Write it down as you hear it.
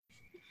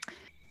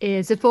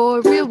Is it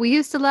for real? We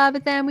used to love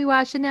it, then we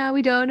watch it now.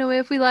 We don't know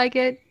if we like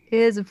it.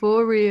 Is it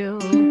for real?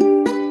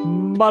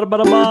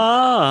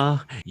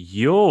 Ba-da-ba-da-ba.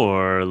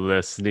 You're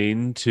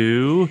listening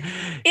to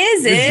Is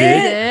Is it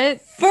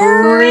it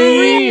for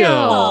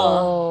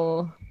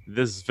real?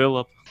 This is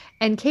Philip.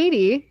 And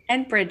Katie.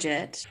 And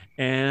Bridget.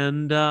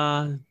 And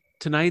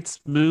tonight's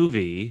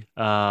movie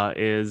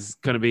is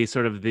going to be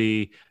sort of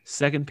the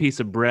second piece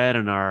of bread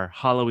in our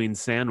Halloween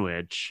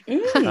sandwich.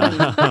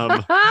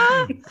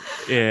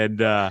 And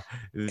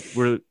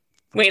we're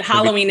Wait,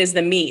 Halloween is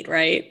the meat,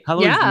 right?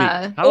 Halloween's the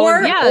Yeah. meat.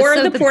 Halloween- Or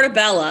so the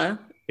portobello.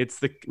 it's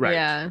the right.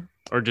 Yeah.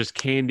 Or just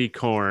candy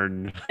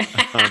corn.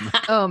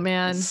 Oh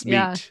man. Smeat.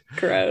 Yeah.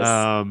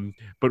 Gross.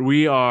 But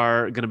we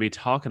are going to be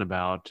talking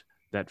about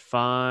that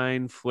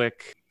fine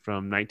flick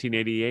from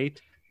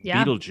 1988,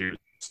 Yeah. Beetlejuice.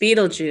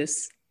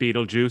 Beetlejuice.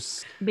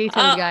 Beetlejuice.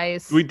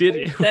 Beetlejuice. We did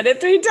it. Said it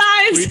 3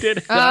 times. We did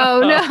it. Oh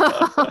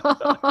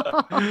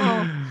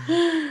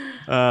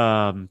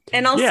no.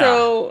 And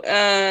also,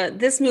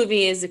 this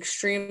movie is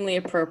extremely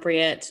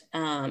appropriate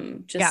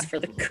just for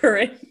the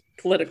current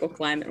political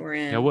climate we're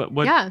in.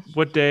 Yeah.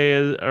 What day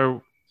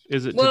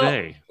is it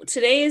today?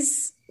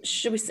 Today's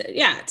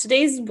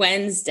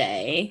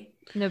Wednesday,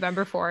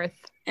 November 4th.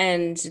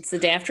 and it's the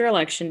day after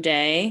Election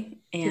Day,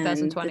 and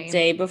 2020. the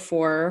day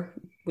before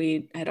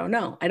I don't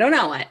know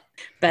what,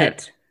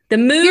 but the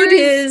mood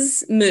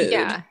is mood.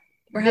 Yeah.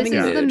 We're having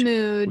this is mood. the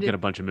mood. We got a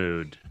bunch of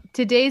mood.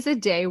 Today's a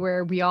day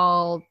where we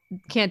all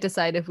can't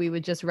decide if we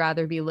would just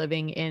rather be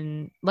living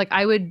in, like,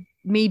 I would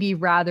maybe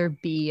rather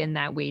be in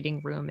that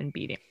waiting room and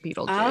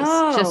Beetlejuice,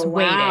 Oh, just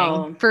wow.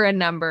 waiting for a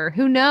number.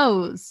 Who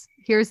knows?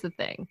 Here's the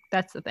thing.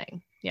 That's the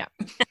thing. Yeah.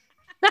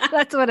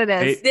 That's what it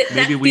is.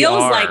 Maybe That we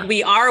feels are. like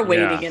we are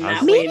waiting Yeah, in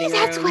that Maybe waiting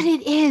that's room. what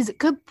it is.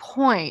 Good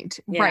point.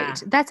 Yeah.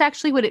 Right. That's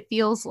actually what it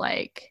feels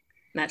like.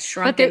 That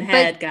shrunken but-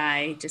 head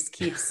guy just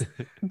keeps.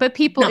 But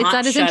people, it's Not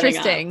not as shutting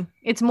interesting.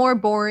 It's more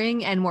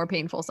boring and more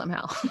painful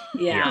somehow.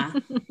 Yeah.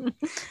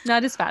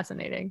 Not as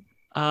fascinating.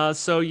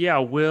 So yeah,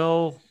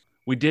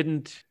 we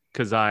didn't,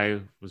 because I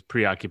was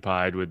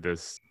preoccupied with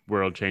this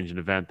world-changing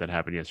event that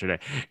happened yesterday,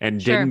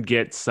 and Sure. didn't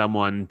get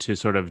someone to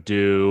sort of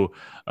do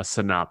a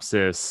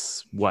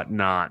synopsis,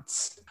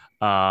 whatnots.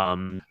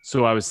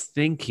 So I was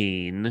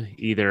thinking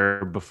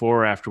either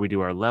before or after we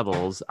do our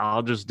levels,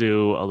 I'll just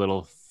do a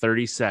little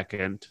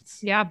 30-second,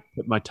 Yeah.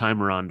 put my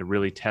timer on to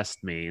really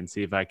test me and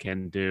see if I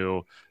can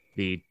do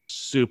the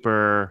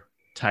super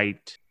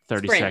tight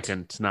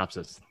 30-second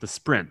synopsis, the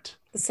sprint.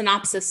 The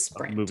synopsis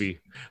sprint. Movie.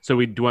 So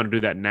do you want to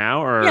do that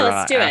now or Yeah,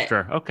 let's do it.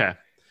 after? Okay.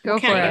 Go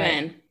Count for you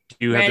it. in.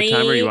 Do you have the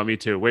timer? Or Ready? you want me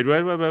to? Wait. You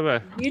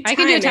I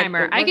can do time a it,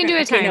 timer. but I we're can do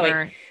a gonna- okay, no, wait.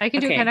 timer. I can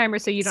do Okay. a timer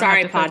so you don't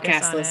Sorry, have to focus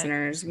podcast on it.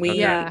 listeners.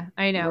 Yeah,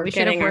 I know. We're We should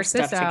have getting our worked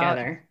this stuff out.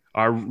 together.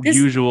 Our This-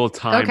 usual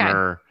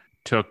timer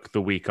took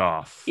the week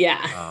off. Yeah.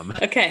 Um,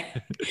 Okay.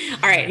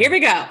 All right. Here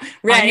we go. On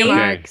Ready, your Okay.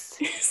 marks.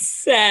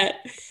 set,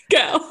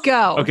 go.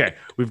 Go. Okay,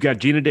 we've got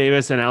Gina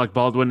Davis and Alec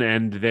Baldwin,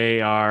 and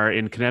they are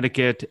in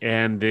Connecticut,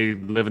 and they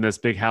live in this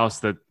big house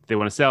that they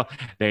want to sell.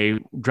 They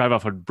drive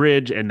off a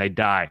bridge and they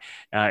die.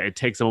 It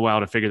takes them a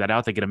while to figure that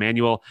out. They get a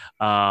manual.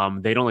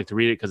 They don't like to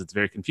read it because it's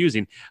very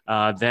confusing.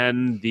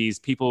 Then these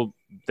people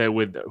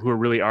who are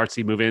really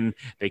artsy move in.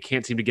 They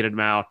can't seem to get them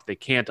out. They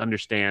can't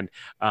understand.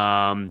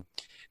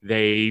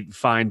 They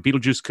find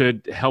Beetlejuice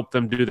could help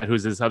them do that.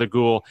 Who's this other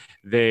ghoul?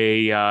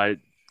 They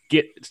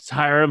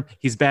hire him.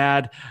 He's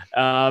bad.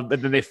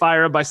 But then they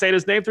fire him by saying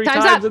his name 3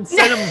 Time's times up. and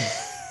send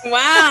him.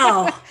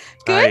 Wow.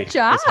 Good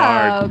job. It's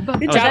hard. Good That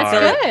was job, hard.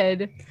 Philip.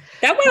 Good.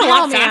 That went a Wow,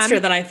 lot man. faster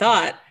than I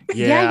thought.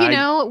 Yeah, you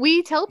know,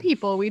 we tell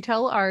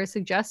our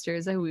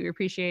suggestors that we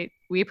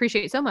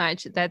appreciate so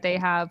much that they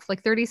have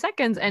like 30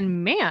 seconds,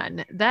 and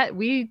man,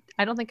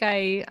 I don't think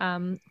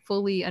I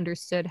fully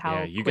understood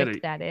how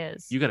quick that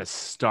is. You got to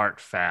start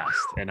fast,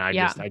 and I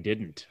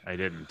didn't.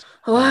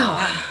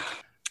 Wow.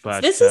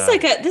 But this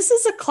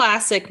is a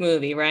classic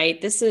movie,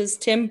 right? This is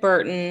Tim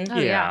Burton. Oh,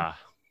 yeah.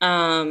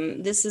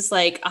 This is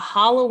like a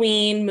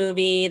Halloween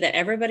movie that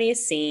everybody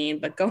has seen,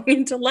 but going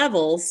into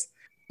levels,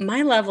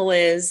 my level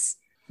is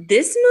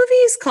this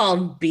movie is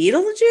called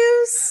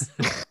Beetlejuice.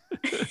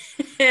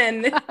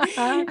 And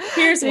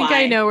here's I think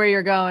why. I know where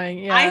you're going.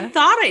 Yeah. I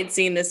thought I'd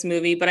seen this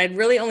movie, but I'd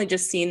really only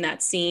just seen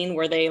that scene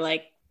where they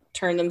like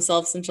turn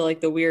themselves into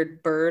like the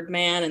weird bird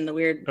man and the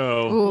weird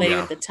lady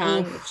with the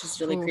tongue, which is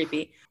really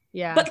creepy.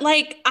 Yeah. But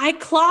like I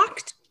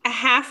clocked a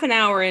half an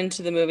hour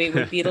into the movie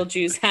when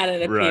Beetlejuice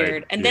hadn't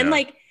appeared. And then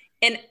like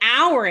an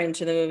hour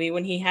into the movie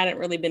when he hadn't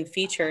really been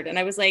featured. And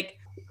I was like,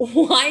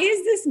 why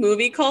is this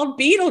movie called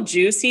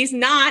Beetlejuice? He's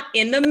not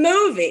in the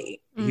movie.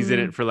 He's in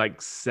it for like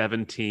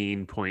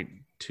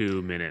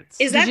 17.2 minutes.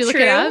 Is that Did you look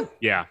true? it up?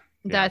 Yeah.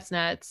 That's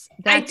nuts.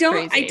 That's I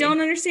crazy. don't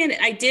understand it.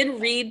 I did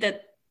read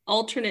that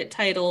alternate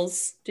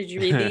titles. Did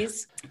you read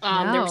these?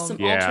 There were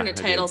some alternate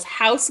titles.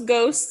 House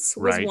Ghosts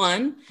was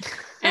one,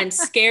 and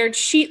Scared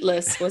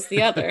Sheetless was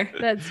the other.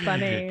 That's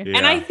funny.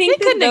 And I think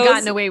they couldn't that have those-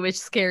 gotten away with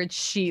Scared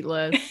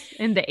Sheetless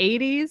in the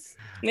 80s.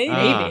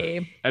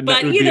 Maybe. And But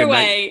that would be either a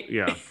way,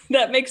 yeah.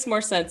 that makes more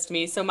sense to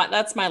me. So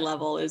that's my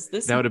level. Is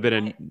this? That would have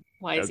been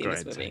why is he in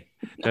this movie?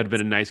 That'd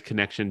been a nice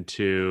connection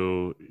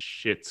to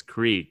Schitt's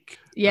Creek.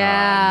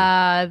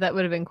 Yeah, that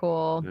would have been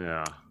cool.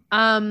 Yeah.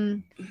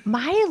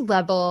 My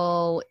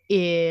level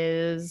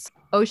is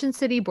Ocean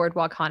City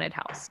Boardwalk Haunted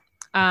House.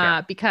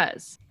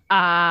 Because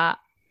I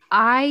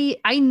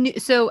knew,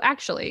 so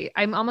actually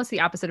I'm almost the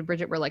opposite of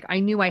Bridget, where like I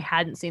knew I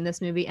hadn't seen this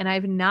movie, and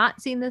I've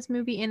not seen this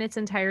movie in its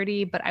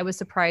entirety, but I was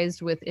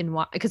surprised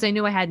because I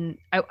knew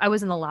I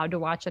wasn't allowed to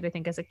watch it, I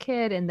think, as a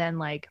kid. And then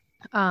like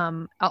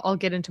I'll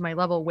get into my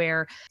level,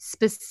 where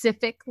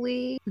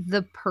specifically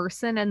the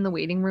person in the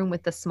waiting room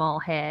with the small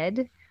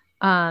head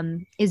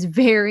is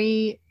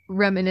very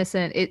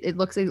reminiscent. It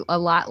looks a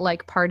lot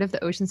like part of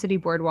the Ocean City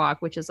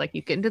Boardwalk, which is like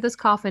you get into this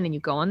coffin and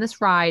you go on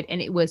this ride,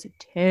 and it was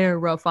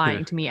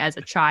terrifying to me as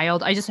a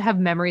child. I just have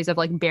memories of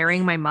like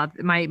burying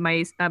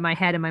my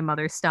head in my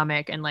mother's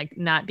stomach and like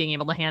not being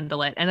able to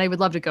handle it. And I would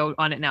love to go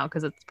on it now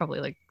because it's probably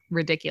like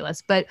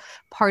ridiculous, but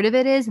part of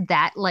it is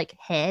that like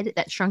head,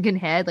 that shrunken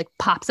head, like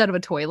pops out of a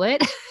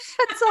toilet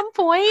at some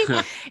point,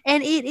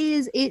 and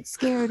it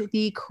scared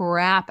the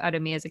crap out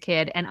of me as a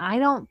kid. And I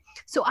don't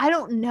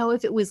know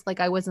if it was like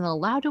I wasn't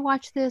allowed to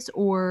watch this,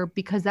 or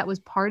because that was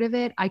part of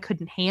it I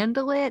couldn't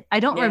handle it.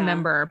 I don't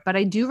remember, but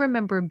I do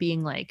remember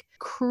being like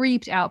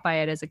creeped out by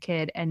it as a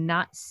kid and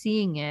not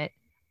seeing it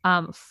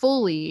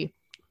fully.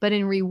 But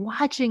in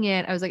rewatching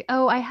it, I was like,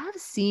 oh, I have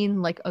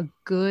seen like a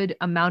good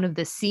amount of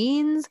the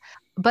scenes,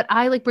 but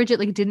I, like Bridget,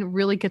 like didn't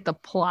really get the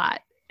plot.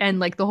 And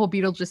like the whole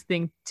Beetlejuice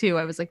thing too.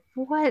 I was like,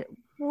 what?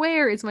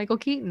 Where is Michael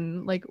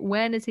Keaton? Like,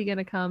 when is he going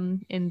to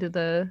come into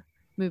the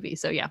movie?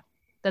 So yeah,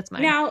 that's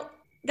mine. Now,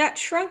 that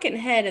shrunken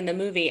head in the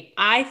movie,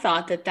 I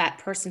thought that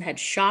person had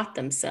shot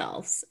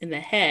themselves in the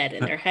head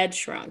and their head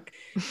shrunk,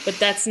 but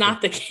that's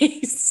not the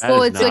case.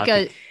 Well, it's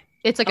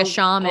like a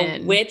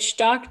shaman, a witch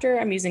doctor.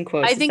 I'm using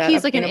quotes. I think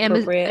he's like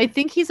I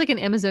think he's like an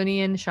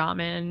Amazonian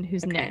shaman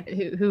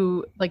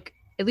who like,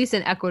 at least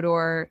in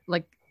Ecuador,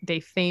 like they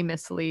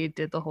famously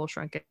did the whole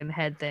shrunken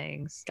head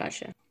things.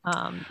 Gotcha.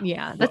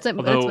 Yeah, that's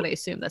what I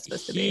assume that's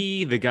supposed to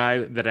be. The guy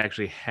that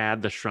actually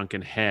had the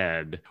shrunken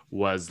head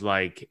was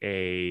like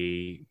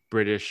a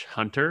British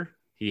hunter.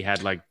 He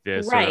had like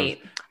this sort of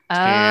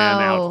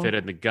tan outfit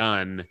and the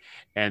gun,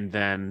 and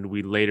then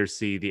we later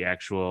see the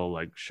actual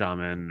like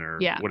shaman or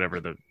whatever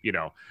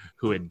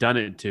who had done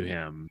it to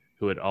him,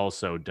 who had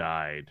also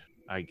died.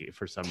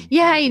 For some reason.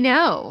 I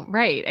know,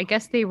 right? I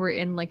guess they were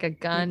in like a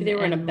gun. Maybe they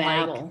were in a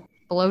battle.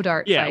 Like, blow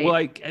dart. Yeah, fight. well,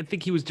 I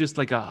think he was just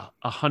like a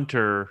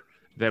hunter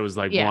that was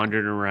like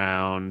wandering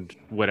around,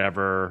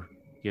 whatever,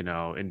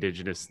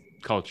 indigenous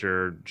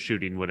culture,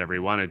 shooting whatever he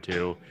wanted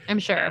to. I'm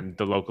sure. And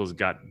the locals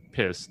got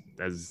pissed,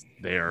 as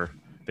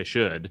they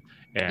should,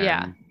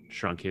 and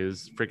shrunk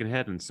his freaking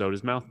head and sewed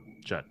his mouth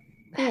shut.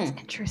 That's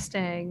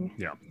interesting.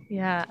 Yeah.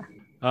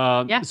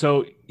 Yeah.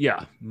 So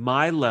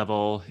my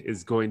level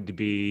is going to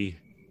be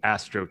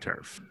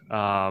AstroTurf.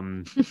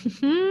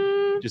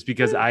 Just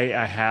because I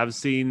have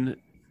seen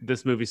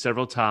this movie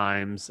several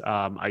times.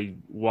 I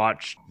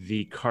watched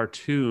the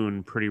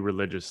cartoon pretty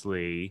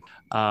religiously,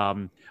 but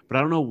I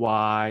don't know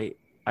why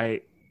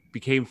I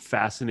became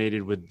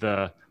fascinated with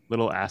the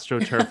little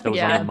AstroTurf that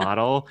was on the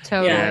model.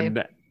 Totally.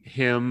 And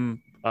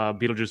him,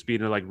 Beetlejuice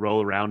being to like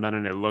roll around on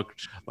it. It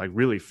looked like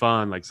really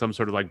fun, like some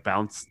sort of like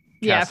bounce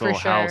castle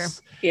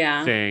house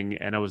thing.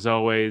 And I was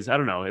always, I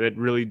don't know, it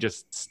really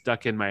just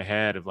stuck in my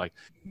head of like,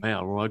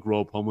 man, when I grow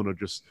up, I'm gonna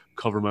just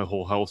cover my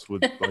whole house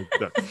with like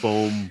that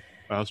foam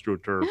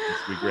AstroTurf.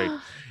 It's gonna be great.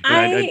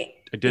 And I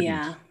didn't.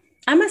 Yeah.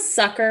 I'm a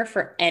sucker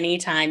for any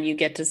time you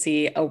get to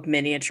see a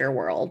miniature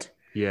world.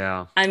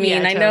 Yeah. I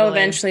mean, I know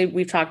eventually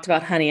we've talked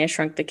about Honey, I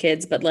Shrunk the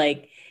Kids, but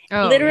like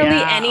literally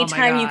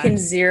anytime you can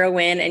zero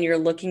in and you're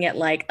looking at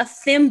like a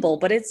thimble,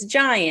 but it's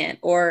giant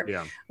or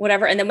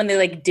whatever. And then when they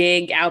like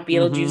dig out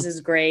Beetlejuice's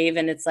grave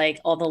and it's like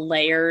all the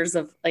layers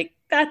of like,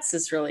 that's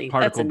just really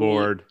particle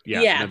board.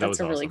 That's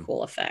a really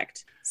cool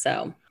effect.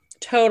 So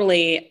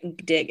totally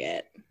dig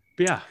it.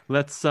 But yeah,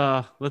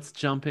 let's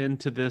jump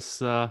into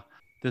this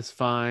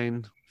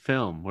fine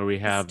film where we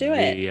have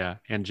the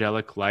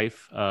angelic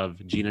life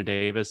of Gina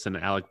Davis and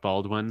Alec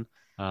Baldwin.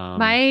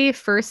 My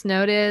first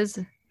note is,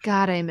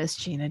 God, I miss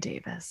Gina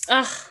Davis.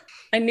 Ugh,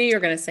 I knew you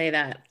were going to say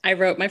that. I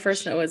wrote, my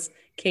first note was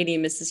Katie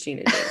misses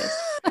Gina Davis.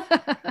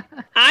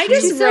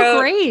 She's so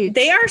great.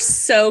 They are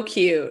so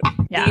cute.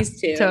 Yeah,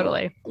 these two.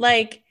 Totally.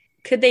 Like,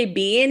 could they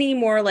be any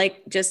more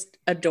like just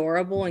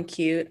adorable and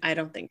cute? I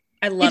don't think.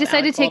 I love. They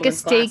decided to take a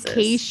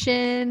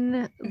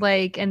staycation,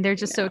 like, and they're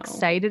just so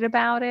excited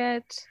about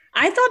it.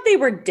 I thought they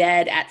were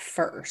dead at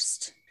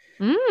first.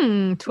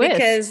 Twist.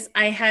 Because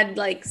I had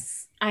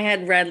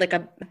read like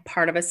a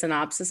part of a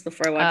synopsis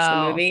before I watched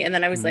the movie. And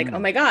then I was like, oh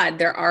my God,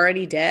 they're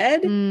already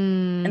dead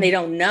and they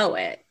don't know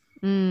it.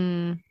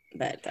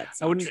 But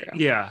that's not true.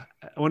 Yeah.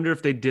 I wonder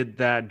if they did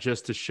that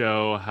just to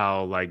show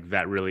how like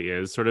that really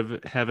is sort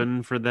of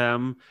heaven for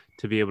them,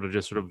 to be able to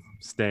just sort of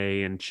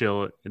stay and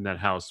chill in that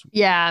house.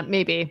 Yeah,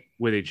 maybe.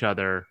 With each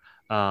other.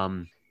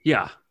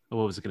 Yeah.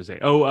 What was I going to say?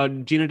 Oh,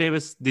 Gina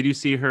Davis. Did you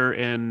see her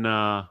in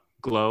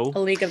Glow? A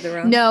League of Their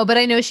Own. No, but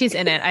I know she's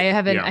in it. I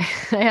haven't. Yeah. I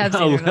have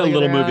seen her in a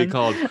little Their movie Own.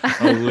 called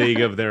A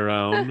League of Their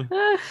Own.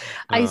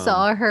 I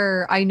saw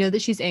her. I know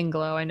that she's in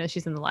Glow. I know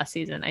she's in the last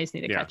season. I just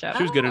need to Yeah, catch up.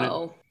 she was good in it.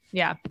 Oh.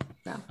 Yeah.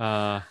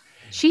 But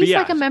She's yeah.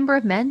 like a member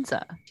of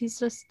Mensa. She's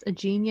just a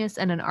genius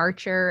and an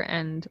archer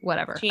and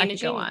whatever. I could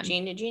go on.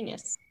 Gina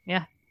Genius.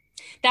 Yeah.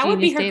 That would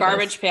be Genius her Davis.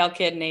 Garbage Pail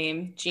Kid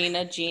name,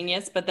 Gina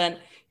Genius. But then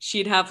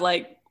she'd have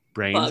like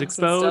Brains bugs and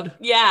explode? stuff.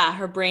 Yeah,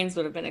 her brains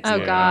would have been Oh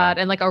exploded. God,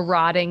 and like a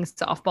rotting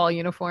softball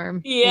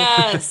uniform.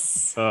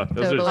 Yes. Those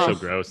Totally. are so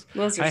gross.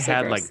 Those are I so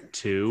had gross. like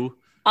 2.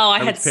 Oh, I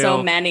Garbage had so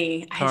Pail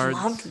many. cards.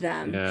 I loved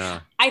them. Yeah.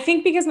 I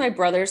think because my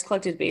brothers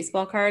collected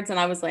baseball cards and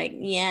I was like,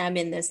 yeah, I'm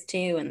in this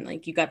too. And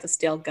like you got the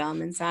stale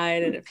gum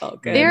inside and it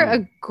felt good. They're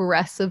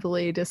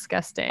aggressively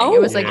disgusting. Oh,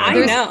 it was like yeah.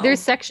 I know. there's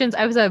sections.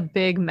 I was a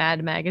big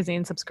Mad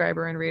Magazine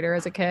subscriber and reader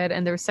as a kid,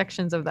 and there were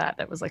sections of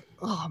that was like,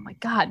 oh my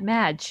God,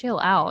 Mad, chill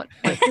out.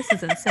 Like this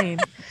is insane.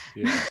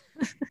 Yeah.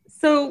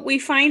 So we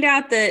find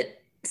out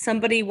that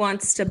somebody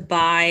wants to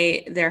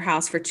buy their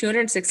house for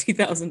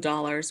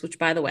 $260,000, which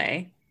by the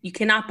way, you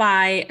cannot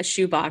buy a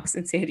shoebox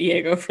in San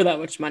Diego for that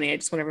much money. I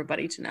just want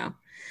everybody to know.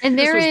 And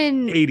This they're was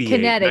in 88,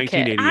 Connecticut.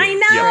 1988. I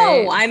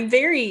Yeah. know.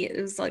 Right.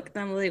 It was like,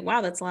 I'm like,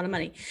 wow, that's a lot of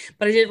money.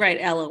 But I did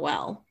write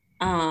LOL.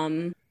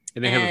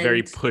 And they have a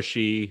very And-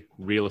 pushy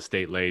real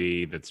estate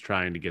lady that's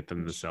trying to get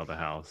them to sell the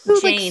house. Who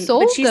Jane, like but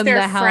sold she's them their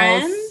the house?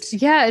 friend?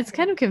 Yeah, it's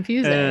kind of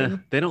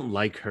confusing. They don't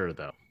like her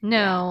though.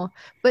 No,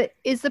 but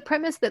is the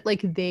premise that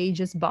like they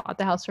just bought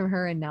the house from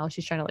her and now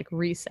she's trying to like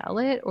resell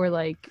it, or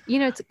like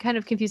it's kind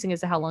of confusing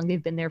as to how long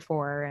they've been there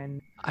for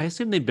and I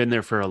assume they've been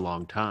there for a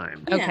long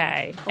time. Yeah,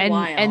 okay, a and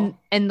while.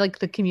 and like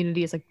the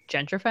community is like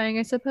gentrifying,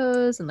 I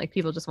suppose, and like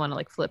people just want to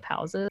like flip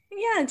houses.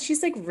 Yeah, and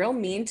she's like real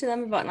mean to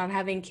them about not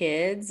having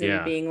kids and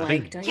Yeah. being I like,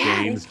 think don't you think-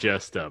 Jane's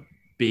just a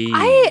bee.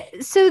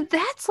 So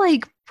that's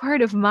like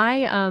part of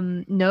my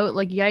note,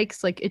 like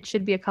yikes, like it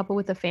should be a couple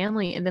with a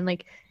family, and then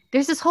like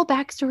there's this whole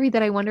backstory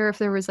that I wonder if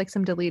there was like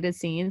some deleted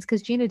scenes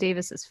because Gina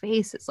Davis's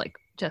face is like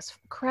just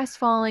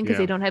crestfallen because Yeah.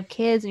 they don't have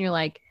kids, and you're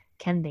like,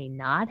 can they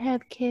not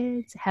have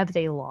kids? Have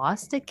they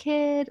lost a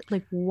kid?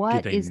 Like,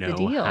 what Do they is know the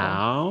deal?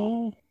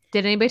 how?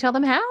 Did anybody tell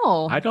them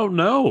how? I don't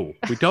know.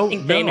 We don't I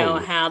think know. they know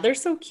how. They're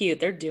so cute.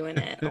 They're doing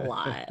it a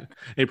lot.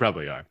 They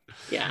probably are.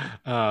 Yeah.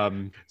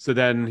 So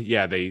then,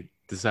 yeah, they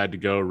decide to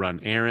go run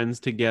errands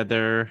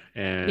together,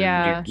 and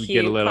Yeah. we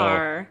Cute get a little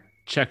car.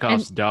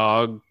 Chekhov's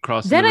dog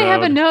crossing Then the I road.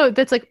 have a note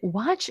that's like,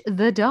 watch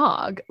the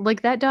dog.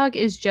 Like that dog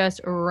is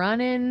just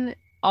running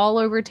all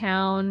over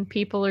town.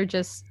 People are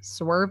just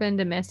swerving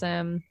to miss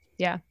him.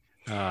 Yeah.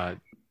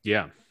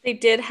 Yeah. They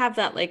did have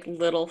that like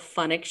little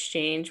fun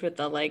exchange with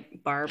the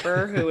like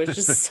barber who was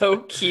just so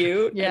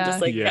cute Yeah. and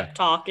just like Yeah. kept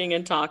talking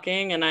and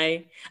talking. And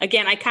I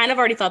kind of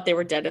already thought they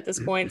were dead at this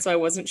point. So I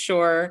wasn't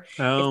sure if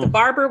the Oh,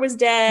 barber was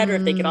dead or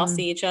if they could all Mm.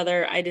 see each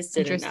other. I just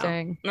didn't know.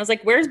 Interesting. And I was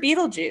like, where's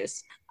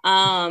Beetlejuice?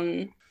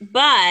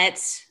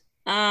 But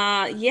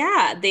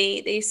yeah,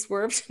 they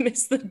swerve to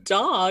miss the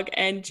dog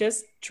and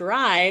just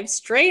drive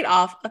straight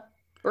off a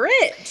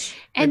bridge.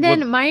 And Like,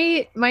 then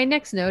my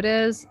next note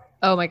is,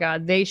 oh my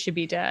God, they should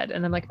be dead.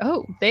 And I'm like,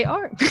 oh, they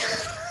are.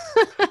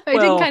 I Well-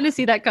 didn't kind of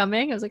see that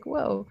coming. I was like,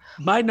 whoa.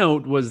 my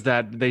note was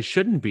that they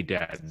shouldn't be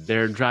dead.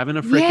 They're driving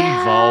a freaking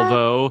Yeah.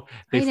 Volvo.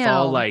 They I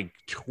fall know. like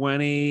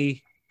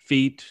 20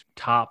 feet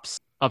tops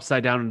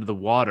upside down into the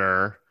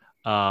water.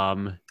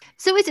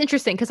 So it's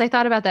interesting because I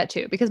thought about that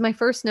too. Because my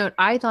first note,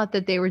 I thought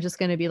that they were just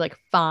going to be like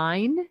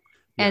fine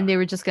and Yeah. they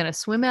were just going to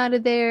swim out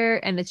of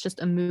there and it's just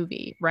a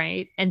movie,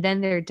 right? And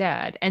then they're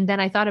dead. And then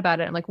I thought about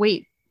it. I'm like,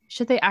 wait,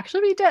 should they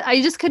actually be dead?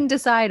 I just couldn't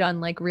decide on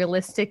like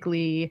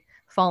realistically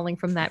falling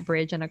from that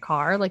bridge in a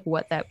car, like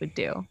what that would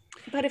do.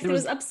 But if There it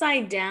was was-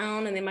 upside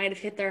down and they might have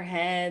hit their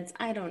heads,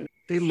 I don't know.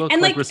 They look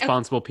And, like like,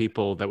 responsible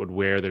people that would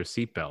wear their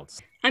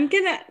seatbelts. I'm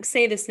gonna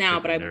say this now,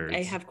 but I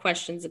Nerds. have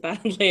questions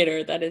about it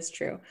later. That is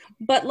true.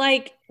 But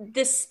like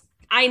this,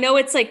 I know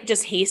it's like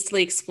just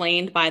hastily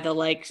explained by the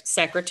like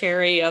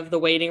secretary of the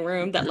waiting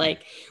room that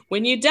like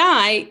when you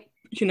die,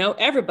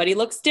 everybody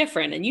looks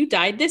different and you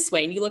died this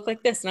way and you look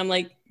like this. And I'm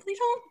like,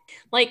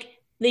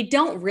 they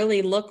don't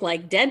really look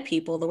like dead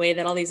people the way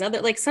that all these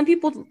other, like some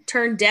people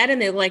turn dead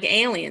and they look like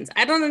aliens.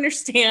 I don't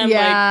understand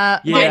Yeah,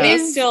 like why Yeah. they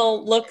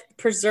still look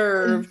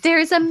preserved.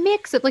 There's a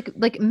mix of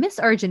like Miss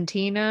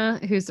Argentina,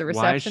 who's the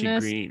Why is she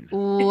receptionist, green?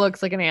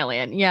 looks like an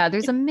alien. Yeah,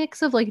 there's a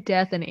mix of like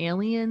death and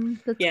alien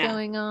that's Yeah.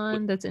 going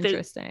on. That's They-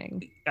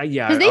 interesting.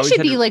 Yeah. Because I they always should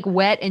had be to- like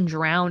wet and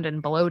drowned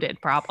and bloated,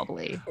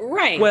 probably.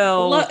 Right.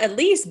 Well- At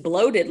least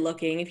bloated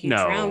looking if you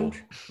No. drowned.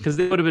 because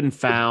they would have been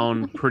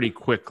found pretty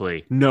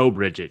quickly. No,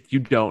 Bridget, you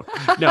don't.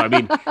 No, I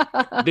mean,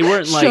 they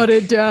weren't like Shut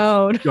it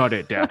down. shut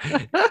it down.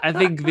 I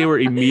think they were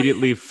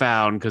immediately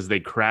found because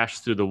they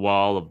crashed through the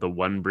wall of the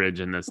one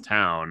bridge in this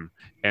town,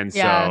 and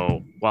Yeah.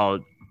 so while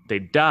they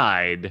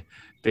died,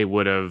 they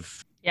would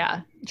have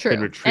Yeah, true.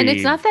 Been And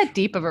it's not retrieved. that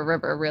deep of a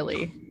river,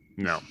 really.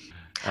 no.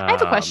 I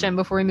have a question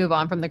before we move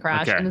on from the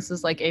crash, okay. and this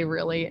is like a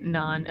really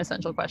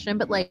non-essential question,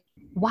 but like,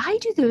 why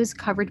do those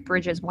covered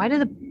bridges? Why do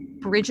the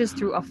bridges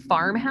through a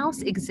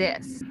farmhouse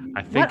exist?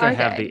 I think What I are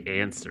have they? the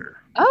answer.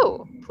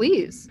 Oh,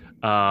 please.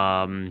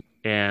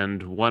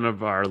 And one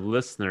of our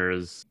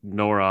listeners,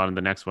 Nora, on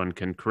the next one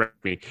can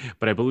correct me,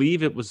 but I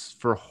believe it was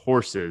for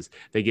horses.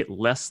 They get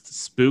less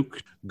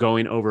spooked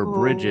going over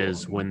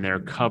bridges when they're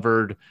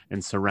covered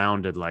and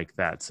surrounded like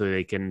that. So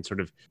they can sort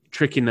of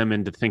tricking them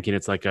into thinking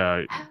it's like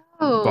a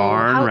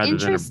barn how rather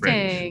than a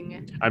bridge.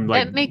 interesting. I'm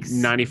like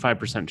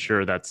 95%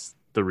 sure that's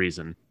the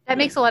reason. That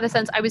makes a lot of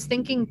sense. I was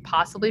thinking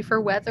possibly for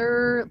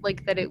weather,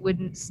 like that it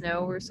wouldn't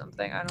snow or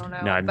something. I don't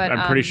know. No,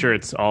 I'm pretty sure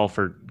it's all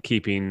for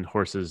keeping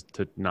horses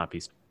to not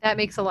be. That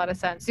makes a lot of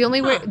sense. The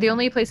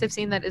only place I've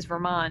seen that is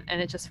Vermont,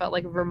 and it just felt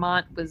like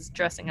Vermont was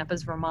dressing up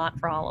as Vermont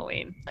for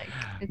Halloween. Like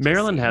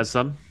Maryland has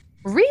some.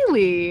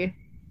 Really?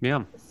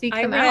 Yeah.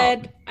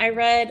 I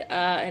read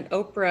an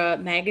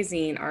Oprah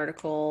magazine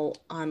article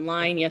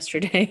online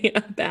yesterday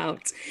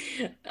about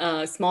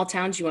small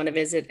towns you want to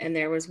visit, and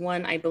there was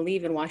one, I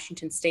believe, in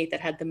Washington State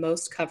that had the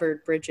most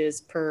covered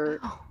bridges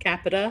per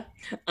capita.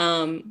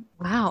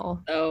 Wow.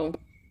 So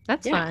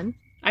that's fun.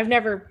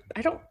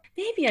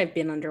 Maybe I've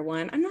been under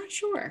one. I'm not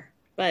sure,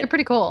 but they're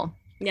pretty cool.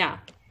 Yeah.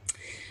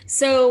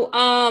 So,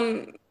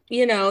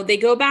 they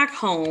go back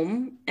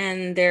home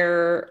and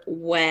they're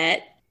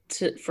wet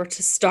to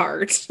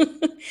start,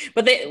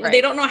 but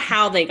they don't know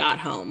how they got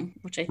home,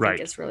 which I think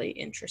is really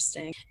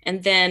interesting.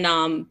 And then,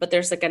 but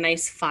there's like a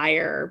nice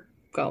fire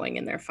going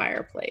in their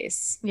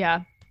fireplace.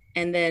 Yeah.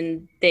 And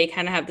then they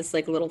kind of have this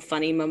like little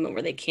funny moment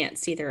where they can't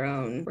see their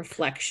own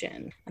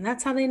reflection, and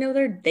that's how they know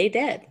they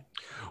dead.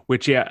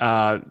 Which,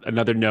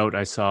 another note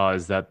I saw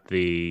is that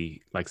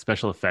the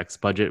special effects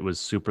budget was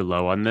super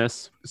low on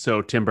this.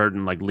 So Tim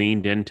Burton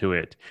leaned into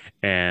it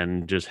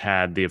and just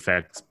had the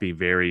effects be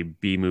very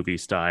B-movie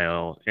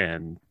style.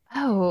 And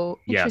so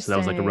that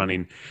was like a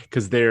running,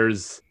 because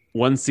there's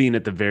one scene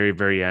at the very,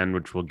 very end,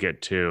 which we'll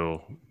get to,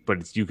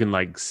 but you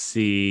can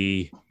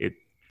see it,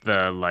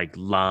 the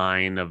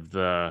line of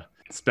the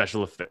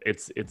special effect.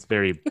 It's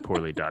very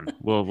poorly done.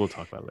 We'll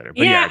talk about it later.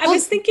 But I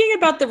was thinking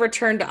about the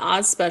Return to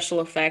Oz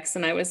special effects,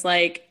 and I was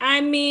like, I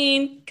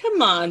mean,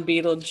 come on,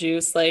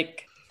 Beetlejuice.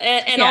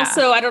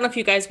 Also, I don't know if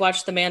you guys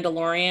watched The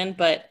Mandalorian,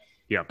 but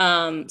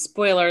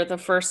spoiler, the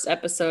first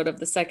episode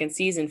of the second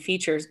season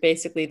features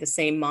basically the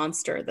same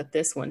monster that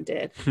this one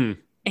did.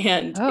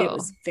 And it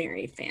was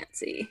very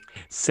fancy.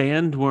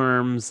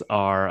 Sandworms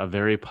are a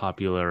very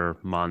popular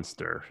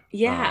monster.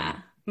 Yeah.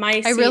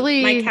 My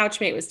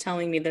couchmate was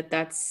telling me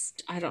that's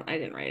I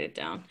didn't write it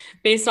down,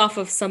 based off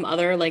of some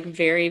other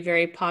very,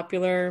 very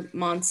popular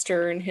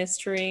monster in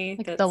history,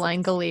 the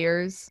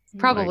Langoliers.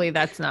 Probably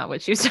that's not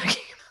what she was talking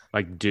about.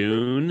 Like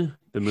Dune,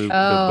 the movie,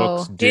 the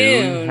books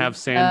Dune have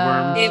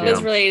sandworms. It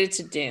was related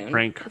to Dune.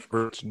 Frank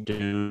Herbert's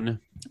Dune.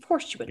 Of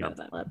course you would know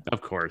that.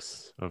 Of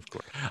course.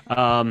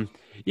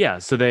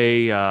 So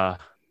they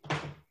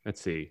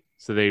let's see.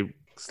 So they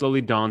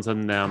slowly dawns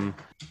on them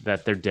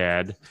that they're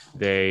dead.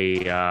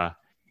 They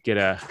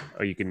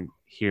you can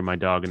hear my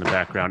dog in the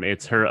background.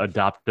 It's her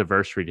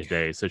adoptiversary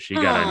today. So she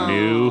got a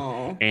new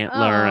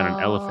antler and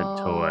an elephant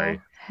toy.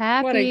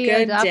 Happy what a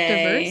good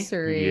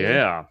adoptiversary.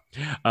 Yeah.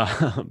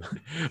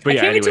 But I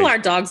can't wait till our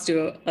dogs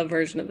do a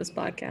version of this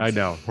podcast. I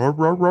know.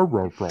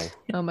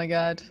 Oh my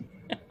God.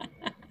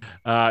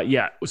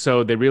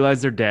 So they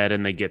realize they're dead,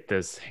 and they get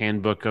this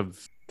handbook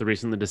of the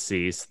recently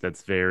deceased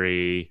that's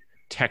very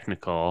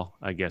technical,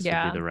 I guess would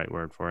be the right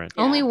word for it.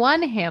 Only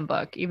one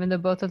handbook, even though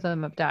both of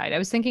them have died. I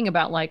was thinking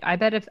about I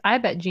bet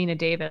Geena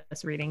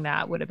Davis reading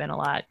that would have been a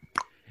lot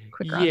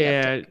quicker.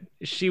 Yeah,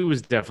 she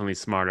was definitely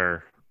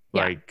smarter.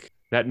 Yeah.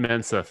 That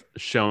Mensa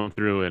shone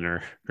through in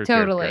her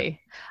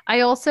totally.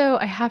 Character.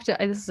 I have to.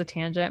 This is a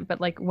tangent, but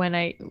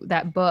when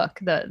that book,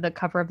 the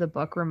cover of the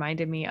book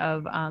reminded me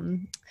of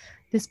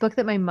this book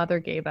that my mother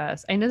gave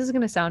us. I know this is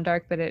going to sound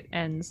dark, but it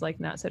ends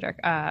not so dark.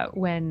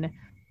 When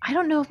I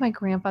don't know if my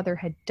grandfather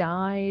had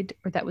died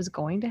or that was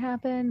going to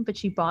happen, but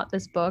she bought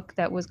this book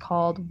that was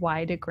called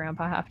 "Why Did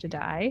Grandpa Have to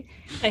Die?"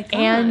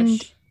 And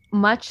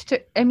my sister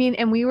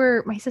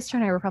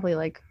and I were probably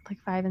like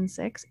 5 and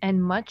 6,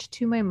 and much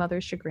to my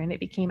mother's chagrin, it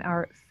became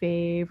our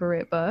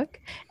favorite book,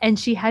 and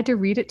she had to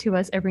read it to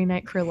us every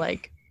night for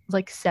like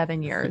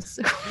 7 years.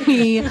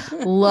 We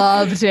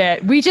loved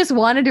it. We just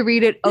wanted to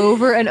read it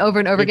over and over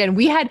and over again.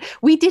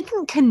 We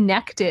didn't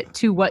connect it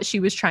to what she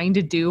was trying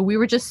to do. We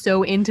were just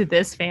so into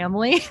this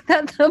family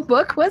that the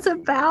book was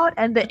about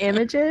and the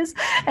images.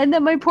 And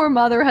then my poor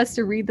mother has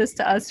to read this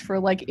to us for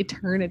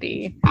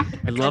eternity.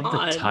 I love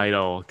the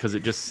title because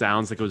it just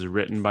sounds like it was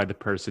written by the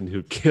person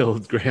who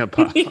killed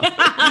Grandpa.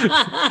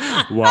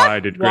 Why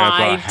did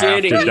Grandpa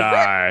have to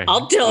die?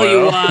 I'll tell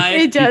you why.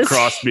 It does. He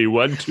crossed me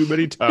one too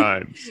many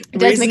times. It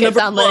does make it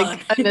sound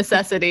like a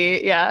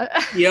necessity.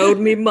 Yeah. You owed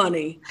me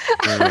money.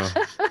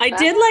 I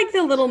did like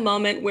the little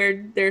moment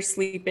where they're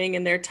sleeping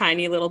in their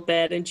tiny little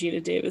bed and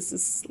Geena Davis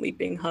is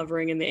sleeping,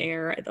 hovering in the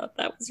air. I thought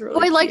that was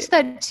really I liked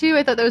that too.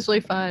 I thought that was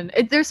really fun.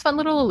 There's fun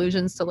little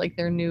allusions to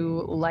their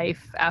new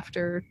life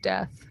after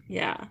death.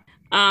 Yeah.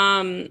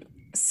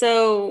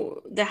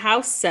 So the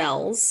house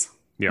sells.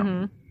 Yeah.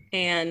 Mm-hmm.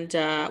 And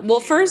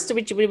first,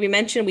 we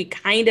mentioned we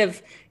kind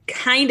of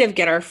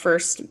get our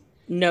first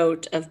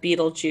note of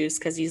Beetlejuice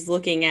because he's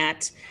looking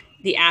at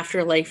the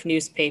Afterlife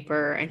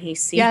newspaper and he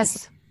sees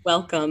Yes.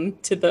 welcome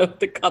to the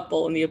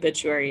couple in the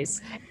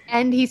obituaries.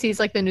 And he sees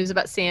like the news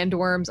about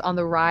sandworms on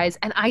the rise.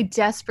 And I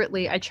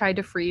tried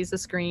to freeze the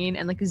screen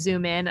and like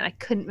zoom in, and I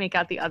couldn't make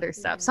out the other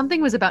stuff.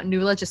 Something was about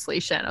new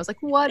legislation. I was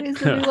like, what is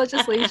the new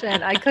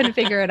legislation? I couldn't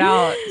figure it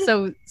out.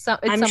 So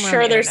I'm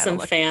sure there's some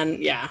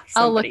fan. Yeah.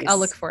 I'll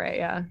look for it.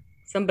 Yeah.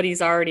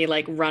 Somebody's already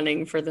like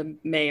running for the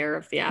mayor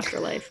of the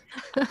Afterlife.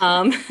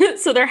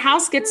 So their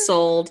house gets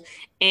sold,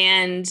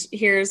 and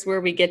here's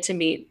where we get to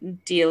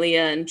meet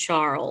Delia and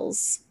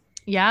Charles.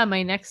 Yeah,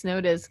 my next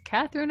note is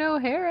Catherine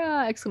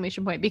O'Hara !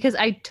 Because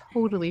I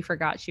totally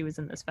forgot she was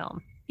in this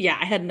film. Yeah,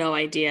 I had no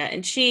idea.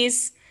 And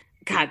she's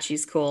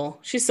cool.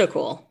 She's so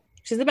cool.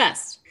 She's the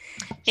best.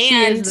 She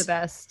is the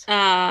best.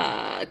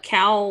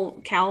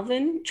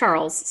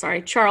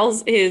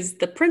 Charles is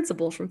the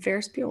principal from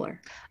Ferris Bueller.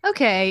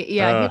 Okay,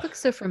 yeah, he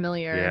looks so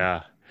familiar.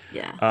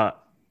 Yeah. I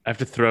have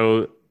to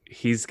throw,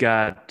 he's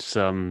got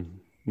some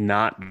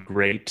not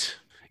great,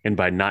 and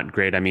by not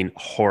great, I mean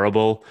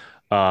horrible,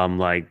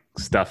 like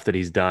stuff that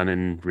he's done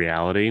in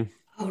reality.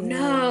 Oh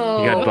no.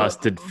 He got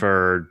busted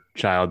for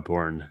child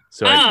porn.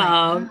 So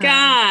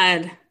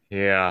God.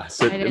 Yeah.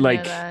 So I didn't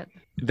like know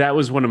that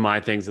was one of my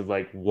things of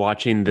like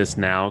watching this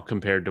now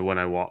compared to when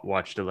I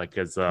watched it like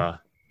as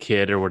a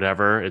kid or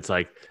whatever. It's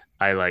like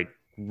I like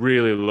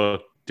really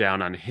look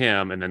down on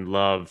him and then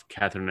love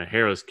Catherine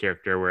O'Hara's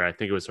character, where I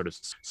think it was sort of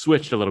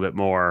switched a little bit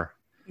more.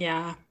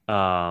 Yeah.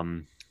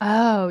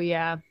 Oh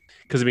yeah.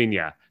 Because I mean,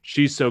 yeah,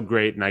 she's so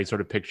great, and I sort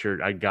of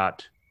pictured I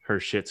got her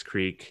Schitt's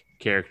Creek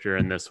character,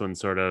 and this one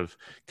sort of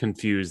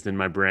confused in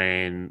my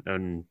brain,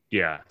 and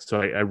yeah, so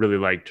I really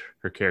liked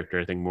her character,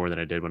 I think, more than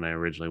I did when I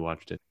originally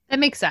watched it. That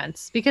makes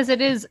sense because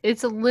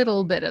it's a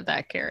little bit of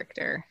that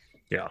character.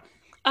 Yeah.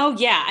 Oh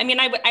yeah. I mean,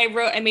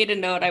 I made a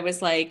note. I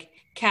was like,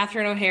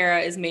 Catherine O'Hara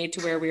is made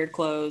to wear weird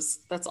clothes.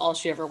 That's all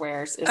she ever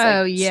wears is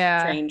like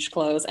strange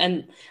clothes.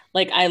 And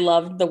like I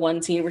loved the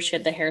one scene where she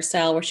had the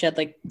hairstyle where she had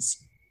like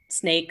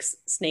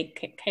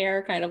snake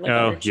hair kind of like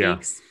on her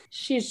cheeks. Yeah.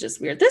 She's just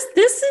weird. This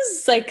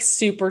is like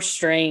super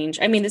strange.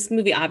 I mean, this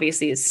movie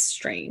obviously is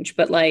strange,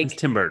 but like it's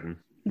Tim Burton.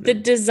 The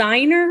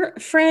designer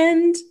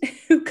friend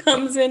who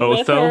comes in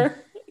with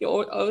her,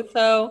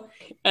 Otho,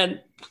 and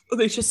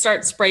they just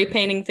start spray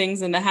painting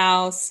things in the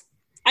house.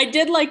 I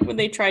did like when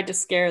they tried to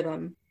scare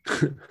them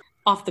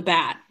off the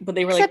bat, but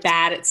they were like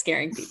bad at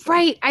scaring people.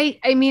 Right.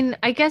 I mean,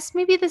 I guess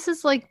maybe this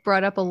is like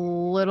brought up a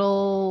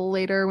little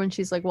later when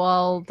she's like,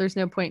 well, there's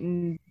no point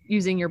in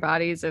using your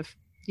bodies if,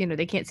 you know,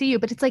 they can't see you.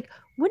 But it's like,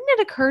 wouldn't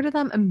it occur to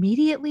them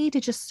immediately to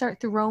just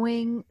start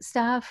throwing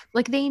stuff?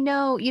 Like they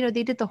know, you know,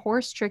 they did the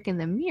horse trick in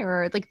the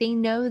mirror. Like they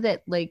know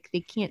that like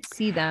they can't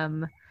see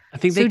them. I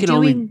think they can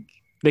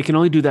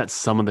only do that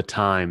some of the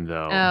time,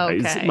 though. Oh, okay.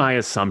 It's my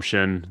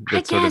assumption.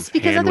 I guess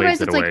because otherwise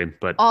it's like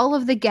but all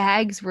of the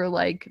gags were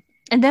like.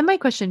 And then my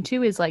question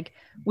too is like,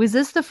 was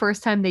this the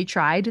first time they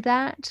tried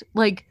that?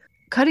 Like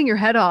cutting your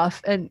head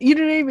off, and you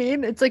know what I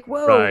mean? It's like,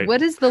 whoa, right.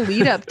 What is the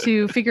lead up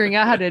to figuring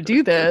out how to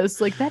do this?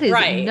 Like that is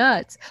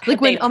nuts. Like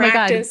when oh my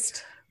god,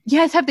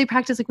 yes, have they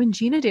practiced? Like when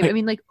Gina Davis? I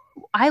mean, like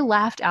I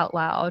laughed out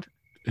loud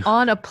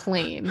on a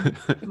plane,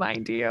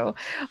 mind you,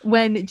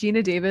 when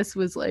Gina Davis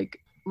was like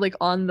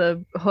on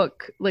the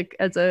hook, like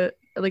as a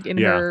like in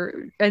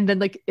her, and then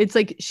like it's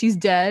like she's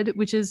dead,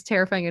 which is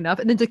terrifying enough,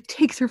 and then like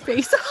takes her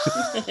face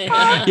off and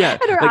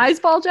her eyes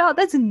bulge out.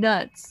 That's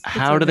nuts.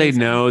 How do they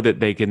know that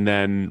they can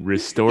then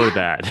restore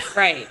that?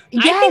 Right.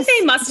 Yes, I think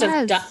they must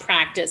have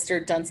practiced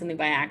or done something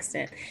by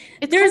accident.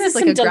 There's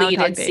some like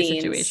deleted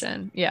scenes.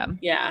 Situation.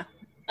 Yeah.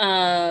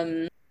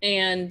 And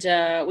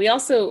we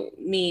also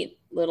meet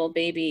little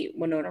baby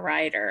Winona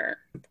Ryder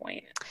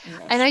point.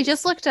 And I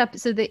just looked up,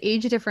 so the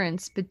age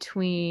difference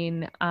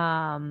between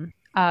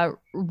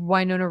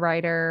Winona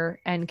Ryder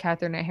and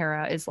Catherine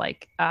O'Hara is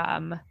like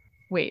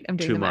wait, I'm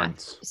doing 2 the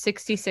months. Math.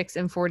 66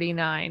 and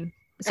 49.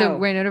 So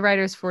Winona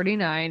Ryder is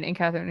 49 and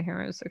Catherine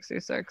O'Hara is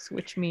 66,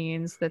 which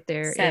means that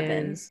there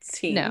 17. is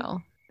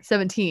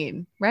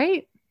 17,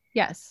 right?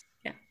 Yes.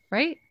 Yeah.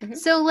 Right? Mm-hmm.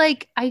 So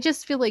like I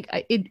just feel like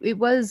it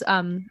was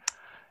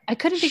I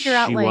couldn't figure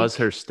out like she was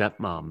her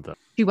stepmom though.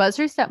 She was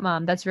her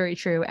stepmom. That's very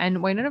true.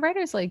 And Winona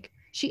Ryder's like,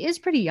 she is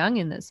pretty young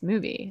in this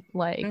movie.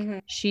 Like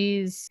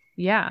she's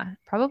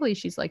probably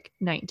she's like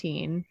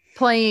 19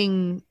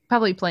 playing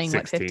 16,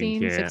 what,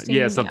 15, 16?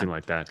 Yeah, something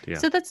like that. Yeah.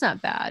 So that's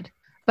not bad.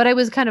 But I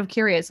was kind of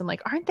curious. I'm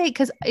like, aren't they?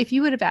 Because if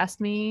you would have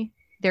asked me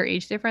their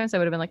age difference, I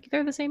would have been like,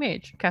 they're the same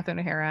age, Catherine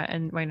O'Hara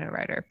and Winona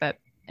Ryder. But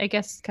I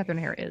guess Catherine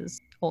O'Hara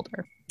is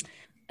older.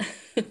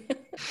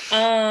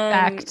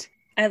 Fact.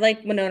 I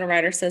like Winona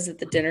Ryder says at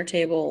the dinner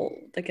table,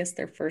 I guess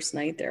their first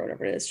night there,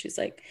 whatever it is, she's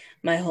like,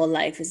 my whole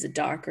life is a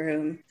dark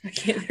room.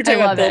 They're talking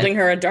about building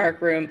her a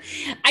dark room.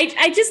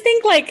 I just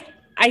think like,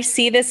 I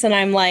see this and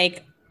I'm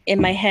like,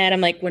 in my head,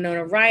 I'm like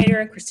Winona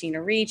Ryder and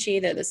Christina Ricci,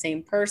 they're the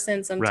same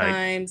person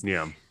sometimes. Right.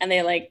 Yeah. And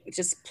they like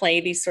just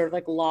play these sort of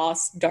like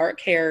lost,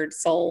 dark haired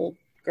soul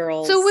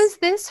girls. So was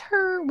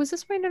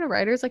this Winona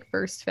Ryder's like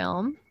first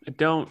film? I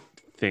don't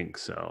think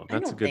so. I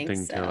That's a don't good think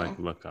thing to like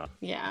so. look up.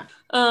 Yeah.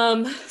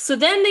 So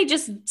then they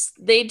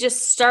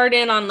just start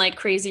in on like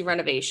crazy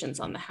renovations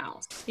on the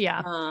house.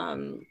 Yeah.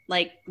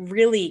 Like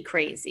really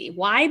crazy.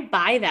 Why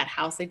buy that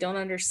house? I don't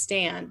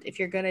understand if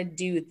you're gonna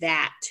do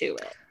that to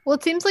it. Well,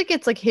 it seems like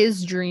it's like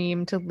his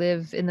dream to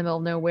live in the middle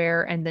of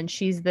nowhere, and then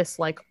she's this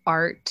like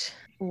artist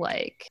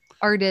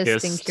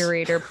and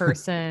curator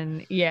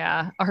person.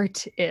 Yeah,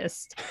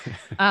 artist.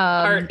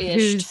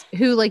 Artist.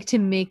 Who like to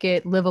make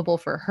it livable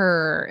for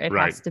her, it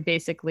Right. has to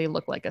basically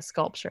look like a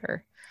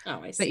sculpture.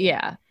 Oh, I see.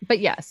 But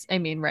yes, I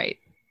mean, right.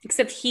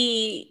 Except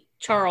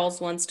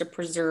Charles wants to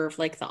preserve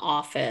like the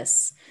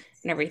office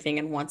and everything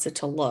and wants it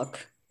to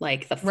look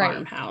like the Right.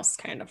 farmhouse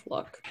kind of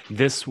look.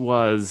 This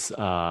was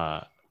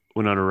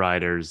Winona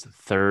Ryder's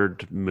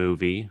third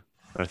movie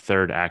or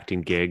third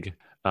acting gig.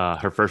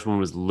 Her first one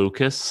was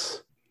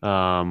Lucas.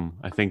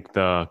 I think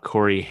the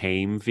Corey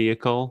Haim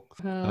vehicle.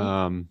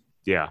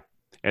 Yeah.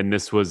 And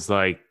this was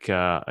like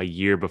a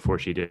year before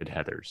she did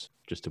Heathers,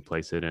 just to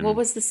place it in. What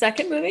was the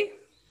second movie?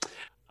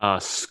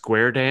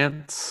 Square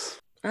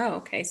Dance. Oh,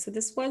 okay. So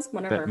this was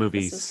one of That her.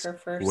 movie, This was her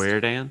first. Square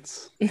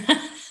Dance.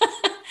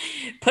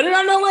 Put it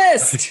on the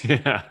list.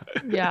 Yeah.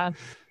 Yeah.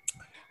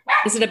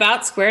 Is it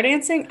about square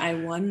dancing? I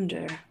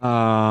wonder.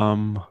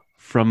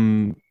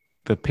 From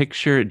the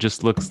picture, it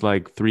just looks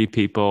like three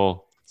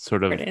people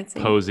sort of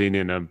posing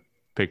in a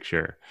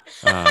picture.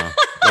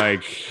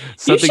 Like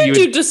something you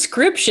should do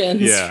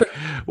descriptions. Yeah.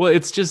 Well,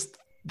 it's just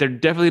they're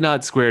definitely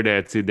not square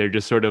dancing. They're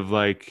just sort of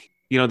like,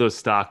 you know, those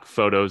stock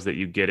photos that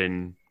you get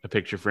in a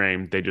picture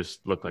frame. They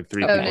just look like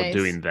three people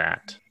doing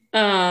that.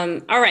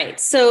 All right.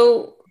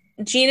 So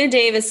Gina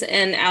Davis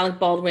and Alec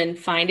Baldwin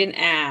find an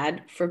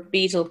ad for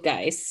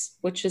Beetlegeist,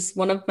 which is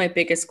one of my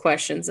biggest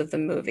questions of the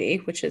movie,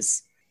 which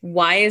is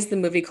why is the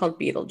movie called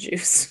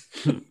Beetlejuice?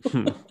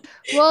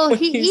 Well,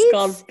 he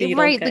eats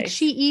right. Like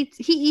he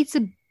eats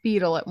a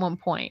beetle at one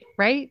point,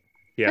 right?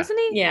 Yeah. Doesn't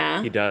he?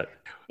 Yeah. He does.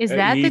 Is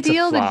that the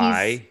deal that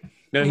he's?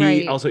 No,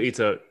 he also eats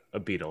a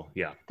beetle.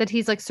 Yeah. That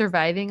he's like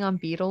surviving on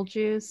beetle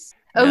juice.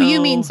 Oh,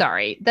 you mean,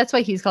 sorry. That's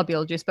why he's called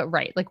Beetlejuice, but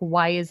right. Like,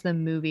 why is the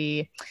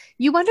movie?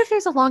 You wonder if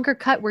there's a longer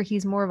cut where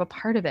he's more of a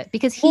part of it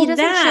because he doesn't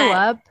show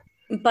up.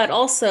 But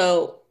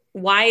also,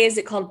 why is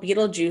it called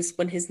Beetlejuice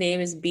when his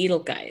name is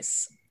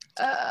Beetlegeist?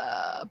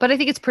 But I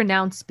think it's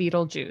pronounced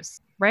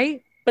Beetlejuice,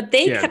 right? But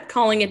they kept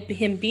calling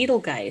him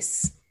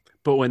Beetlegeist.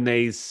 But when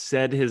they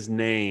said his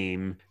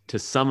name to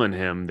summon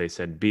him, they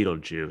said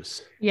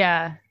Beetlejuice.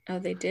 Yeah. Oh,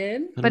 they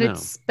did? But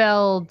it's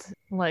spelled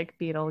like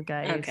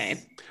Beetlegeist. Okay.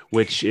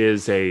 Which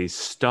is a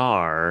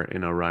star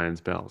in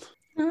Orion's Belt.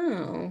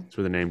 Oh. That's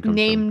where the name comes from.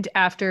 Named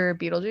after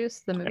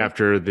Beetlejuice, the movie?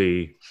 After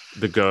the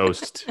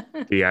ghost,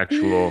 the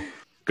actual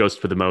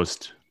ghost with the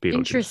most Beetlejuice.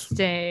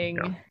 Interesting.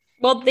 Yeah.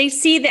 Well, they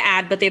see the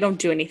ad, but they don't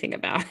do anything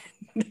about it.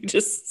 They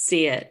just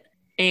see it.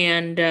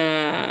 And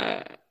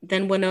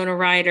then Winona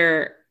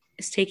Ryder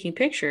is taking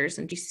pictures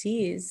and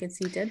she can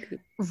see dead people.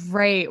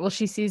 Right. Well,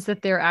 she sees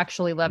that they're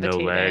actually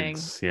levitating. No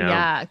legs. Yeah.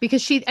 Yeah.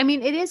 Because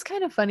it is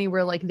kind of funny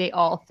where like they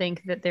all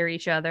think that they're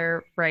each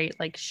other, right?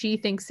 Like she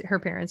thinks her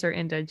parents are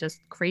into just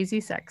crazy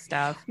sex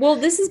stuff. Well,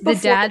 this is before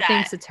the dad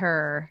thinks it's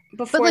her.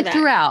 But like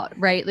throughout,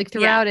 right? Like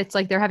throughout, it's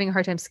like they're having a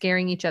hard time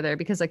scaring each other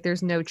because like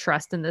there's no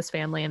trust in this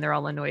family and they're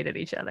all annoyed at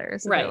each other.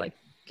 So they're like,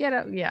 get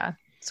out. Yeah.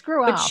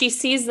 Screw off. But she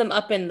sees them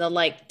up in the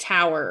like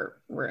tower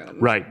room.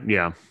 Right.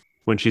 Yeah.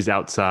 When she's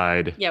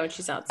outside. Yeah, when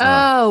she's outside.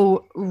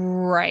 Oh,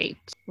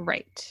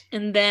 right.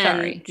 And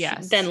then,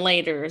 then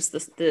later is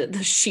the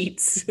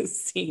sheets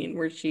scene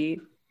where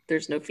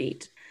there's no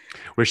feet.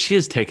 Where she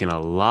has taken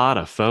a lot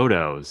of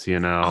photos, you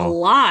know. A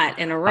lot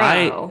in a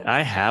row.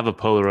 I have a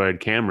Polaroid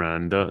camera,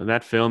 and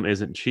that film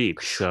isn't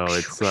cheap, so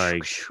it's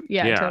like,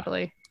 yeah,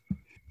 totally.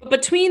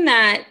 Between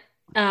that,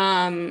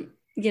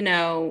 you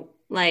know,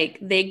 like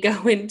they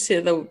go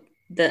into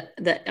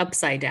the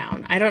upside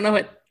down. I don't know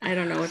what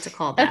to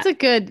call that. That's a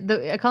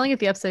good. Calling it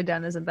the upside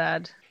down isn't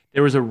bad.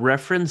 There was a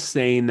reference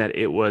saying that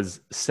it was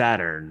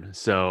Saturn,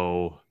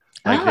 so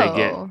like they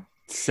get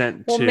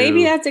sent to. Well,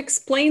 maybe that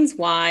explains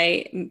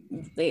why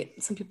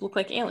some people look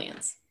like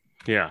aliens.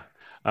 Yeah,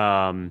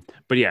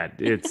 but yeah,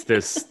 it's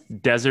this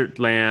desert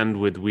land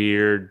with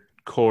weird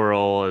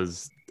coral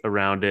is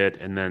around it,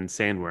 and then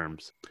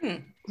sandworms.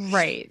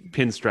 Right.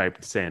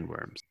 Pinstriped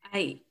sandworms.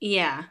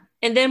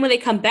 And then when they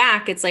come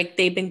back, it's like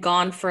they've been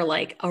gone for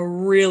like a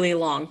really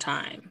long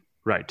time.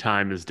 Right.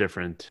 Time is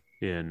different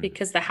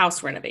because the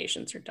house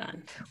renovations are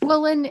done.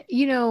 Well, and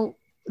you know,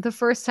 the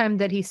first time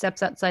that he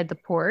steps outside the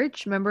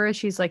porch, remember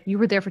she's like, you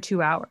were there for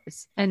 2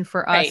 hours. And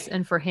for us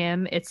and for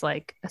him, it's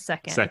like a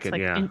second.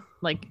 It's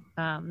like,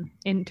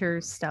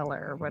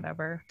 interstellar or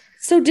whatever.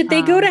 So did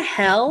they go to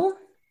hell?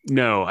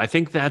 No, I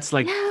think that's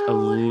like a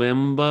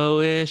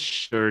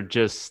limbo-ish or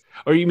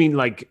you mean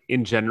like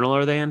in general,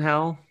 are they in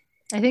hell?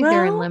 I think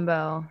they're in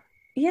limbo.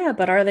 Yeah,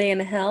 but are they in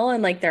hell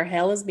and like their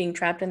hell is being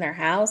trapped in their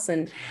house?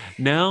 And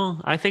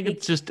no, I think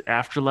it's just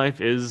afterlife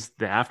is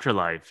the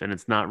afterlife and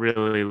it's not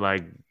really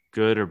like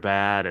good or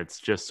bad. It's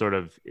just sort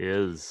of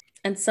is.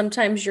 And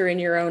sometimes you're in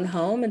your own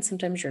home and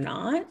sometimes you're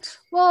not.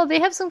 Well,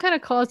 they have some kind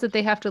of clause that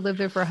they have to live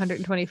there for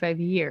 125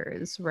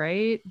 years,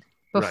 right?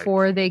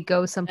 Before they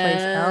go someplace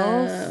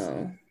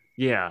else.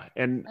 Yeah.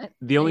 And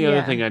the only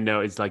other thing I know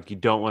is like you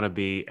don't want to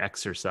be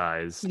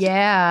exercised.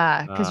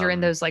 Yeah, because you're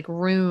in those like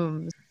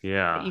rooms.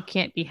 Yeah. You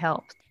can't be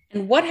helped.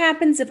 And what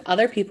happens if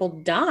other people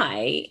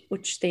die,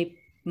 which they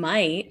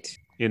might?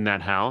 In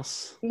that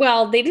house?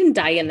 Well, they didn't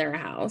die in their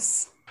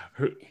house.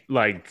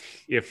 But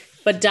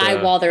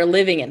die while they're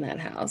living in that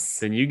house.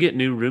 Then you get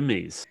new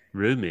roomies.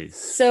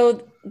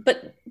 So,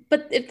 but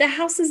if the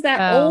house is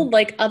that old,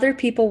 like other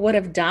people would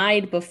have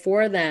died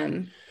before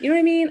them. You know what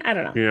I mean? I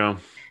don't know. Yeah.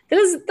 That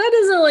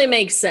doesn't really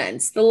make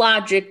sense. The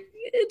logic,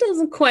 it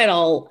doesn't quite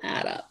all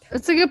add up.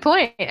 That's a good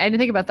point. I didn't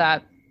think about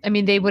that. I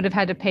mean, they would have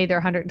had to pay their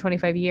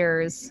 125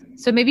 years.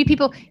 So maybe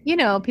people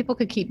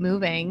could keep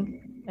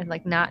moving and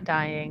like not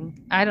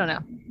dying. I don't know.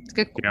 It's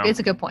good. Yeah. It's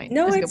a good point.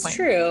 No, it's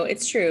true.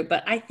 It's true.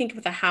 But I think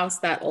with a house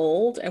that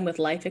old and with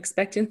life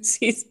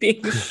expectancies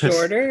being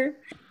shorter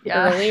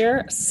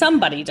earlier,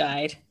 somebody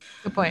died.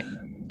 Good point.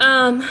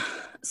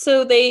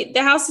 So the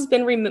house has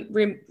been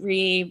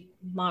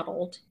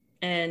remodeled,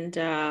 and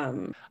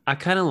I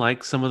kind of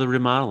like some of the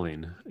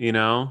remodeling. You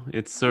know,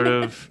 it's sort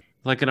of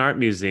like an art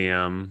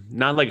museum,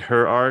 not like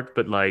her art,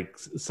 but like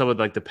some of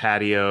like the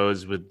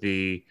patios with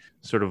the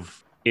sort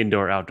of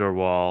indoor-outdoor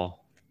wall.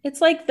 It's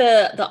like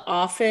the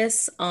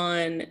office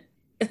on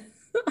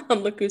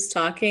Look Who's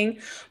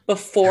Talking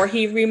before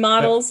he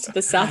remodels to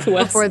the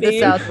Southwest before theme. The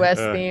Southwest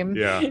theme.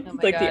 Yeah. Oh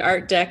like God. The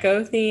Art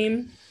Deco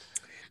theme.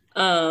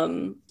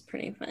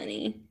 Pretty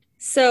funny.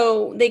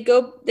 So they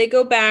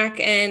go back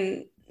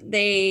and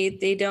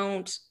they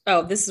don't.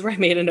 Oh, this is where I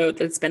made a note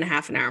that it's been a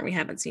half an hour and we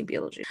haven't seen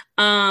Beetlejuice.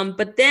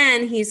 But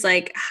then he's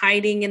like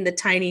hiding in the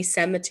tiny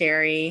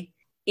cemetery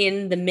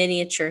in the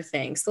miniature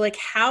thing. So like,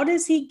 how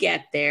does he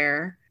get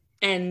there?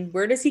 And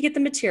where does he get the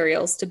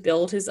materials to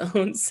build his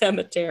own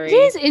cemetery? It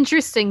is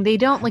interesting. They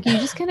don't you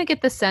just kind of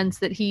get the sense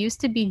that he used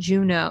to be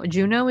Juno.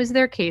 Juno is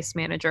their case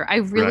manager. I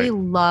really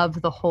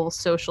love the whole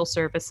social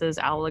services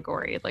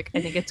allegory. Like, I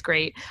think it's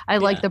great. I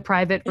like the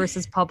private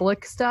versus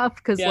public stuff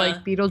because like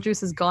Beetlejuice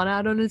has gone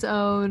out on his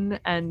own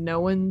and no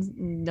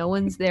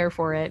one's there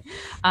for it.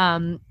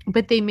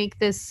 But they make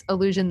this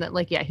illusion that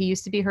like, he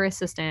used to be her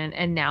assistant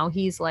and now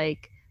he's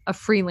like a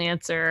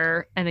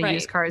freelancer and a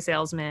used car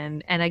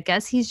salesman, and I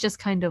guess he's just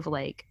kind of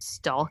like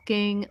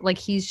stalking, like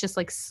he's just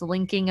like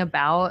slinking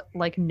about,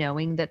 like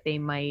knowing that they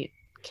might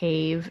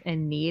cave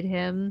and need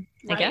him,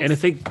 I guess. And I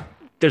think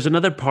there's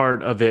another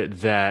part of it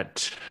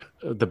that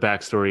the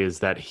backstory is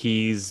that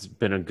he's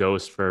been a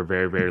ghost for a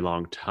very, very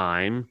long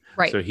time,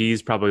 right? So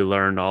he's probably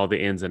learned all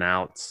the ins and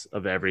outs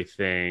of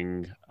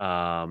everything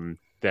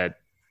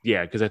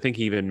because I think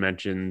he even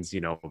mentions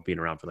being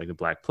around for like the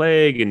Black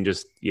Plague and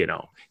just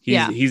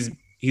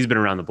he's been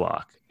around the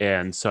block.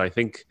 And so I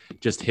think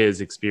just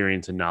his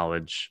experience and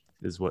knowledge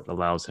is what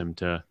allows him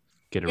to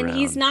get around. And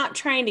he's not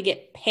trying to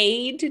get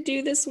paid to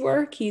do this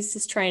work. He's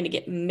just trying to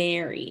get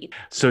married.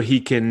 So he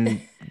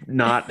can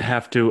not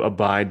have to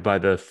abide by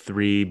the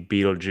 3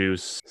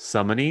 Beetlejuice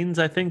summonings.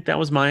 I think that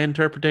was my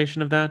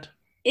interpretation of that.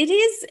 It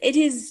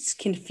is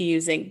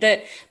confusing.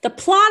 The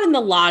plot and the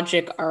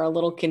logic are a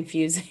little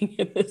confusing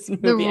in this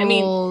movie. The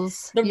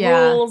rules.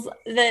 Rules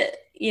that,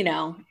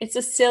 it's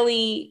a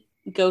silly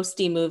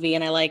ghosty movie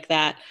and I like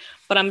that,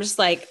 but I'm just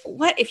like,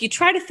 what if you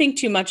try to think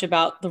too much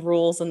about the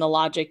rules and the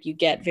logic, you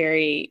get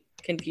very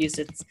confused.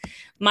 It's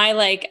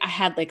I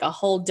had like a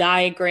whole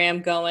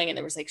diagram going and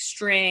there was like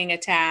string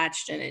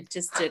attached and it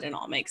just didn't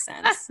all make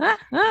sense.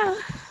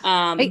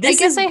 I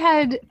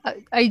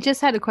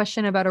just had a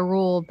question about a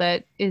rule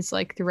that is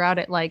like throughout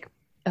it, like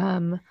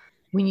when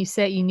you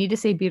say you need to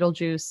say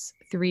Beetlejuice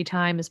 3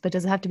 times, but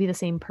does it have to be the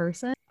same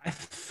person? I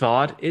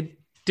thought it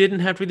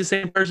didn't have to be the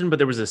same person, but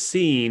there was a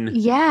scene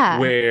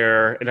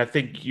where, and I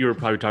think you were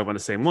probably talking about the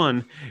same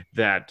one,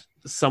 that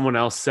someone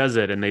else says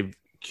it and they've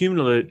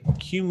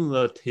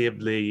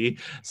cumulatively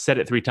said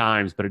it 3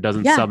 times, but it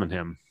doesn't summon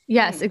him.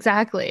 Yes,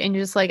 exactly. And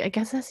you're just like, I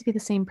guess it has to be the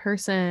same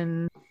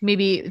person,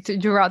 maybe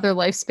throughout their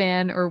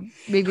lifespan, or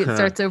maybe it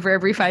starts over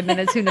every 5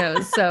 minutes. Who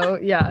knows? So,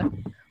 yeah.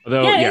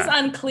 Although, it is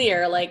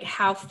unclear, like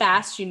how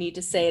fast you need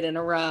to say it in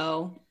a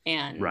row.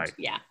 And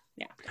yeah.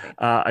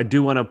 I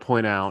do want to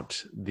point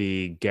out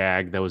the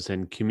gag that was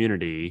in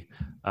Community,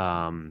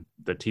 the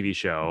TV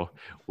show,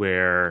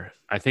 where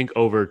I think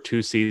over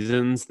 2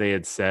 seasons they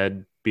had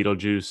said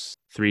Beetlejuice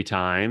 3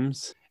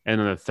 times. And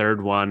then the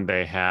third one,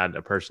 they had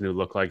a person who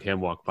looked like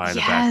him walk by in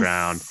the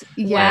background.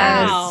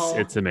 Wow.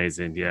 It's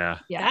amazing. Yeah.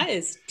 That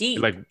is deep.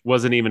 It, like,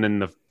 wasn't even in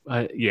the,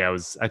 it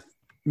was, I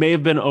may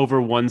have been over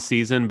 1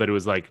 season, but it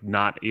was like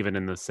not even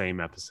in the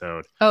same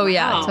episode. Oh,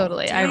 yeah,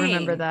 totally. Dang. I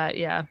remember that.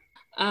 Yeah.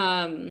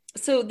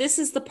 So this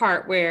is the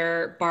part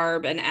where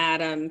Barb and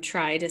Adam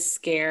try to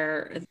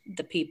scare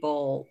the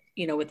people,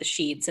 with the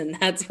sheets. And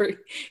that's where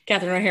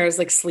Catherine O'Hara is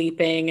like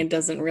sleeping and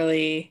doesn't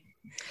really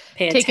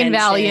pay attention. Taking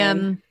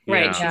Valium.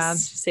 Right.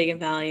 She's taking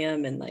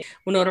Valium, and like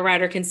Winona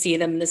Ryder can see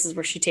them. And this is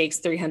where she takes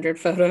 300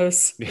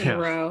 photos in a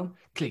row.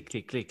 Click,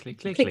 click, click, click,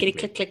 click, click,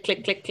 click, click,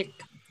 click, click, click.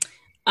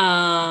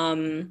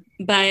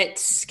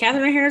 But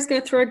Catherine O'Hara is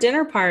going to throw a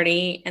dinner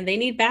party, and they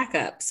need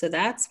backup. So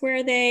that's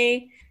where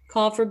they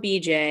call for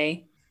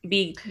BG.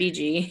 Yeah,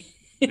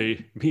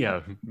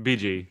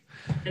 BG.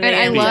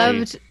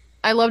 And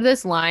I loved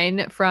this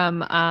line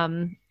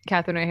from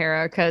Catherine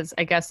O'Hara, because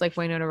I guess like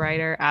Winona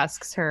Ryder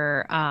asks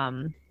her,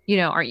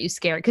 aren't you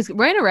scared? Because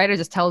Winona Ryder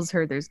just tells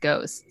her there's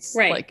ghosts,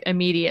 right, like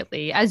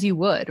immediately, as you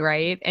would,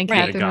 right? And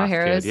right. Catherine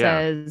O'Hara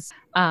says,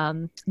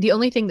 the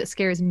only thing that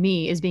scares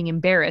me is being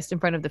embarrassed in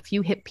front of the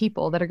few hip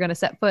people that are going to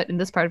set foot in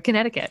this part of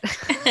Connecticut.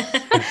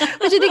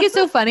 Which I think is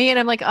so funny. And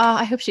I'm like, oh,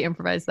 I hope she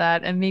improvised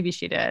that. And maybe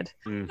she did.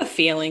 A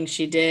feeling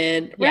she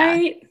did, yeah,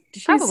 right?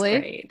 She's probably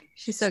great.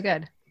 She's so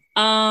good.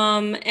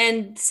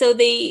 And so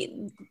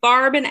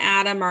Barb and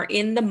Adam are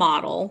in the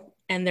model,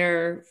 and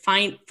they're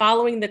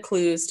following the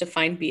clues to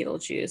find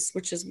Beetlejuice,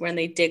 which is when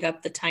they dig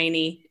up the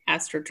tiny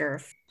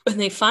astroturf. And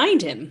they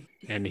find him.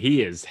 And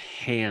he is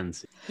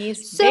handsy.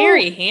 He's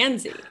very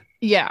handsy.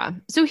 Yeah.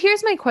 So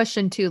here's my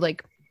question too.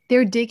 Like,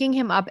 they're digging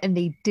him up and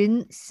they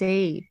didn't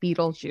say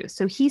Beetlejuice.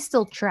 So he's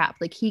still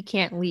trapped. Like, he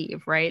can't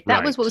leave, right?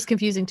 That was what was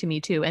confusing to me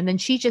too. And then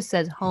she just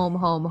says home,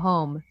 home,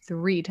 home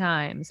 3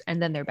 times.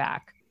 And then they're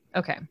back.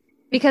 Okay.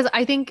 Because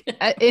I think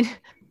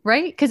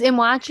right? Because in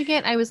watching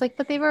it, I was like,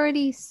 but they've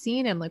already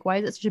seen him. Like, why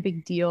is it such a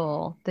big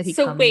deal that he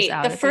comes out? So wait,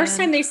 the first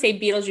time they say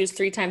Beetlejuice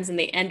 3 times and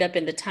they end up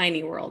in the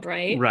tiny world,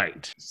 right?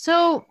 Right.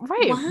 So,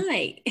 right.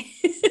 Why?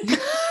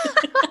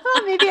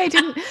 Maybe I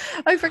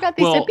forgot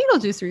they said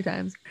Beetlejuice 3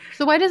 times.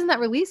 So why doesn't that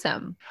release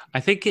him? I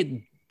think it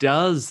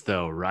does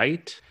though,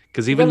 right?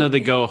 Because even though they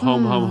go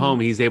home, home, home,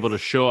 he's able to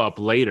show up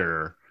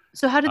later.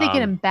 So how do they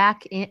get him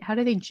back in? How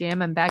do they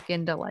jam him back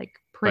into like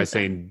prison? By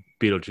saying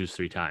Beetlejuice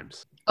 3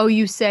 times. Oh,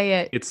 you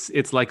say it.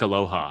 It's like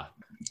Aloha.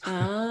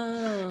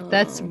 Oh.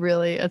 That's a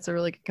really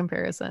good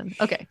comparison.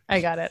 Okay,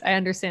 I got it. I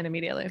understand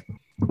immediately.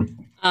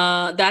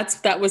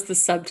 That was the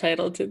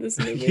subtitle to this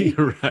movie.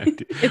 You're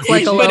right. It's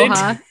like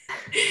Aloha.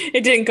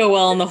 It didn't go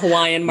well in the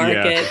Hawaiian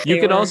market. Yeah. You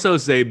can also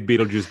say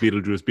Beetlejuice,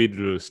 Beetlejuice,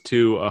 Beetlejuice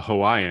to a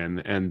Hawaiian,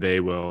 and they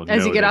will.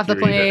 As you get off the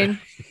plane,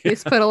 they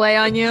just put a lay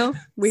on you.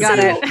 We got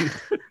it.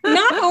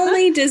 Not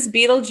only does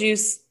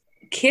Beetlejuice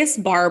kiss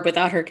Barb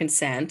without her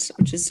consent,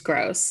 which is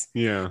gross.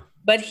 Yeah.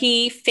 But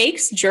he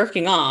fakes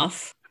jerking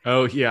off.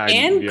 Oh, yeah.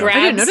 And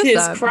grabs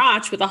his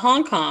crotch with a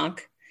honk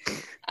honk.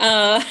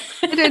 I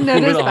didn't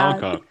notice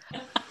that.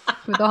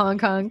 With a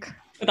honk honk.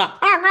 With a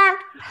honk honk.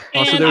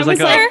 Also, there's like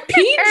a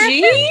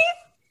PG?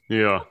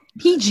 Yeah.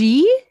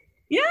 PG?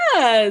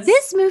 Yes.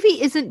 This movie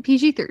isn't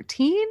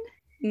PG-13?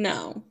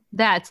 No.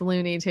 That's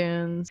Looney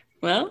Tunes.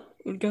 Well,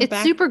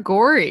 it's super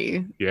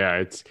gory. Yeah,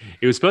 it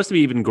was supposed to be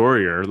even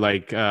gorier.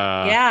 Like,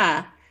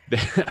 yeah.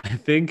 I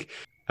think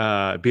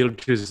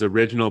Beetlejuice's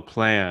original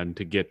plan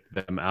to get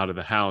them out of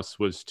the house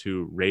was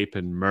to rape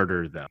and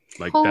murder them.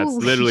 Like, that's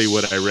literally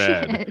what I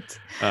read.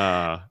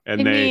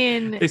 And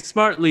they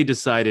smartly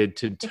decided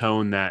to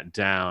tone that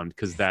down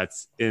because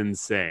that's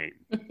insane.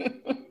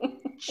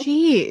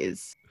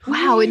 Jeez.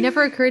 Wow, it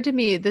never occurred to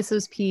me this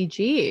was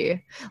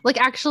PG.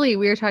 Like, actually,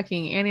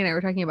 Annie and I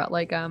were talking about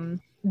like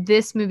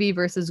this movie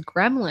versus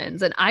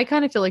Gremlins, and I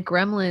kind of feel like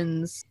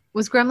Gremlins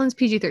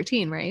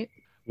PG-13, right?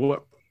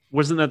 What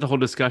wasn't that the whole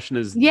discussion? It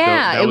was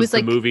the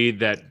like movie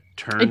that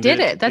turned it did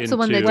it. That's the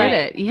one that did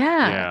it.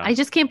 Yeah. I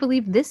just can't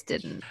believe this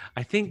didn't.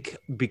 I think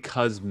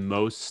because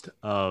most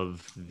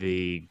of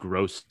the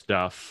gross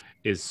stuff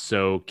is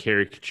so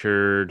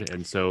caricatured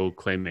and so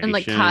claymation and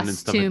like and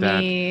stuff like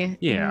that.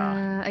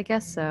 Yeah, I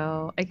guess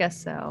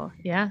so.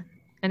 Yeah.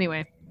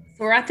 Anyway,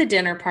 we're at the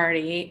dinner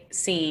party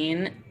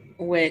scene,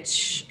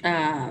 which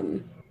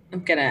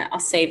I'll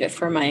save it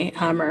for my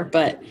Hummer,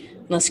 but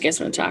unless you guys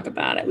want to talk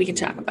about it, we can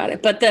talk about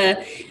it. But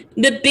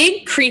the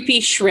big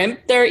creepy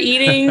shrimp they're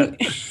eating,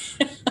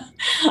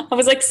 I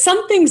was like,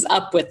 something's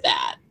up with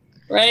that,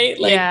 right?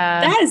 Like,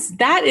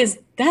 that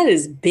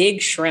is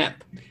big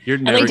shrimp. You're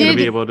never going to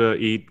be able to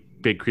eat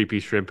big creepy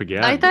shrimp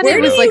again. I thought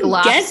it was like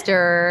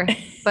lobster,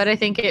 but I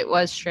think it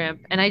was shrimp.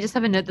 And I just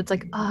have a note that's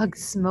like, ugh,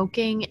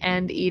 smoking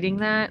and eating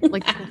that,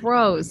 like,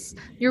 gross.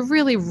 You're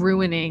really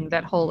ruining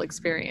that whole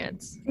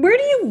experience. Where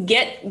do you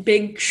get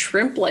big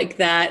shrimp like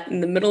that in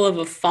the middle of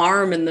a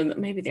farm?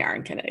 Maybe they are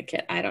in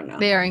Connecticut. I don't know.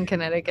 They are in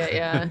Connecticut,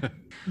 yeah.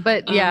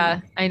 But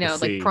yeah, I know,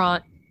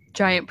 like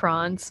giant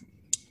prawns.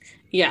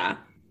 Yeah.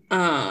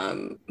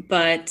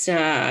 But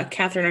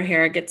Catherine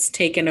O'Hara gets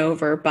taken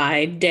over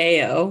by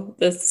Deo,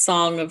 the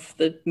song of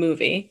the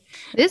movie.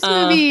 This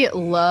movie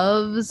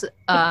loves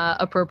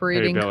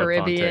appropriating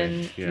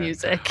Caribbean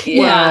music.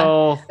 Yeah.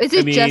 Well, is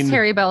it just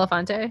Harry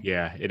Belafonte?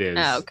 Yeah, it is.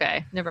 Oh,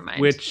 okay. Never mind.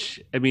 Which,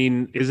 I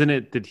mean, isn't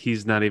it that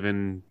he's not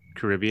even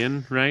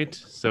Caribbean, right?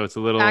 So it's a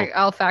little...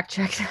 I'll fact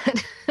check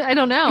that. I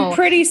don't know. I'm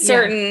pretty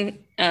certain.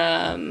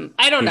 Yeah.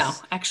 I don't know.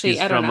 Actually,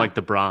 I don't know. He's from like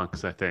the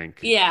Bronx, I think.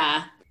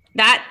 Yeah.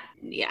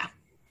 Yeah.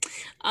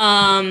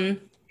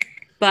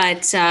 But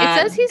it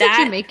says he's a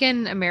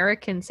Jamaican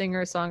American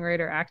singer,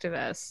 songwriter,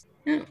 activist,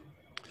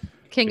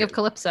 King of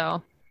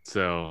Calypso.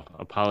 So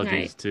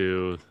apologies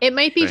to. It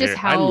might be just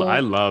how I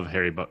love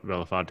Harry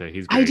Belafonte.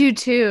 He's great. I do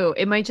too.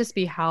 It might just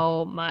be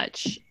how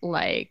much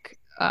like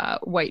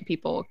white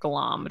people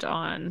glommed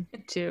on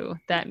to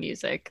that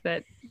music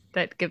that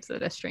gives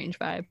it a strange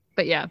vibe.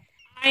 But yeah,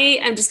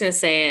 I'm just gonna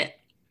say it.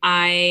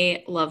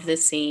 I love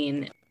this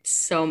scene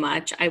so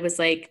much. I was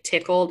like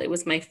tickled. It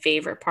was my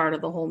favorite part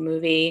of the whole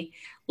movie.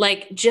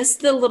 Like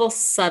just the little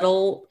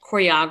subtle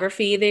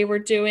choreography they were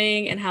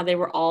doing and how they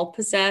were all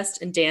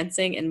possessed and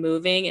dancing and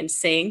moving in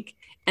sync.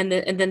 And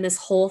then this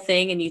whole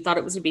thing, and you thought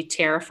it was gonna be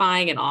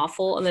terrifying and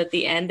awful. And at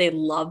the end they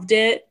loved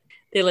it.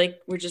 They like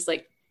were just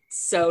like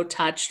so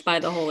touched by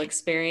the whole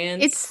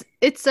experience.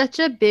 It's such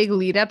a big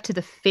lead up to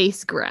the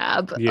face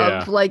grab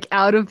of like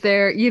out of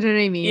their, you know what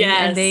I mean?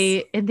 Yes.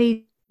 And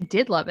they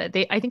did love it.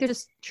 I think they're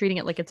just treating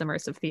it like it's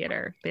immersive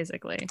theater,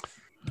 basically.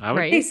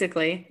 Right?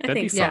 Basically, I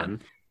think so.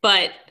 Fun.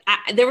 But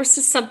there was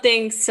just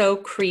something so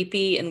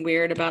creepy and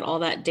weird about all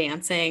that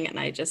dancing, and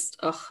I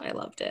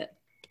loved it.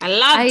 I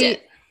loved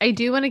it. I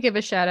do want to give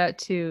a shout out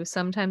to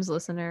sometimes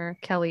listener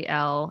Kelly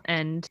L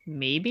and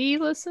maybe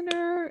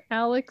listener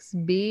Alex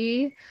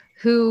B,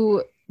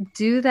 who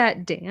do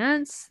that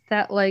dance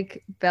that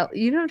like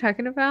you know what I'm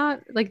talking about?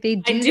 Like they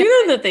do. I do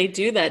know that they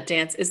do that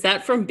dance. Is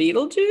that from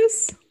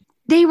Beetlejuice?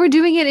 They were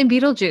doing it in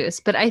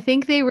Beetlejuice, but I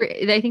think they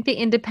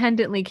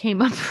independently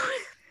came up with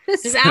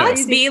this. Does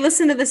Alex B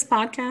listen to this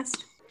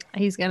podcast?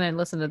 He's gonna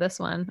listen to this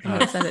one. I'm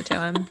gonna send it to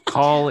him.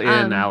 Call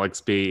in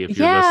Alex B if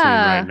you're listening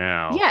right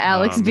now. Yeah,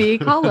 Alex B,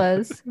 call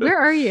us. Where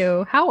are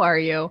you? How are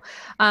you?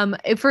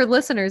 For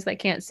listeners that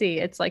can't see,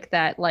 it's like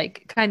that,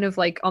 like kind of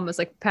like almost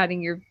like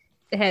patting your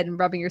head and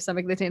rubbing your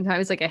stomach at the same time.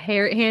 It's like a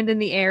hand in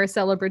the air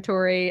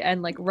celebratory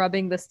and like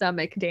rubbing the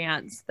stomach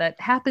dance that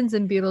happens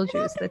in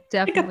Beetlejuice. That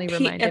definitely like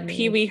reminded me. A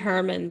Pee Wee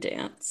Herman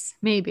dance.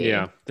 Maybe.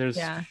 Yeah.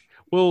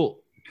 Well,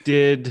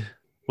 did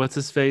what's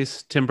his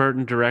face Tim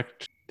Burton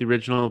direct the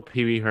original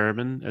Pee Wee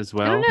Herman as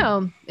well? I don't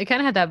know. It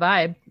kind of had that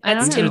vibe.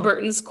 That's Tim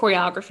Burton's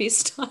choreography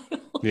style.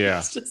 Yeah.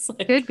 It's just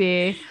like could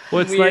be. Well,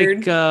 it's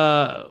weird.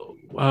 like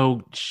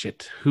oh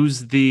shit,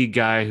 who's the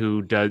guy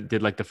who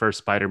did like the first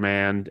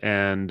Spider-Man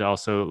and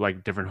also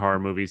like different horror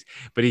movies,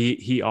 but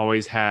he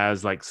always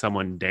has like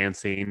someone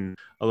dancing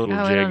a little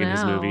jig in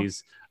his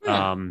movies.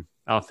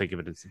 I'll think of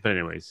it, but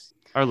anyways,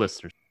 our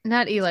listeners.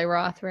 Not Eli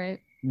Roth, right?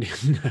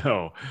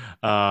 No.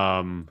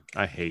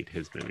 I hate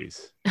his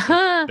movies.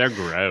 They're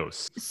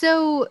gross.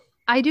 So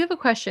I do have a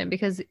question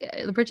because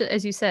Bridget,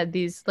 as you said,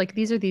 these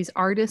are these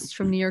artists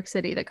from New York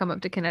City that come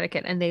up to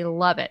Connecticut and they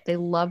love it. They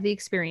love the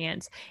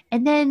experience.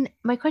 And then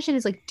my question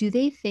is like, do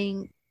they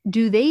think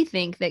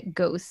that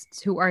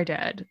ghosts who are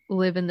dead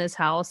live in this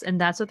house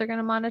and that's what they're going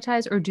to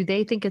monetize? Or do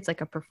they think it's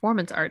like a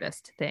performance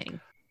artist thing?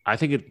 I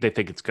think they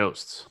think it's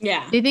ghosts.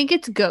 Yeah. They think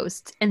it's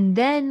ghosts. And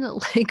then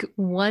like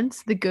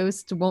once the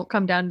ghosts won't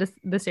come down to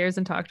the stairs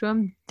and talk to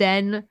him,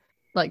 then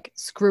like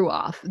screw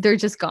off. They're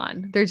just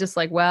gone. They're just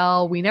like,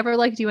 well, we never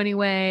liked you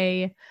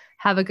anyway.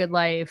 Have a good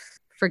life.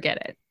 Forget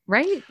it.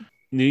 Right?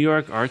 New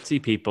York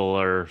artsy people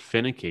are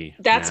finicky.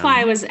 That's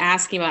why I was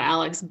asking about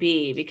Alex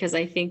B, because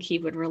I think he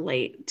would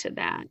relate to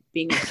that,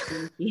 being a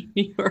finicky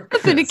New York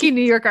artist. Finicky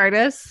New York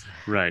artist.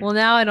 Right. Well,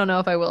 now I don't know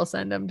if I will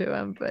send him to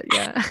him, but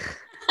yeah.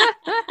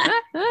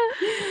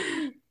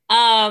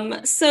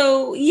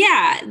 So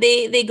yeah,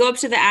 they go up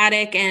to the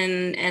attic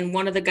and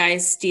one of the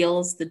guys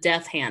steals the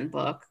death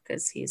handbook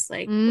because he's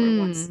like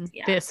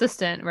the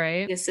assistant,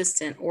 right? The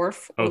assistant,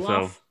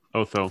 Olaf.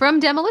 Otho. From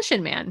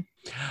Demolition Man.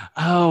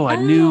 Oh, I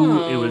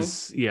knew it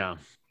was, yeah.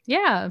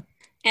 Yeah.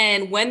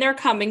 And when they're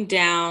coming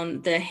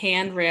down, the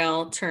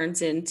handrail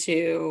turns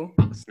into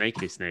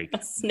Snaky snake.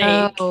 A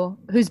snake. Oh,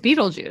 who's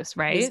Beetlejuice,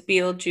 right? Who's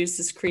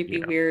Beetlejuice's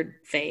creepy, weird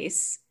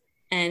face.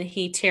 And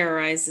he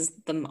terrorizes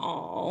them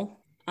all.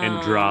 And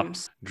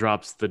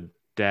drops the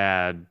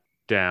dad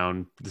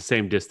down the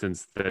same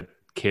distance that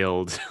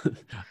killed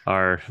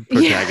our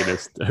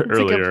protagonist earlier. That's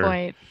a good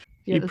point.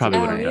 He probably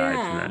would have died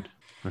from that.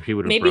 Or he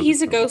would have. Maybe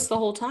he's a ghost the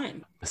whole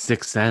time. The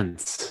Sixth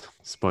Sense.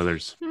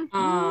 Spoilers.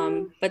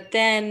 But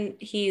then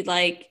he's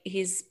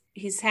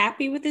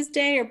happy with his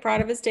day or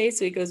proud of his day,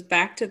 so he goes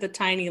back to the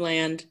tiny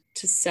land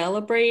to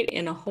celebrate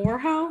in a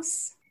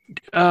whorehouse.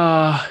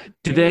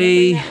 Did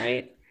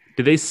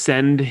they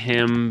send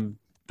him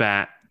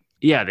back?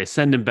 Yeah, they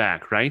send him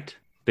back, right?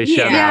 They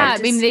shout out. Yeah,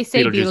 I mean they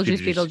say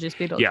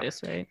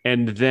Beetlejuice, right?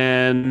 And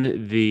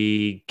then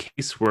the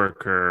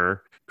caseworker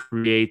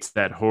creates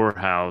that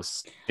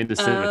whorehouse in the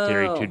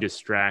cemetery to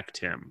distract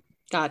him.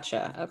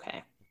 Gotcha.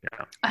 Okay.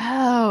 Yeah.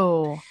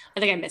 Oh. I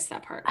think I missed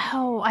that part.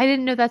 Oh, I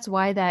didn't know that's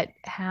why that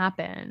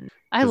happened.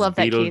 I love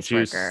that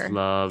caseworker.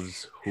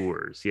 Loves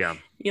whores. Yeah.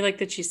 You like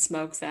that she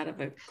smokes out of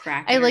a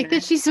crack. I like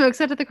that she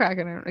smokes out of the crack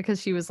in her because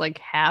she was like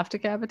half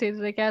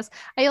decapitated, I guess.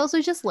 I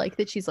also just like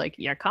that she's like,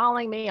 "You're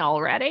calling me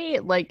already?"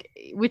 Like,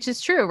 which is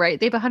true, right?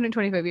 They have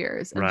 125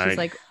 years. And she's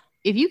like,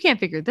 if you can't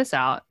figure this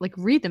out, like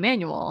read the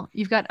manual.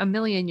 You've got a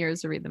million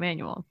years to read the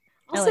manual.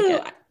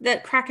 Also,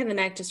 that crack in the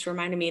neck just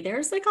reminded me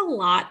there's like a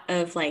lot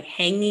of like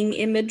hanging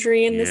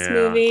imagery in this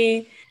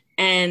movie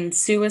and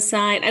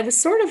suicide. I was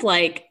sort of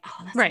like,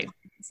 oh,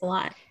 that's a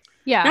lot.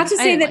 Yeah. Not to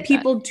say that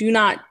people do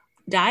not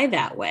die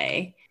that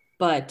way,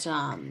 but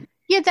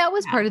Yeah, that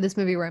was part of this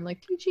movie where I'm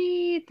like,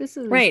 PG, this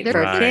is right.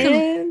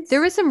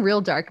 There was some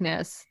real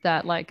darkness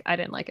that like I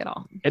didn't like at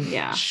all. And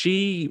yeah,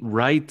 she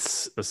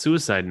writes a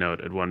suicide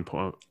note at one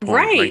point.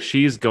 Right. Like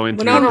she's going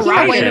through Winona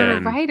Ryder.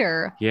 depression.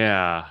 Ryder.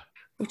 Yeah.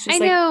 which is I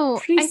know.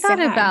 pretty I thought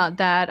sad. about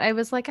that. I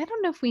was like, I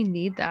don't know if we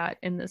need that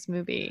in this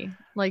movie.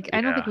 Like, I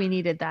don't think Yeah. we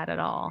needed that at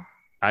all.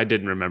 I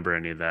didn't remember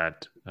any of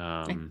that.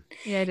 Yeah, I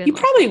didn't. You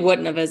like probably that.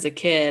 wouldn't have as a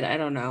kid. I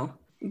don't know.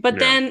 But Yeah.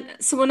 then,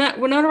 so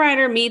Winona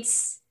Ryder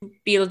meets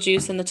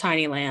Beetlejuice in the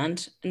Tiny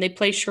Land, and they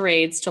play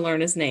charades to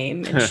learn his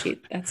name. And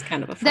that's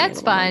kind of a funny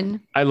That's little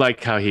fun. I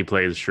like how he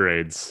plays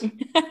charades.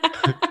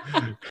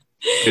 moment.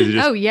 Is it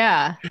just Oh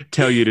yeah.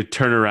 tell you to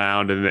turn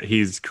around and that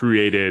he's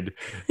created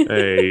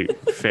a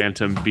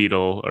phantom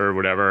beetle or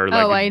whatever,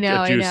 like I know, a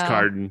I juice know.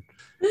 carton.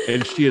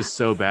 And she is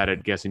so bad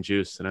at guessing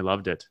juice, and I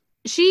loved it.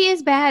 She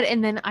is bad.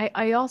 And then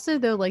I also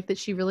though like that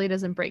she really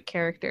doesn't break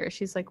character.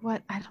 She's like,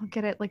 what? I don't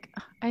get it. Like,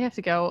 I have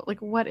to go.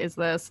 Like, what is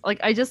this? Like,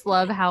 I just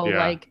love how Yeah.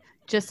 like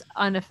just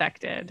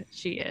unaffected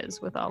she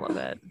is with all of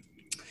it.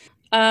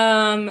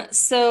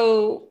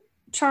 So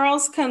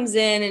Charles comes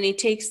in and he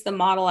takes the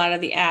model out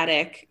of the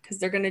attic because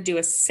they're going to do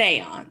a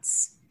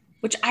seance,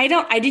 which I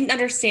didn't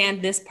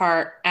understand this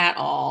part at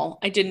all.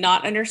 I did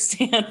not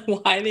understand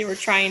why they were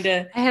trying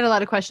to. I had a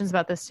lot of questions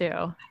about this too.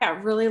 I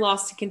got really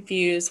lost and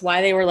confused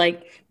why they were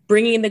like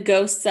bringing the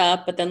ghosts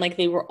up, but then like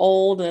they were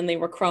old and then they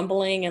were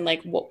crumbling, and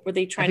like what were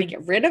they trying to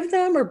get rid of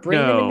them or bring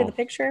them into No. the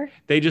picture?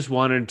 They just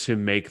wanted to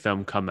make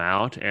them come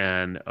out,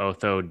 and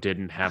Otho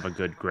didn't have a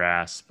good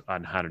grasp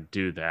on how to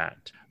do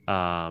that.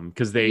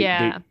 Because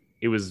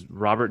it was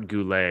Robert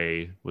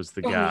Goulet was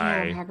the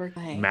guy. Yeah, Robert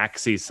Goulet.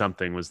 Maxie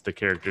something was the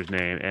character's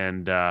name,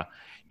 and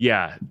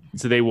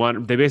so they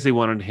basically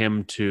wanted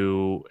him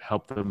to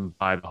help them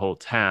buy the whole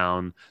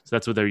town. So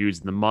that's what they're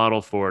using the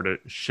model for, to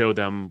show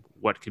them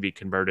what could be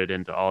converted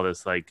into all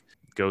this like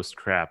ghost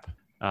crap.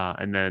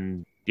 And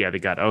then they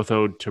got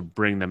Otho to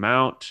bring them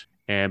out,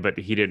 but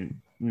he didn't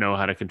know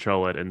how to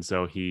control it, and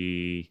so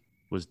he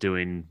was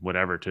doing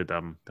whatever to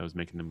them that was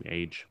making them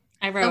age.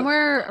 I wrote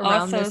Somewhere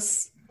around Otho's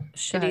this.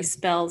 shitty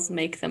spells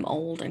make them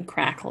old and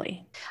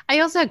crackly. I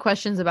also had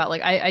questions about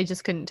like I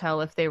just couldn't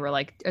tell if they were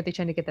like, are they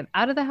trying to get them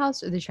out of the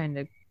house or are they trying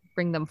to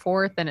bring them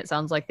forth? And it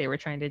sounds like they were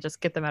trying to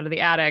just get them out of the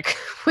attic,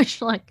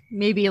 which like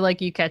maybe like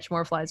you catch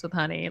more flies with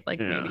honey, like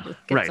maybe just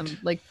get some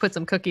like put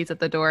some cookies at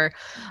the door.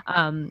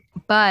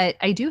 But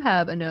I do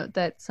have a note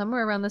that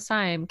somewhere around this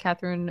time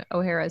Catherine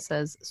O'Hara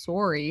says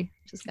sorry,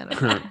 which is kind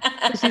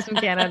of she's from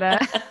Canada.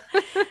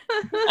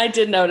 I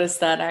did notice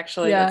that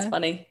actually. Yeah. That's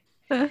funny.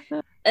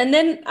 And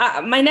then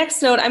my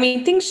next note, I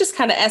mean, things just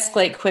kind of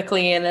escalate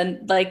quickly, and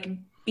then like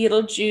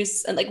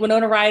Beetlejuice and like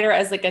Winona Ryder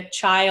as like a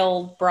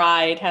child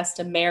bride has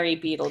to marry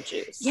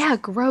Beetlejuice. Yeah,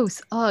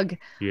 gross. Ugh.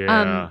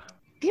 Yeah.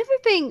 The other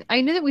thing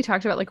I know that we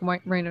talked about like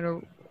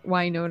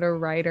Winona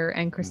Ryder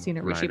and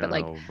Christina Ricci, but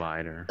like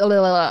Ryder.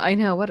 I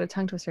know, what a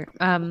tongue twister.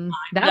 That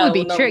would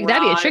be tricky.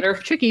 That'd be a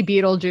tricky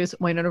Beetlejuice.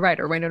 Winona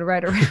Ryder.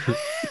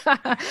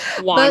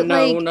 But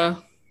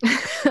like,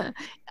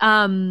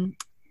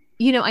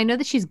 I know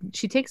that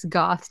she takes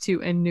goth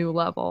to a new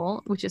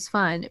level, which is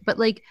fun, but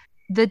like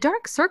the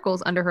dark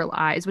circles under her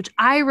eyes, which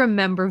I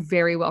remember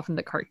very well from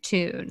the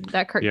cartoon.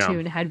 That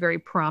cartoon had very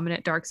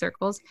prominent dark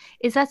circles.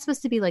 Is that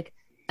supposed to be like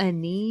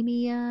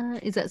anemia?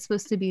 Is that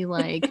supposed to be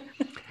like,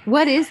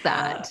 what is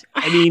that?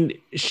 I mean,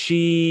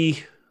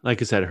 she,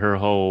 like I said, her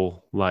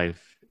whole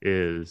life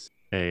is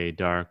a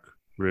dark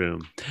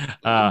room.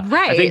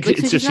 Right. I think like,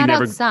 it's so just she's not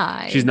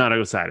outside. She's not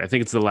outside. I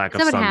think it's the lack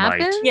of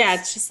sunlight. Happens? Yeah,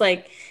 it's just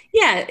like,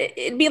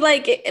 it'd be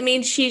like, I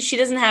mean, she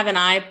doesn't have an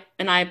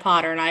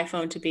iPod or an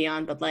iPhone to be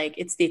on, but like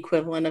it's the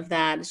equivalent of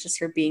that. It's just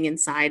her being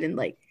inside and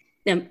like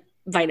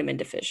vitamin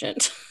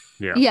deficient.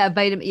 Yeah,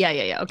 vitamin.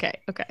 Yeah. Okay,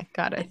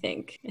 got it. I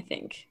think.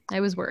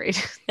 I was worried.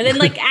 And then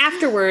like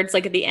afterwards,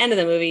 like at the end of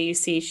the movie, you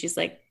see she's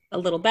like a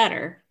little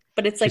better,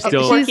 but it's like She's a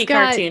still- quirky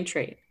cartoon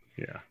trait.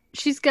 Yeah.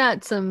 She's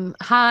got some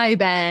high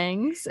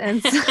bangs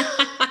and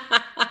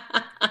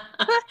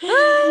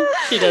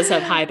She does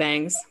have high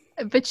bangs.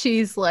 but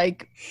she's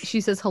like,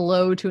 she says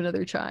hello to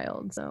another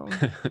child. So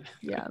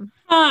yeah.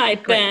 Hi,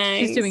 Great.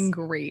 bangs. She's doing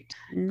great.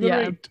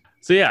 Yeah.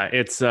 So yeah,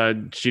 it's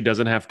she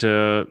doesn't have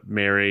to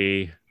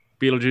marry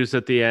Beetlejuice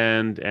at the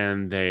end,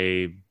 and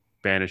they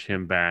banish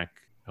him back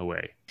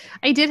away.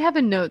 I did have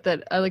a note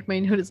that like my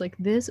note is like,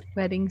 this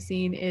wedding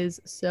scene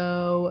is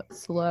so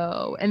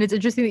slow, and it's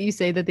interesting that you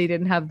say that they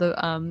didn't have the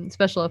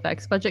special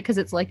effects budget, because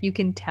it's like you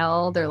can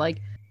tell they're like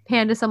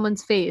pan to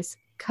someone's face,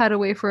 cut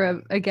away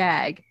for a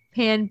gag,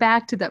 pan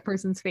back to that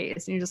person's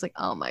face, and you're just like,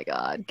 oh my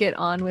god, get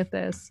on with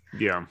this.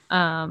 Yeah.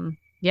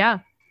 Yeah.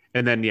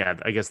 And then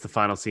I guess the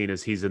final scene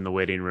is he's in the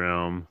waiting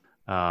room,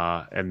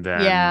 and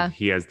then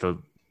he has the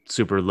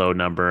super low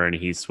number, and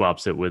he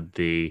swaps it with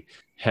the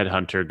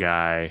headhunter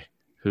guy,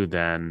 who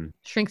then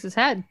shrinks his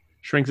head.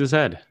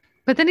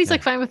 But then he's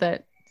like fine with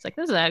it. It's like,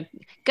 this is a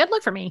good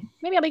look for me.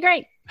 Maybe I'll be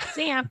great.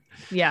 See ya.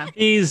 Yeah.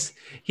 He's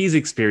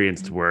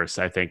experienced worse,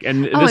 I think.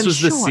 And this I'm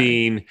was the sure.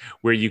 scene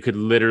where you could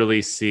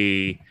literally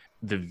see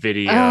the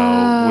video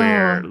Oh.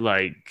 where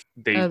like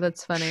they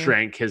that's funny.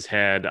 shrank his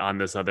head on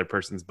this other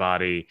person's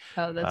body.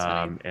 Oh, that's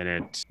funny. And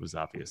it was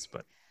obvious,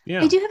 but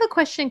yeah. I do have a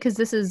question because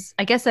this is,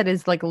 I guess that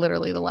is like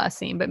literally the last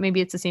scene, but maybe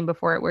it's the scene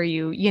before it where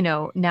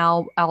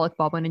now Alec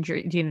Baldwin and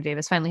Gina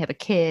Davis finally have a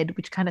kid,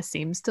 which kind of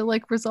seems to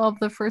like resolve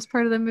the first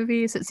part of the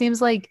movie. So it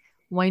seems like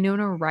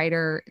Winona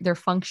Ryder, they're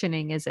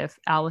functioning as if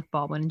Alec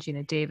Baldwin and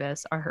Gina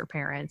Davis are her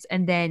parents,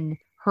 and then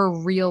her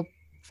real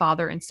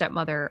father and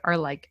stepmother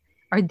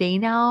are they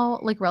now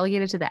like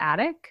relegated to the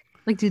attic?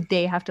 Like, do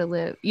they have to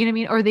live? You know what I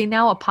mean? Or are they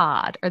now a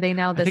pod? Are they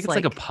now this? I think it's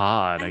like a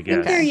pod. I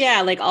guess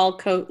they're like all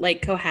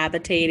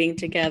cohabitating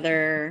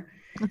together.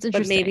 That's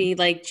interesting. But maybe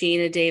like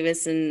Gina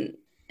Davis and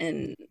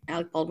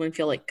Alec Baldwin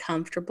feel like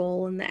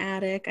comfortable in the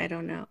attic. I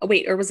don't know. Oh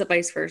wait, or was it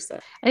vice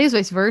versa? I think it's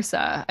vice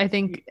versa. I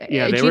think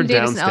they Gina were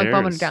Davis and Alec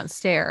Baldwin downstairs. were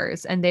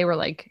downstairs, and they were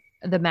like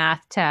the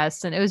math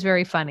test, and it was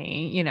very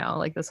funny.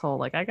 Like this whole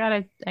like I got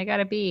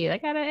a B, I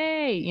got an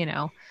A.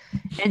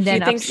 And then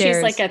do you think upstairs,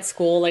 she's like at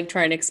school, like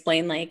trying to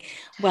explain, like,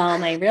 well,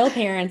 my real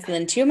parents and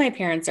then two of my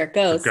parents are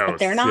ghosts, but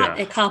they're not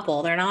a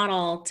couple. They're not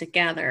all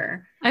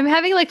together. I'm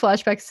having like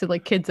flashbacks to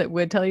like kids that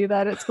would tell you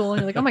that at school,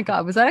 and you're like, oh my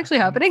god, was that actually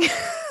happening?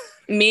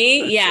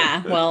 Me?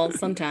 Yeah. Well,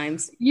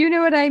 sometimes. You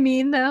know what I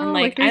mean, though. And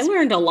like I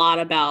learned a lot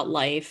about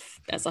life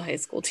as a high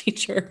school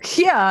teacher.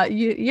 Yeah.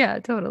 Yeah.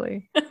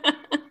 Totally.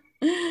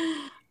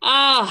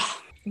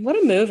 What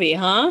a movie,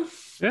 huh?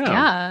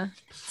 Yeah.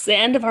 It's the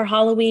end of our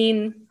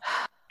Halloween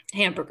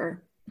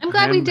hamburger. I'm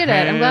glad we did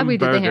it. I'm glad we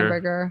did the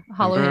hamburger.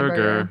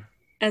 Hamburger.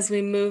 As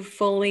we move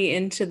fully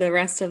into the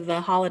rest of the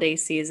holiday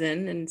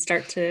season and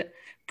start to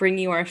bring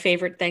you our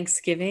favorite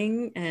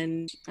Thanksgiving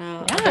and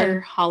other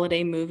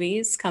holiday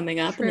movies coming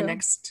up in the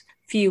next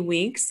few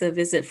weeks. So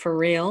visit for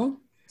real.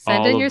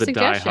 Send in your the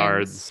suggestions.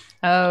 diehards.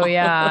 Oh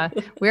yeah,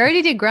 we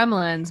already did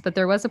Gremlins, but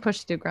there was a push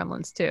to do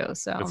Gremlins too.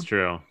 So that's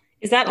true.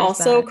 Is that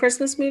also a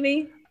Christmas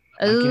movie?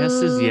 I guess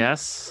is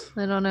yes.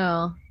 I don't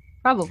know.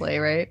 Probably,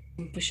 right?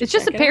 It's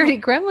just a parody.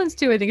 Gremlins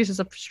 2, I think it's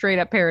just a straight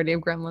up parody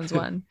of Gremlins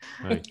 1.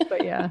 Right.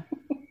 But yeah.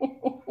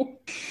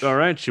 All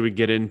right. Should we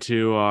get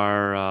into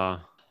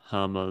our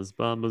hummus,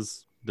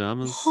 bummas,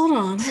 dummas? Hold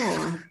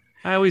on.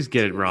 I always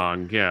get it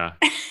wrong. Yeah.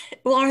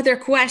 Well, are there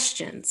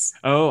questions?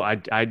 Oh,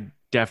 I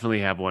definitely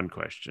have one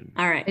question.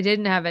 All right. I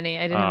didn't have any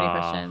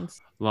questions.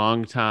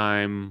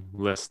 Long-time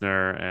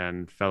listener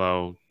and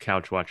fellow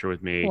couch watcher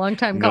with me.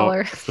 Long-time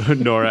caller.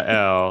 Nora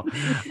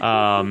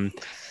L.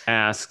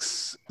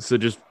 Asks, so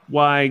just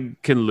why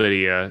can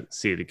Lydia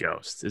see the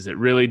ghost? Is it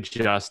really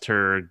just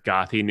her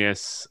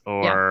gothiness,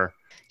 or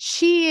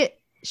she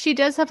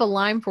does have a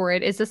line for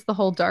it? Is this the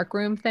whole dark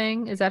room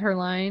thing? Is that her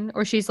line?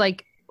 Or she's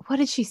like, what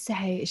did she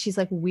say? She's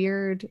like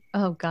weird.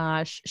 Oh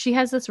gosh, she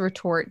has this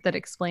retort that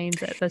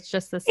explains it. That's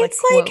just this.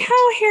 It's like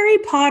how Harry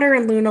Potter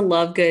and Luna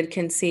Lovegood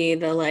can see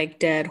the like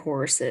dead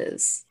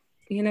horses.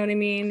 You know what I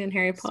mean? In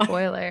Harry Potter.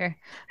 Spoiler.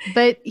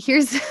 But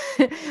here's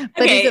but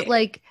is it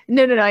like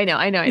no, I know.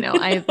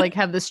 I like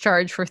have this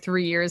charge for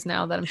 3 years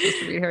now that I'm supposed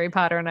to read Harry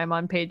Potter and I'm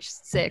on page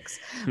 6.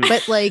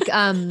 But like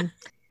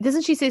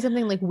doesn't she say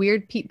something like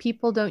weird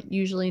people don't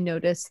usually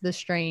notice the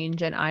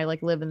strange and I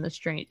like live in the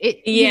strange?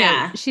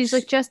 She's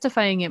like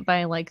justifying it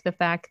by like the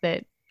fact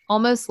that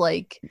almost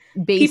like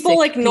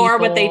people ignore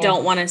what they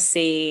don't want to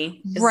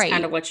see is right.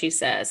 kind of what she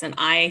says, and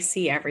I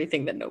see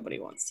everything that nobody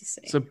wants to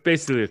see. So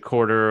basically a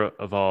quarter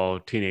of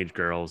all teenage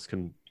girls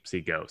can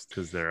see ghosts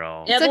because they're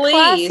all it's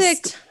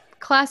a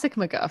classic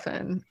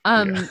MacGuffin.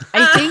 I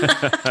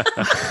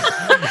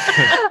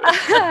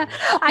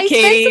think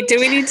Katie, do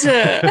we need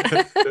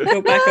to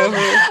go back over?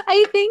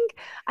 I think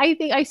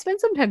I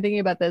spent some time thinking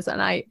about this,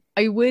 and I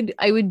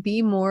would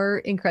be more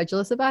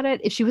incredulous about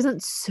it if she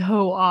wasn't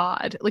so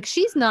odd. Like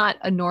she's not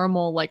a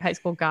normal like high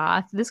school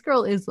goth. This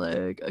girl is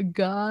like a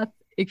goth.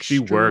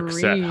 Extreme. She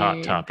works at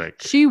Hot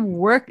Topic. She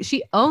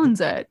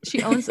owns it.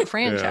 She owns the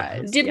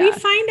franchise. Did we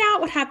find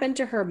out what happened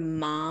to her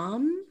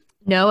mom?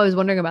 No, I was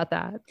wondering about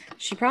that.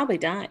 She probably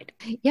died.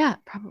 Yeah,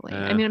 probably.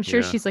 I mean, I'm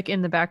sure she's like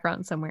in the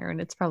background somewhere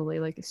and it's probably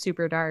like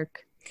super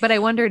dark. But I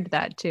wondered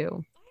that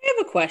too. I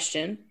have a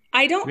question.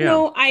 I don't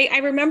know. I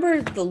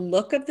remember the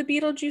look of the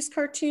Beetlejuice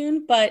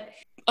cartoon, but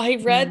I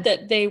read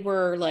that they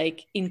were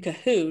like in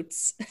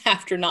cahoots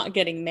after not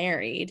getting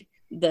married,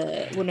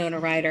 the Winona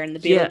Ryder and the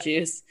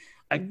Beetlejuice.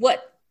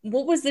 What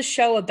was the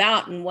show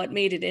about and what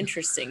made it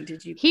interesting?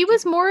 He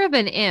was more of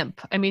an imp.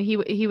 I mean,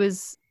 he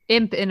was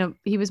imp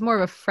he was more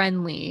of a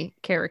friendly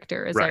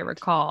character as I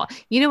recall.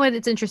 You know what,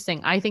 it's interesting,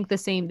 I think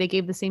they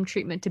gave the same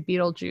treatment to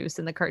Beetlejuice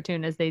in the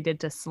cartoon as they did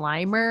to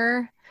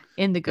Slimer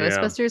in the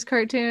Ghostbusters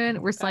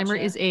cartoon, where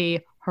Slimer is a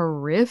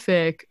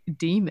horrific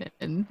demon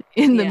in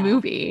the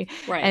movie,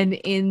 and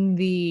in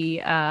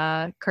the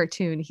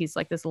cartoon he's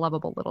like this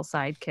lovable little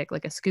sidekick,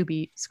 like a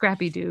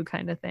Scrappy-Doo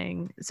kind of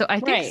thing. So I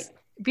think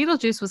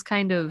Beetlejuice was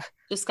kind of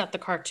just got the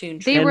cartoon.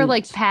 They were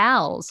like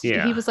pals.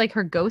 He was like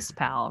her ghost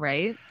pal,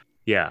 right?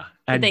 Yeah.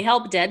 Did they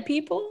help dead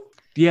people?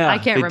 Yeah, I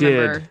can't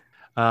remember. Did.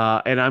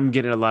 And I'm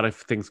getting a lot of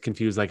things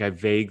confused. Like I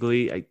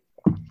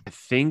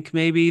think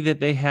maybe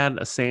that they had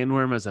a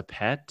sandworm as a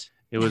pet.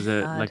 It was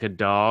like a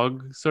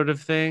dog sort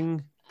of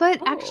thing. But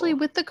actually,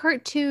 with the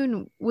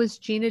cartoon, was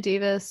Gina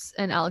Davis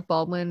and Alec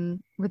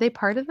Baldwin, were they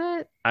part of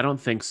it? I don't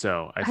think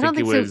so. I don't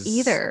think think it was so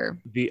either.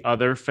 The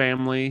other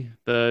family,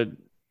 the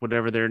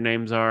whatever their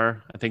names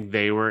are. I think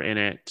they were in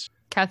it.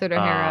 Catherine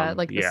O'Hara,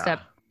 the yeah.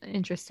 step.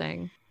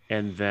 Interesting.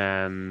 And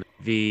then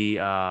the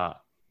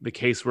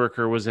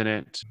caseworker was in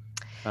it.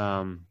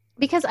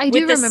 Because I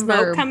do with the remember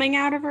smoke coming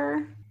out of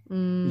her.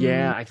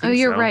 Yeah, I think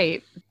you're so.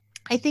 right.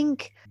 I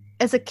think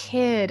as a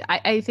kid,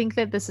 I think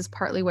that this is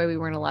partly why we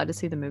weren't allowed to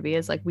see the movie.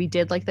 Is like we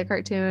did like the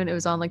cartoon. It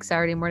was on like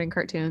Saturday morning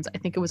cartoons. I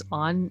think it was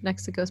on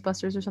next to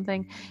Ghostbusters or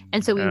something.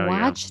 And so we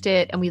watched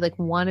it and we like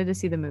wanted to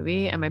see the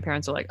movie. And my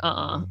parents were like,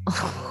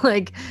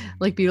 like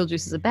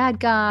Beetlejuice is a bad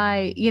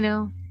guy, you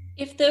know?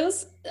 If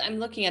those, I'm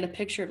looking at a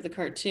picture of the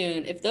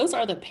cartoon. If those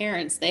are the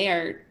parents, they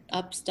are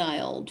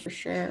upstyled for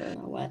sure.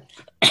 What?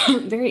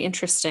 Very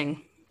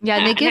interesting. Yeah,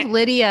 and they give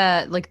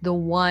Lydia like the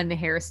one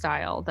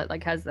hairstyle that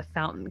like has the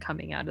fountain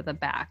coming out of the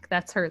back.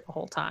 That's her the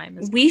whole time.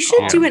 We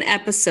should do an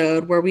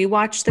episode where we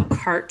watch the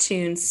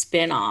cartoon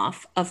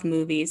spin-off of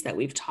movies that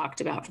we've talked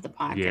about for the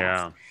podcast.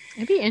 Yeah.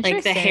 It'd be interesting.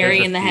 Like the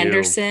Harry and the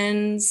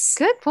Hendersons.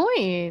 Good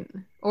point.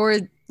 Or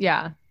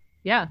yeah.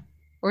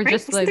 Or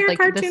just is there a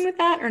cartoon with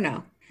that or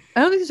no? I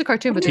don't think there's a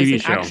cartoon, but there's an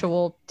show.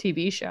 Actual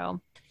TV show.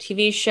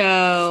 TV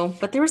show.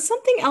 But there was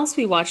something else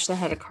we watched that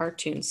had a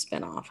cartoon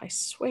spin-off, I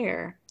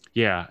swear.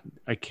 Yeah,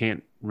 I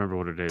can't remember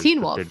what it is.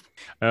 Teen Wolf.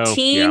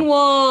 Teen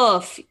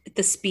Wolf.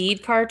 The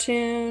Speed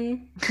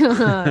cartoon.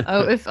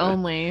 Oh, if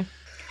only.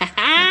 Oh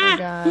my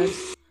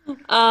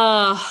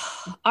god.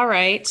 All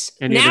right.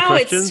 Any now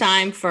it's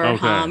time for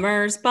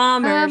Hummers,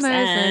 Bummers,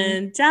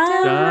 and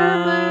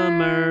Dummers.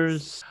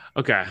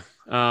 Okay.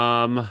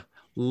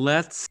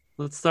 Let's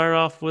start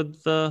off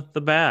with the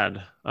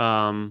bad.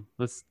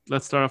 Let's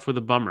start off with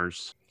the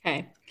bummers.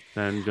 Okay.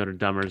 Then go to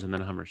dummers and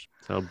then hummers.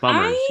 So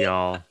bummers,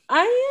 y'all.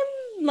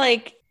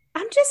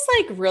 I'm just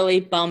like really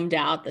bummed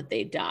out that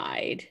they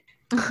died.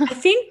 I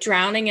think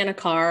drowning in a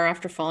car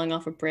after falling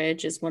off a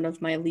bridge is one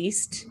of my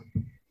least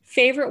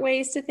favorite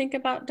ways to think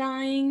about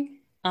dying.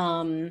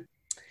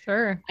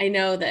 Sure. I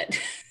know that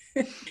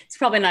it's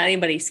probably not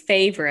anybody's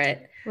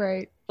favorite.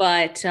 Right.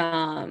 But,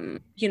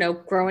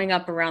 growing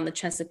up around the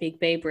Chesapeake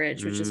Bay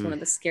Bridge, which is one of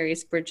the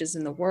scariest bridges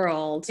in the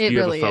world. It Do you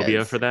really have a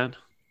phobia is. for that?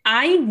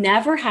 I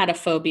never had a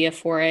phobia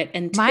for it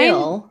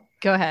until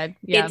Go ahead.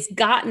 Yeah. It's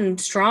gotten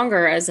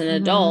stronger as an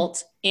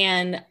adult.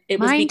 And it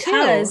was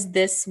because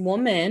this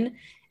woman,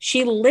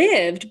 she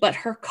lived, but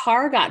her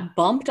car got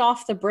bumped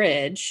off the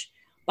bridge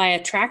by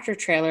a tractor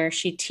trailer.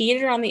 She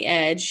teetered on the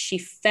edge. She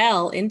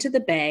fell into the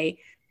bay,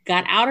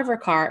 got out of her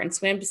car and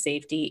swam to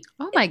safety.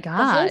 Oh my God.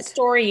 The whole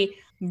story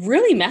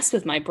really messed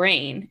with my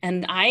brain.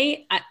 And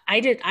I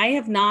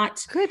have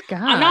not. Good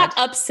God. I'm not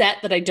upset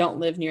that I don't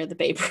live near the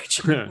Bay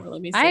Bridge anymore.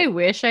 Let me say. I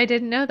wish I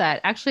didn't know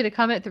that. Actually, to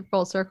come at the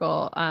full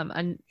circle,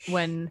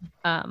 when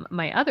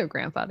my other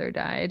grandfather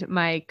died,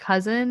 my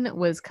cousin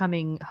was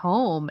coming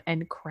home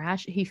and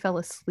crashed. He fell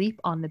asleep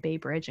on the Bay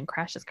Bridge and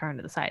crashed his car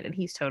into the side, and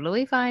he's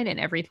totally fine and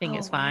everything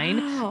is fine.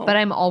 Wow. But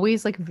I'm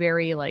always like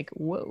very like,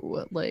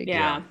 whoa, like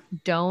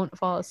don't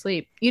fall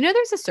asleep. You know,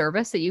 there's a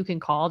service that you can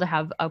call to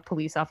have a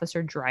police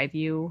officer drive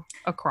you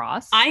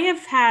across. I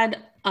have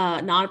had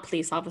not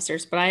police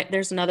officers, but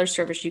there's another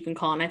service you can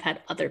call, and I've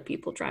had other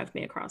people drive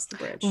me across the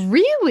bridge.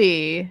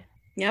 Really?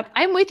 Yep.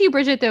 I'm with you,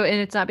 Bridget, though,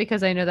 and it's not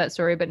because I know that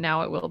story, but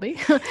now it will be.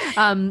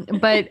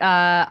 But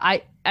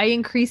I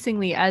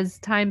increasingly, as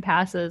time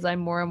passes, I'm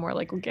more and more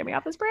like, well, get me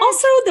off this bridge.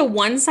 Also, the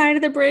one side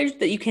of the bridge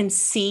that you can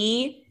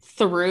see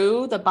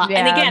through the bottom.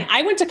 And again,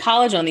 I went to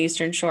college on the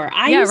Eastern Shore.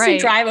 I used to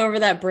drive over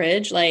that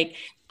bridge like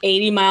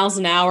 80 miles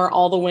an hour,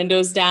 all the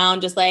windows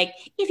down, just like,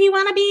 if you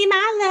want to be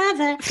my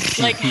lover,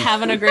 like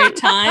having a great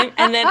time.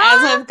 And then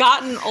as I've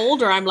gotten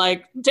older, I'm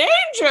like,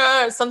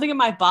 danger, something in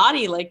my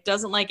body like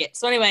doesn't like it.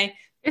 So anyway,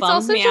 it's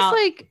also just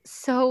like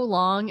so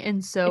long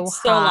and so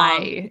high.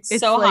 It's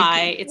so like,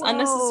 high. It's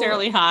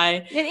unnecessarily high.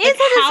 It is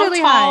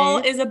unnecessarily high. How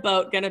tall is a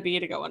boat going to be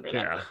to go under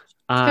that bridge?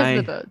 Because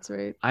of the boats,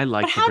 right? I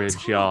like the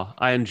bridge, y'all.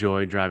 I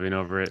enjoy driving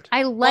over it.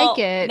 I like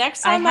it.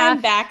 Next time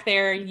I'm back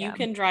there, you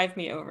can drive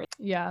me over.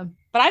 Yeah.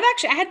 But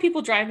I had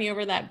people drive me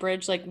over that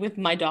bridge, like with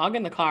my dog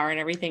in the car and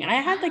everything. And I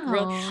had like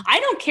I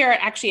don't care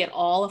actually at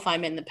all if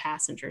I'm in the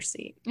passenger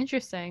seat.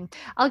 Interesting.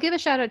 I'll give a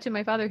shout out to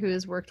my father who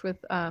has worked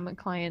with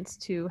clients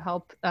to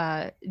help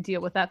deal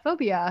with that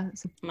phobia.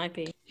 Might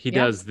be. He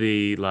does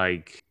the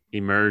like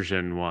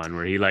immersion one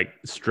where he like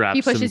straps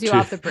he pushes you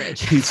off the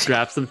bridge. He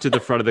straps them to the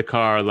front of the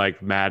car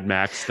like Mad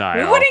Max style.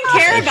 We wouldn't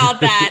care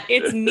about that.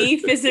 It's me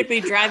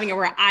physically driving it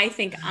where I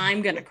think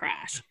I'm gonna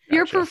crash.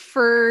 Your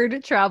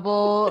preferred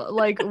travel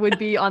like would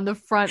be on the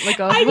front, like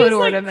a hood like,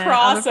 ornament.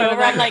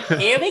 Crossover. I'm like,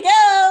 here we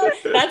go.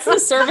 That's the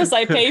service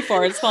I pay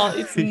for. It's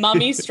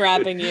mummy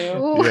strapping you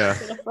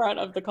to the front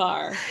of the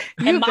car.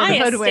 And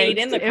Maya stayed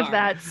in the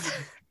car.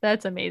 If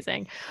that's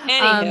amazing.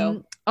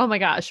 Anywho. Oh my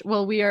gosh.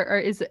 Well,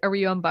 are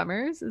we on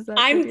bummers? Is that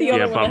I'm the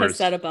only one that has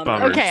said a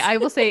bummer. Okay, I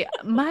will say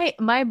my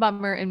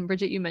bummer, and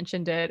Bridget, you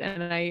mentioned it,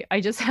 and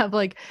I just have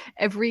like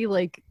every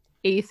like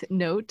eighth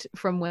note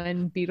from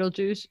when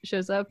Beetlejuice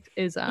shows up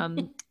is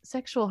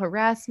sexual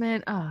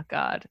harassment. Oh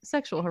God,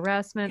 sexual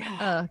harassment. Yeah.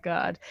 Oh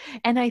God.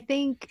 And I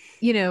think,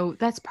 you know,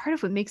 that's part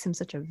of what makes him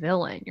such a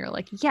villain. You're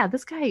like, yeah,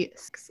 this guy,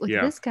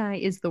 this guy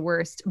is the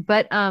worst.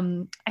 But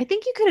I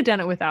think you could have done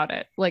it without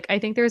it. Like, I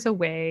think there's a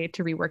way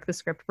to rework the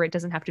script where it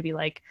doesn't have to be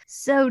like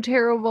so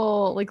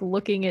terrible. Like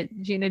looking at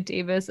Gina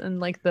Davis and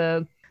like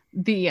the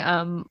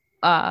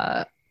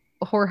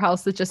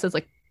whorehouse that just says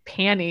like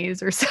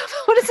panties or something.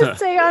 What does it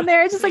say on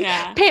there? It's just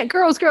like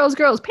girls,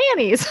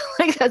 panties.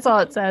 Like that's all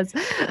it says.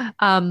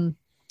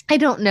 I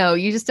don't know.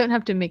 You just don't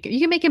have to make it. You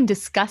can make him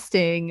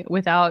disgusting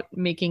without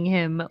making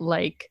him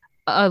like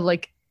a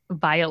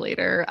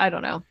violator. I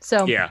don't know.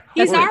 So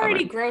he's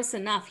already gross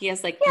enough. He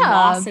has like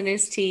moss in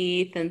his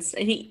teeth, and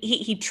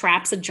he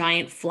traps a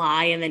giant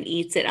fly and then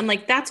eats it. I'm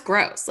like, that's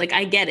gross. Like,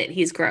 I get it.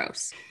 He's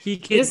gross. He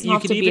doesn't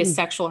have to be a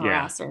sexual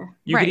harasser.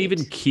 You could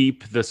even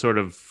keep the sort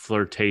of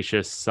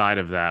flirtatious side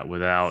of that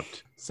without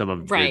some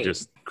of the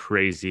just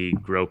crazy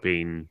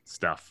groping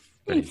stuff.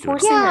 And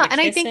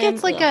I think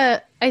it's like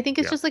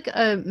just like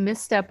a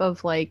misstep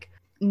of like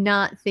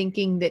not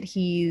thinking that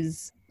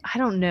he's, I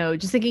don't know,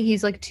 just thinking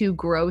he's like too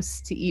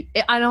gross to eat.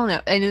 I don't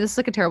know. I know this is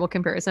like a terrible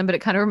comparison, but it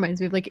kind of reminds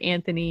me of like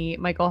Anthony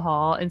Michael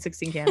Hall in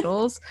 16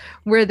 Candles,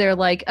 where they're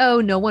like, oh,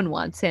 no one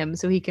wants him,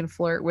 so he can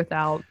flirt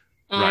without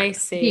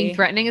being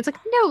threatening. It's like,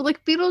 no,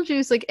 like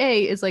Beetlejuice, like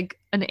A, is like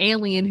an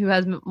alien who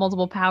has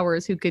multiple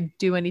powers who could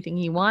do anything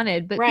he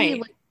wanted, but B,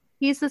 like,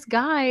 he's this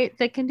guy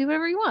that can do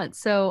whatever he wants.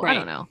 So I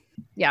don't know.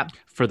 Yeah.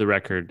 For the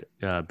record,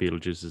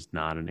 Beetlejuice is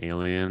not an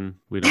alien.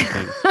 We don't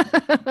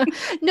think.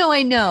 No,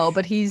 I know,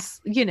 but he's,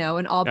 you know,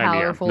 an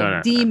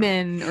all-powerful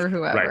demon or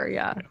whoever. Right.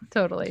 Yeah,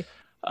 totally.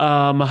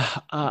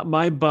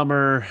 My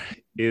bummer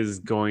is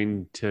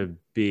going to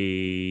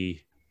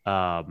be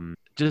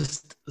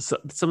just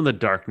some of the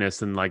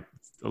darkness and like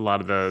a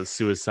lot of the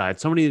suicide.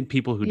 So many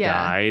people who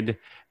died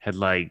had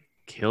like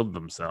killed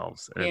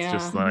themselves, and it's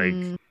just like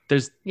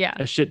there's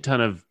a shit ton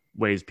of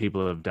ways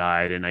people have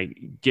died, and I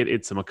get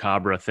it's a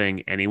macabre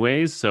thing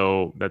anyways,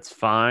 so that's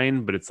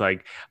fine, but it's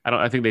like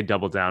I think they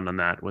doubled down on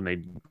that when they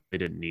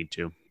didn't need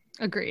to.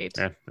 Agreed.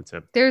 Yeah, that's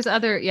it. There's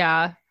other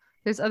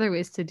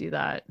ways to do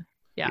that.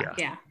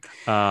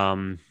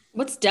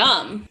 What's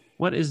dumb?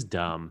 What is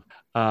dumb?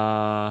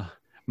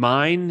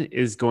 Mine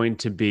is going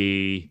to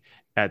be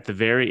at the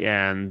very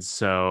end.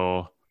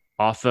 So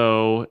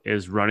Otho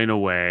is running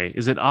away.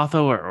 Is it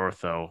Otho or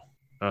Ortho?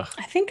 Ugh.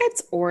 I think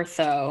it's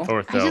Ortho.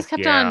 I just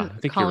kept on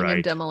calling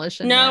him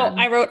Demolition Man.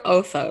 I wrote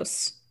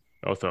Othos.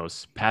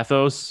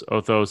 Pathos,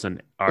 Othos,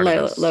 and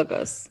Artemis.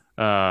 Logos.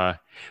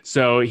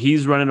 So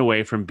he's running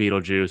away from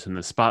Beetlejuice, and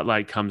the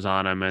spotlight comes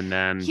on him, and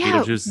then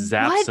Beetlejuice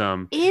zaps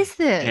him. What is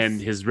this?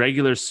 And his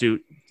regular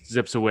suit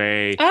zips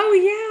away.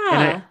 Oh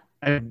yeah.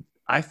 And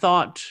I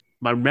thought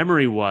my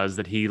memory was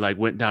that he like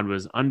went down to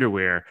his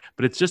underwear,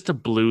 but it's just a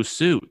blue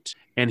suit,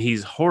 and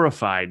he's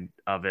horrified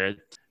of it.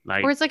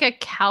 Like, or it's like a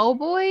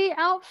cowboy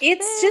outfit.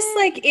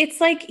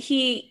 It's like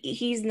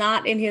he's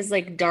not in his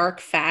like dark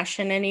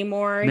fashion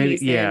anymore. Maybe,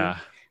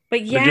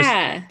 but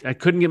I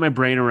couldn't get my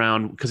brain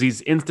around because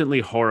he's instantly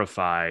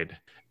horrified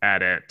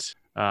at it.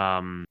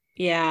 And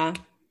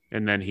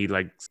then he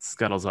like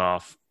scuttles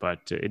off,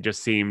 but it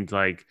just seemed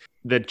like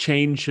the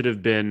change should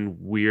have been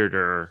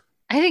weirder.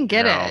 I didn't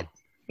get it.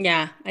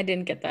 Yeah, I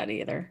didn't get that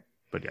either.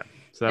 But yeah,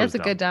 so that's a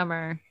good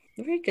dumber.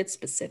 Very good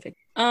specific.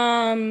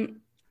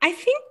 I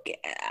think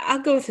I'll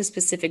go with a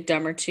specific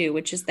dumber too,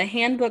 which is the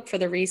Handbook for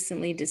the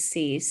Recently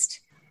Deceased.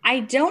 I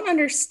don't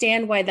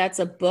understand why that's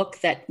a book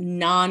that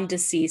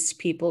non-deceased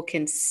people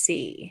can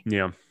see.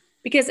 Yeah.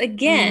 Because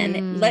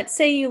again, let's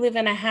say you live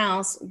in a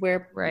house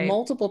where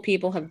multiple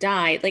people have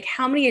died. Like,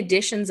 how many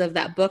editions of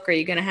that book are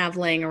you going to have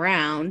laying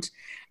around?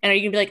 And are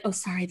you going to be like, oh,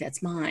 sorry,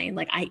 that's mine.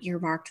 Like, I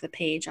earmarked the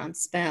page on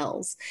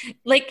spells.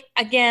 Like,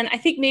 again, I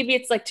think maybe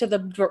it's like to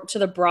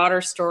the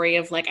broader story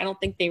of like, I don't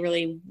think they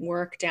really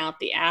worked out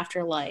the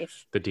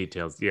afterlife. The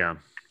details, yeah.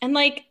 And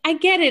like, I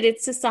get it.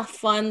 It's just a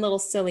fun little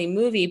silly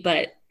movie,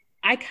 but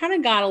I kind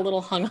of got a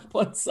little hung up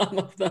on some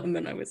of them.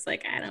 And I was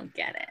like, I don't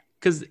get it.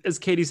 Because as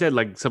Katie said,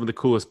 like some of the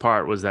coolest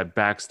part was that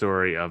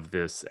backstory of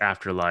this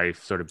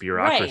afterlife sort of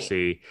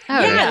bureaucracy.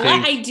 Right.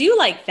 Oh, I do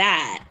like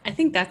that. I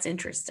think that's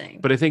interesting.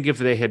 But I think if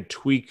they had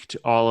tweaked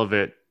all of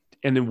it,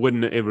 and it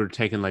would have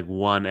taken like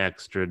one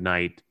extra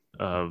night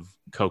of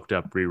coked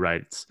up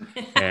rewrites,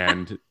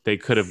 and they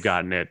could have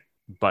gotten it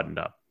buttoned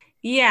up.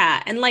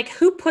 Yeah, and like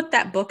who put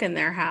that book in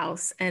their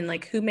house, and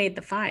like who made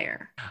the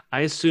fire? I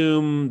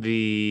assume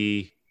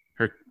the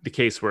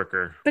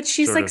caseworker. But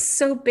she's like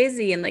so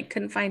busy and like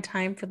couldn't find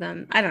time for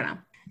them. I don't know.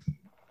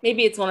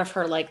 Maybe it's one of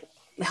her like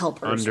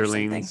helpers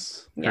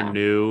underlings, or something. Her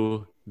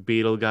new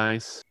beetle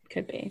guys.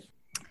 Could be.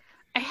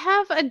 I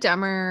have a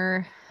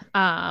dumber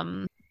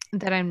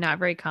that I'm not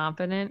very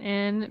confident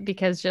in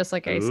because just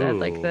like I said,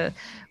 like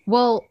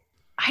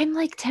I'm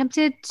like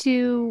tempted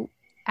to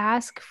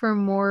ask for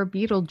more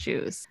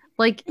Beetlejuice.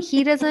 Like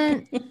he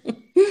doesn't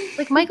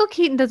like Michael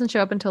Keaton doesn't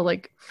show up until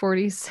like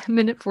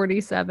minute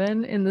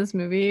 47 in this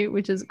movie,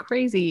 which is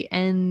crazy.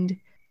 And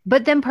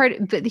But then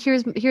but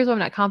here's why I'm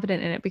not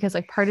confident in it, because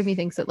like part of me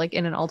thinks that like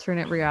in an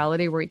alternate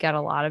reality where we get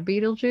a lot of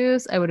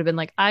Beetlejuice, I would have been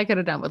like, I could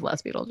have done with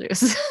less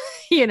Beetlejuice,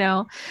 you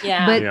know?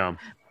 Yeah.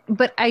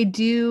 But I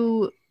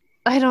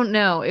don't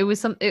know. It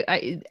was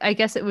I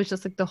guess it was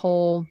just like the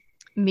whole,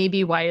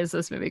 maybe why is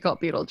this movie called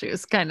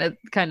Beetlejuice?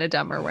 Kind of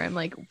dumber, where I'm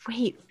like,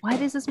 wait, what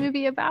is this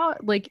movie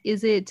about? Like,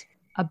 is it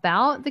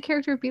about the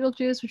character of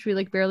Beetlejuice, which we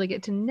like barely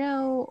get to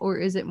know, or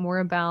is it more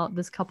about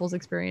this couple's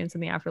experience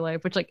in the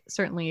afterlife, which like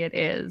certainly it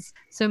is.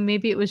 So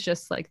maybe it was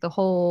just like the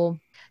whole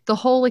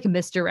like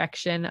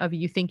misdirection of,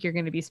 you think you're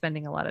going to be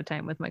spending a lot of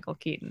time with Michael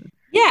Keaton.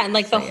 Yeah, and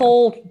like the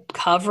whole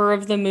cover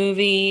of the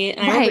movie.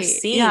 And I remember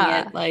seeing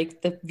it,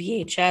 like the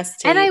VHS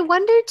tape. And I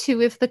wonder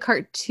too if the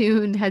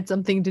cartoon had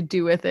something to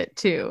do with it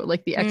too,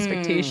 like the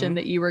expectation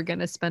that you were going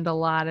to spend a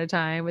lot of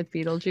time with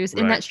Beetlejuice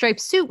in that striped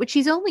suit, which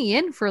he's only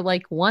in for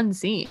like one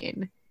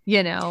scene.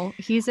 You know,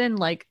 he's in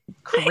like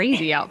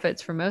crazy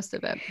outfits for most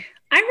of it.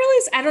 I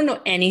realize I don't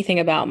know anything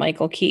about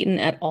Michael Keaton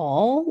at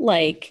all.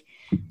 Like,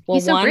 well,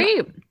 he's so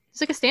great.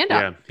 He's like a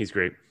stand-up. Yeah, he's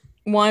great.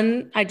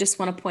 One, I just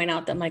want to point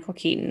out that Michael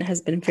Keaton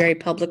has been very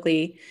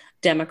publicly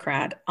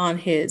Democrat on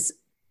his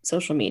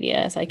social media,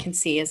 as I can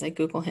see as I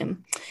Google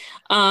him.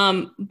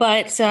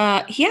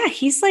 Yeah,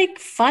 he's like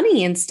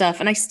funny and stuff.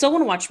 And I still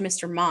want to watch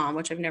Mr. Mom,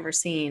 which I've never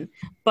seen.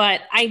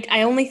 But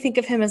I only think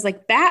of him as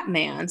like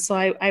Batman. So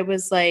I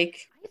was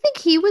like, I think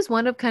he was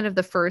one of kind of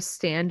the first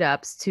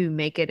stand-ups to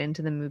make it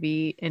into the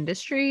movie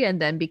industry,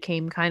 and then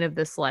became kind of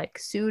this like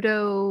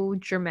pseudo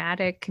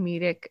dramatic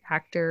comedic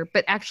actor.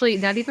 But actually,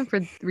 not even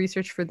for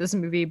research for this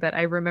movie, but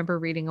I remember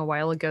reading a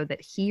while ago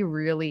that he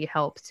really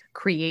helped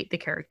create the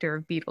character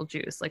of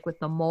Beetlejuice, like with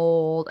the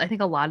mold. I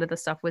think a lot of the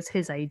stuff was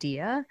his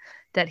idea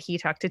that he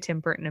talked to Tim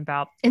Burton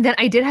about. And then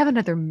I did have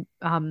another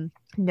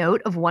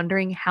note of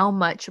wondering how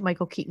much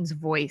Michael Keaton's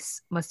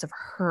voice must have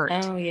hurt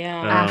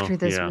after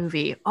this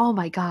movie. Oh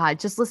my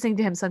God. Just listening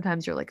to him,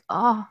 sometimes you're like,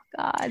 oh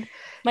God.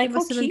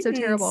 Michael Keaton's so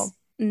terrible.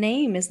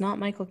 Name is not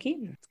Michael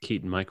Keaton.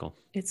 Keaton Michael.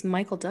 It's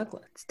Michael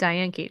Douglas. It's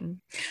Diane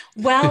Keaton.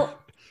 Well,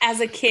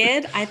 as a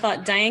kid, I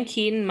thought Diane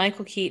Keaton,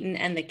 Michael Keaton,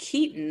 and the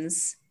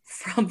Keatons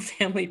from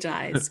Family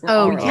Ties were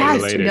all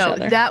related to each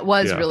other. That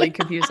was really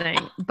confusing.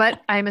 But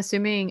I'm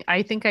assuming,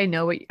 I think I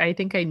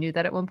knew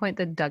that at one point,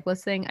 the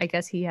Douglas thing, I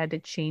guess he had to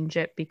change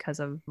it because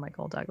of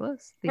Michael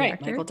Douglas, the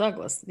actor. Michael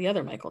Douglas, the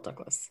other Michael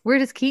Douglas. Where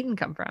does Keaton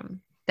come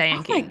from?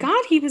 Diane Keaton. My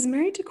God, he was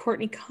married to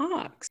Courtney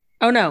Cox.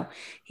 Oh no,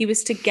 he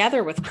was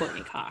together with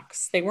Courtney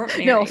Cox. They weren't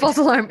married. No, false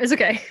alarm. It's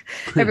okay.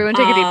 Everyone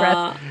take a deep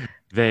breath.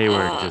 They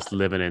were just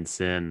living in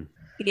sin.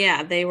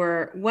 Yeah, they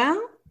were.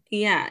 Well,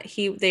 yeah,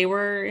 they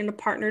were in a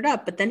partnered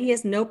up, but then he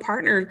has no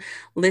partner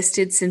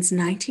listed since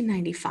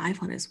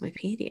 1995 on his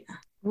Wikipedia.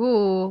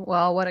 Ooh,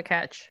 well, what a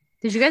catch.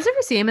 Did you guys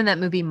ever see him in that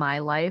movie, My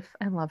Life?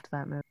 I loved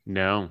that movie.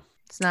 No.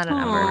 It's not a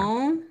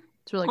number.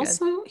 It's really good.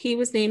 Also, he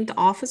was named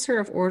Officer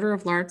of Order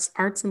of Arts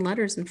and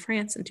Letters in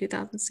France in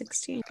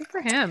 2016. Good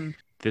for him.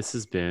 This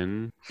has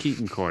been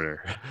Keaton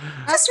Corner.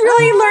 Just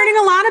really learning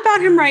a lot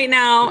about him right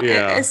now,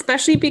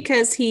 especially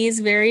because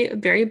he's very,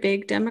 very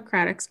big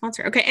Democratic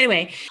sponsor. Okay,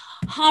 anyway,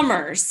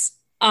 Hummers.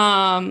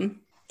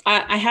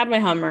 I had my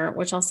Hummer,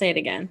 which I'll say it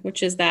again,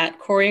 which is that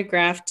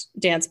choreographed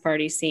dance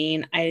party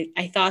scene.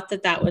 I thought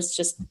that was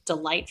just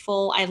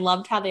delightful. I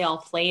loved how they all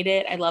played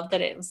it. I loved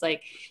that it was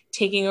like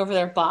taking over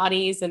their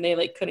bodies and they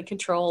like couldn't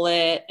control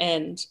it.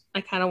 And I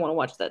kind of want to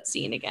watch that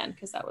scene again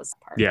because that was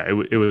part. Yeah,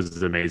 it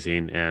was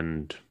amazing.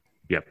 And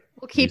yep.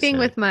 Well, keeping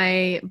with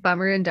my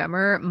Bummer and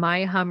Dumber,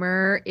 my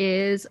Hummer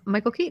is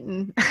Michael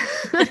Keaton.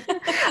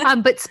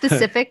 But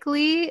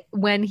specifically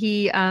when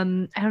he, I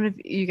don't know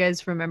if you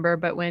guys remember,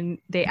 but when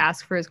they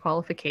ask for his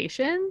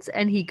qualifications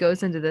and he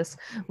goes into this,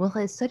 well,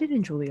 I studied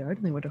in Juilliard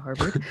and I went to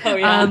Harvard.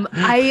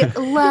 I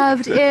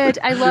loved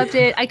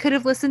it. I could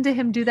have listened to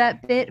him do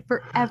that bit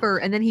forever.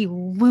 And then he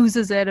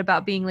loses it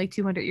about being like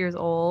 200 years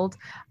old.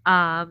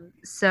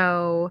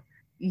 So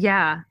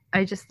yeah,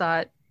 I just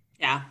thought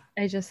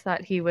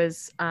he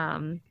was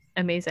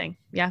amazing.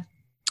 Yeah.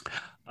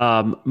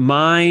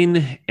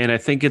 Mine, and I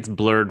think it's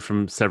blurred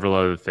from several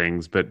other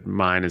things, but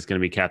mine is going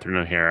to be Catherine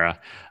O'Hara.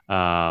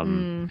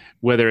 I'm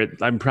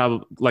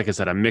probably, like I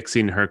said, I'm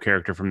mixing her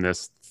character from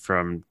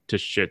to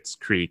Schitt's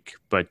Creek,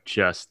 but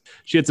just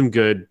she had some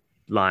good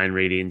line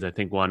readings. I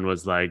think one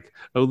was like,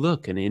 "Oh,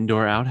 look, an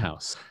indoor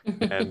outhouse,"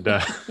 and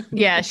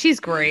yeah, she's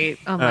great.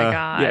 Oh my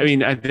God. Yeah, I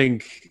mean, I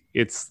think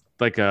it's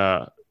like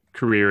a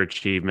career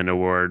achievement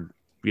award.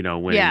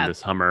 Winning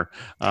this Hummer.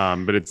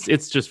 But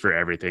it's just for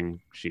everything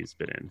she's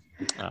been in.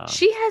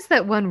 She has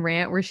that one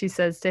rant where she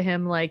says to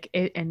him, like,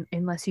 and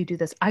unless you do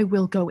this, I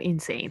will go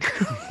insane.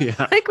 Yeah.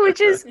 Like,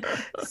 which is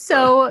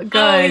so good.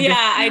 Oh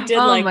yeah, I did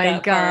like that. Oh my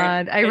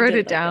God. I wrote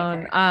it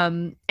down.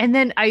 And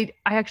then I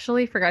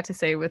actually forgot to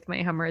say with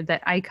my Hummer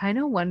that I kind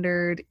of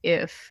wondered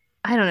if,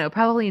 I don't know,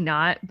 probably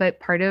not, but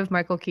part of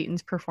Michael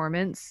Keaton's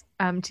performance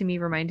to me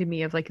reminded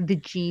me of like the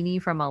genie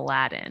from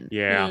Aladdin.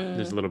 Yeah,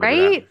 there's a little bit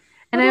of that.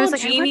 And I was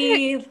like,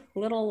 genie,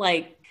 little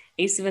like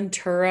Ace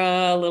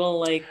Ventura, a little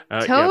like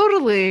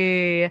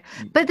totally.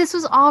 But this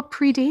was all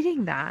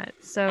predating that.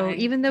 So I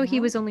even though he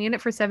know. was only in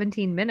it for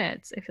 17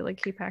 minutes, I feel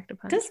like he packed a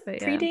punch. Does But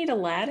predate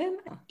Aladdin?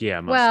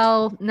 Yeah. Must.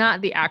 Well,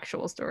 not the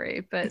actual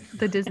story, but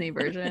the Disney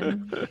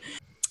version.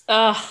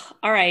 All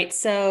right.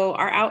 So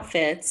our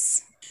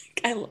outfits.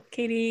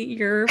 Katie,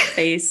 your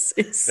face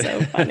is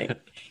so funny.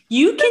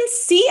 You can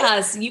see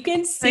us. You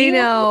can see. I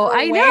know. what we're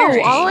I know.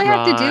 wearing. All I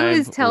have to do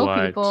is Describe tell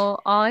what-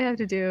 people. All I have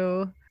to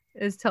do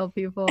is tell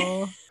people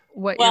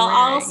what Well, you're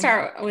wearing. I'll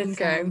start with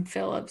Okay.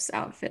 Philip's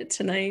outfit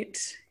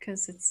tonight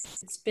because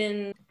it's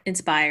been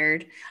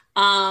inspired.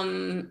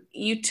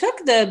 You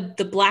took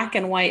the black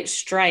and white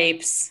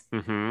stripes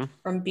Mm-hmm.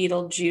 from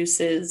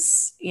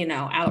Beetlejuice's,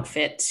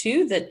 outfit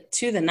to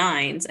the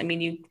nines. I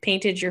mean, you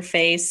painted your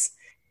face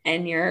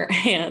and your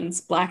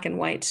hands black and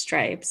white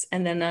stripes,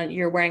 and then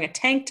you're wearing a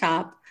tank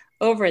top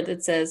over it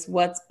that says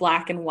 "What's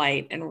black and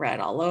white" and red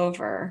all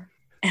over,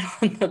 and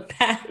on the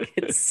back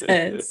it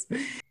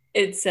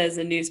says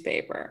a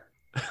newspaper.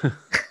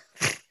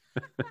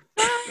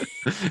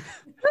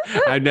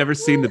 I've never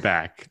seen the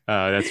back.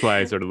 That's why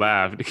I sort of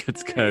laughed.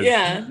 It's because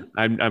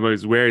I'm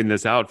always wearing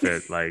this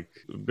outfit, like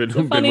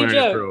been wearing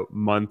it for a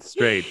month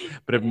straight,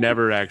 but I've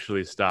never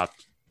actually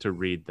stopped to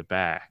read the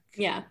back.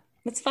 Yeah,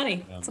 it's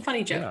funny. It's a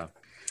funny joke. Yeah.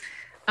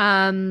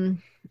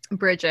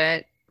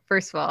 Bridget,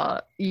 first of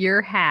all,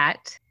 your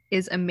hat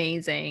is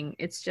amazing.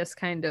 It's just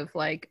kind of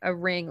like a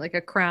ring, like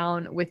a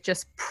crown with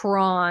just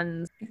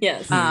prawns.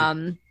 Yes.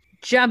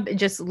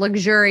 Just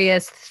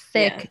luxurious,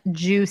 thick,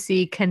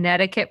 juicy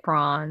Connecticut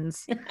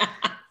prawns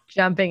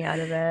jumping out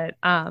of it.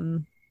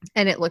 And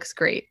it looks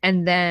great.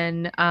 And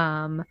then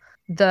I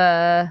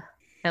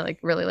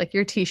really like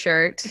your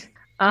t-shirt.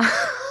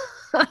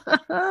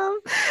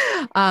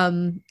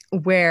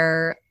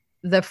 Where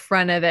the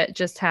front of it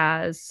just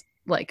has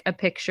like a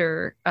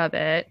picture of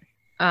it.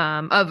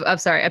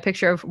 A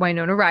picture of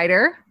Winona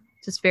Ryder,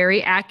 just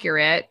very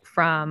accurate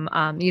from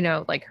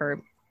like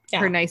her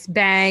nice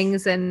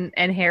bangs and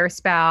hair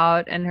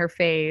spout and her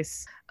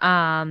face,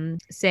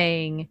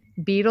 saying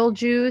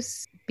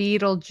Beetlejuice,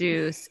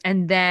 Beetlejuice.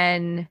 And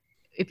then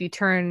if you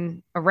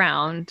turn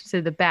around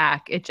to the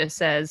back, it just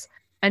says,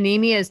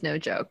 anemia is no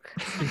joke.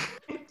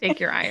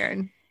 Take your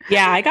iron.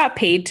 Yeah, I got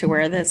paid to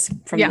wear this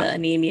from the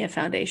Anemia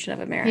Foundation of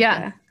America.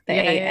 Yeah. The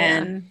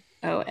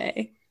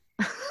ANOA.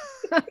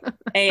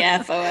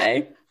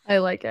 AFOA. I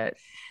like it.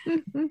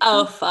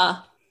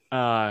 Alpha.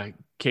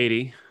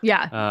 Katie.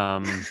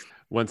 Yeah.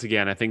 Once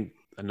again, I think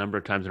a number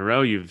of times in a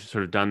row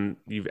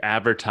you've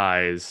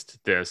advertised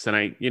this,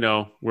 and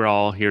we're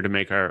all here to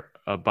make a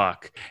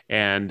buck.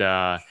 And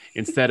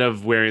instead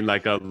of wearing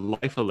like a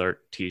Life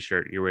Alert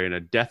t-shirt, you're wearing a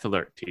Death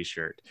Alert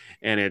t-shirt,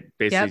 and it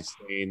basically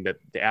saying that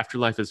the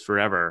afterlife is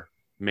forever.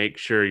 Make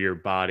sure your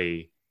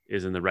body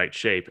is in the right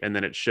shape, and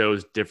then it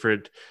shows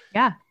different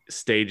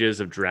stages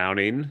of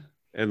drowning.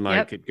 And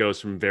it goes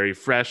from very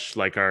fresh,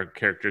 like our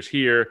characters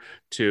here,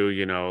 to,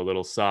 a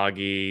little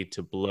soggy,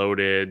 to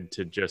bloated,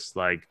 to just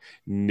like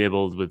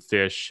nibbled with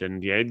fish.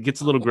 And it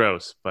gets a little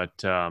gross,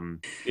 but and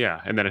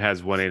then it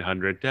has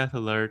 1-800 Death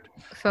Alert.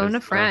 Phone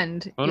a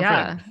friend. Phone a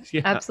friend.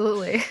 Yeah,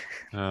 absolutely.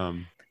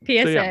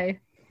 PSA.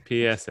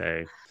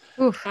 PSA.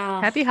 Oof.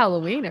 Happy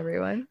Halloween,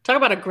 everyone. Talk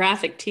about a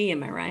graphic tee,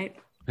 am I right?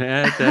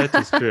 That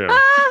is true.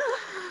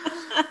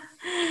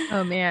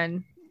 Oh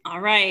man. All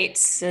right,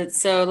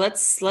 so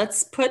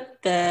let's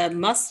put the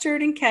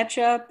mustard and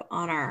ketchup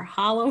on our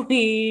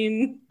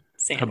Halloween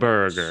sandwich. A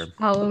burger.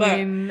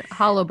 Halloween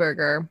hollow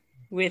burger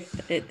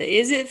with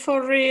Is It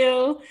For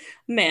Real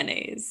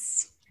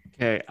mayonnaise.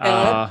 Okay. Do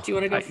you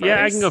want to go first?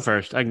 Yeah, I can go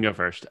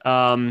first.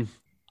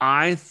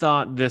 I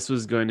thought this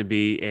was going to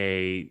be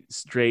a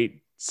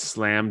straight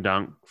slam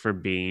dunk for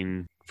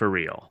being for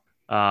real.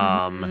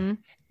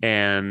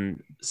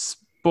 And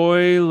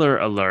spoiler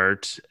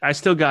alert, I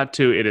still got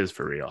to it is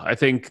for real. I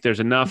think there's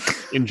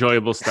enough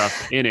enjoyable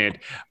stuff in it,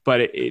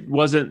 but it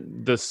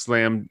wasn't the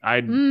slam.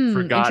 I'd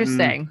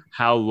forgotten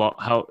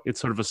how it's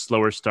sort of a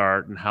slower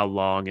start and how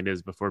long it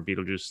is before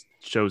Beetlejuice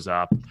shows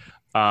up.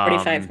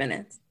 45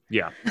 minutes.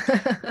 Yeah.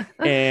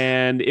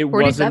 And it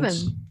 47.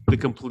 wasn't the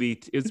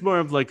complete, it's more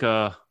of like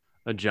a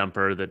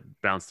jumper that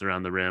bounced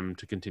around the rim,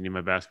 to continue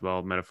my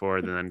basketball metaphor,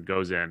 and then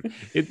goes in.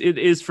 It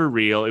is for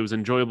real. It was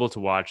enjoyable to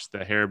watch.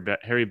 The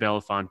Harry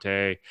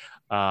Belafonte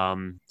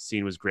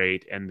scene was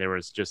great, and there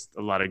was just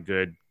a lot of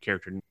good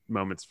character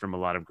moments from a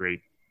lot of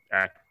great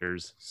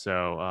actors.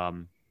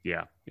 So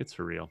it's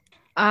for real.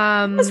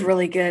 That was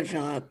really good,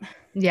 Philip.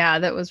 Yeah,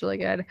 that was really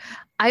good.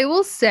 I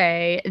will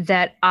say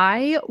that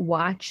I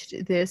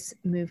watched this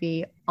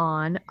movie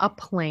on a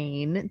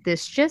plane.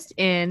 This just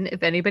in,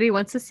 if anybody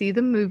wants to see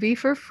the movie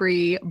for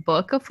free,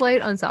 book a flight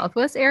on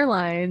Southwest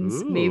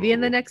Airlines. Ooh. Maybe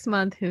in the next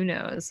month. Who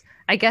knows?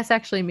 I guess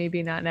actually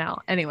maybe not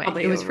now. Anyway,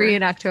 it was free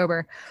in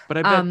October. But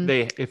I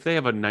bet if they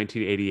have a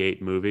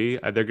 1988 movie,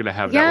 they're going to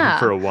have that one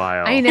for a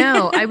while. I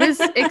know. I was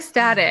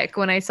ecstatic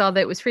when I saw that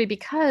it was free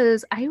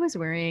because I was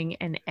wearing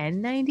an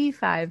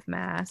N95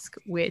 mask,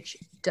 which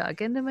dug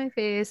stuck into my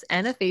face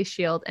and a face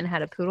shield and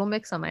had a poodle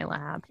mix on my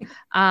lap.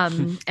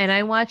 And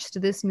I watched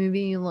this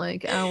movie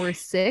like hour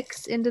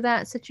 6 into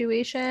that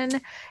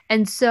situation.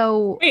 And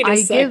so wait a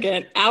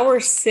second, hour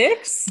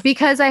 6?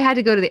 Because I had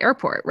to go to the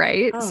airport,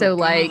 right? Oh, so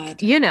like, God.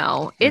 it's a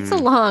journey, It's a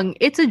long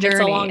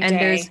and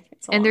day.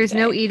 there's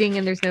no eating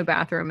and there's no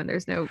bathroom and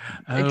there's no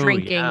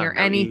drinking or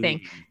anything.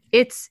 Eating.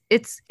 It's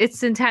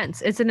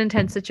intense. It's an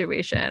intense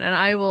situation. And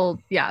I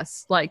will,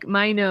 yes, like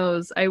my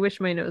nose, I wish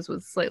my nose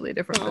was slightly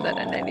different for that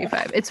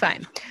N95. It's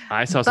fine.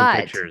 I saw some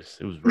pictures.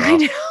 It was rough. I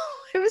know.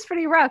 It was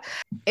pretty rough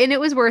and it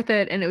was worth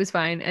it and it was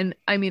fine. And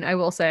I mean, I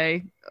will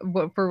say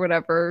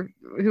for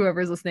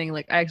whoever's listening,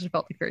 like I actually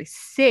felt like very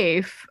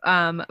safe.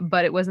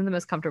 But it wasn't the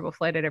most comfortable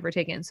flight I'd ever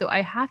taken. So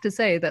I have to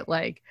say that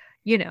like,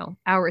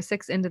 hour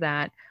 6 into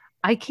that,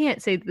 I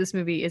can't say that this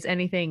movie is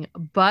anything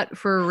but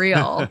for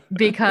real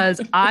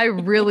because I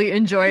really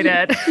enjoyed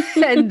it.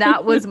 And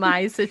that was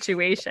my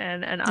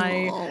situation. And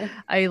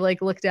I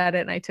like looked at it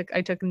and I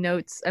took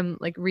notes. I'm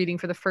like reading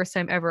for the first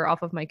time ever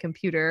off of my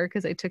computer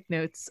because I took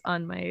notes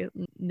on my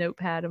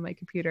notepad on my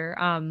computer.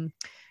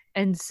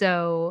 And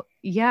so,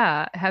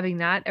 yeah, having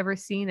not ever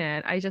seen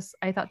it,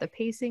 I thought the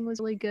pacing was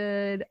really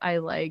good. I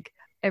like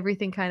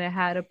everything kind of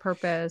had a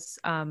purpose.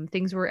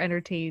 Things were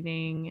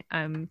entertaining.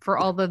 For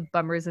all the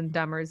bummers and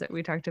dummers that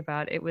we talked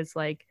about, it was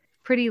like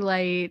pretty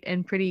light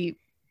and pretty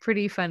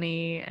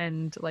funny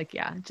and like,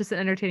 yeah, just an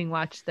entertaining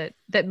watch that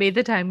made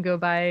the time go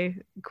by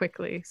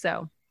quickly.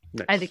 So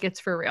nice. I think it's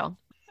for real.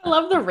 I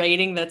love the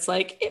rating that's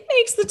like, it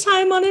makes the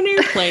time on an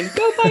airplane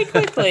go by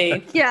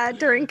quickly. Yeah,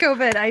 during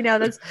COVID. I know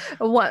that's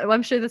what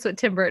I'm sure that's what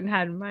Tim Burton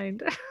had in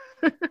mind.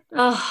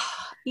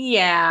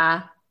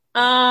 Yeah.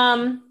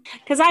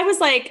 Because I was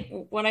like,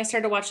 when I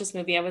started to watch this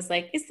movie, I was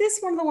like, is this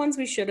one of the ones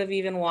we should have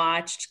even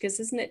watched? Because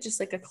isn't it just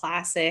like a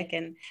classic?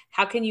 And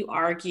how can you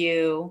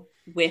argue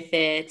with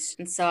it?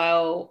 And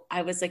so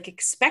I was like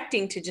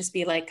expecting to just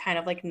be like kind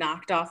of like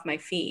knocked off my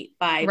feet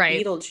by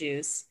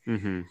Beetlejuice.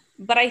 Mm-hmm.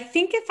 But I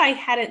think if I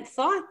hadn't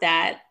thought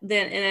that,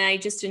 then and I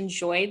just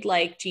enjoyed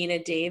like Gina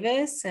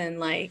Davis and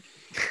like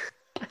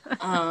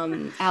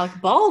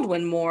Alec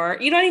Baldwin more,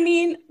 you know what I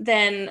mean?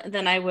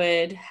 Then I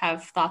would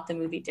have thought the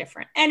movie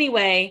different.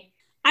 Anyway,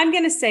 I'm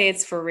gonna say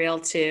it's for real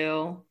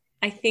too.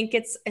 I think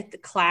it's at the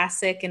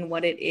classic and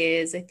what it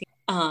is. I think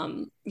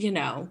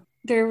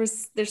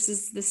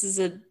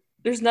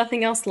there's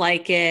nothing else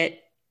like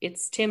it.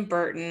 It's Tim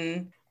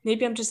Burton.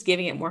 Maybe I'm just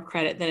giving it more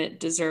credit than it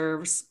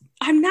deserves.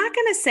 I'm not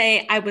gonna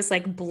say I was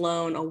like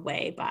blown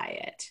away by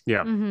it.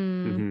 Yeah.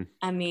 Mm-hmm. Mm-hmm.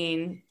 I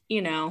mean,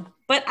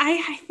 but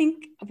I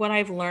think what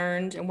I've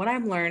learned and what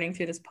I'm learning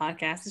through this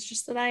podcast is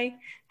just that I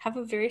have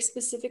a very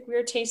specific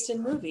weird taste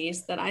in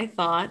movies that I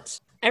thought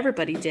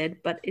everybody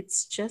did, but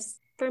it's just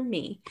for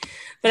me.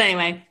 But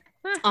anyway,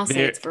 I'll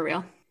say it's for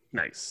real.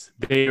 Nice.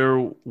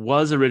 There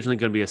was originally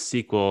going to be a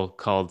sequel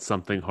called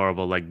something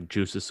horrible like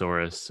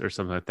Juiceosaurus or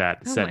something like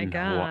that set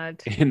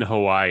in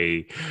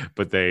Hawaii,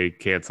 but they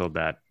canceled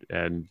that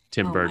and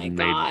Tim Burton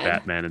made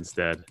Batman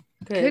instead.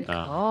 Good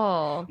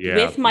call. Yeah,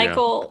 with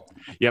Michael.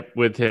 Yeah. Yep,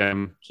 with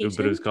him. Keaton?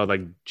 But it was called like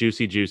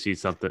Juicy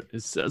something.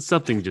 It's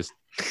something just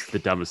the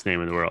dumbest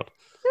name in the world.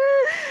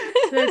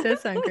 That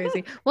does sound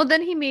crazy. Well,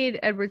 then he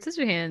made Edward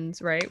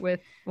Scissorhands, right, with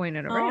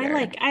Winona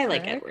Ryder. I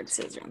like Edward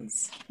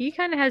Scissorhands. He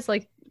kind of has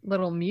like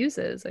little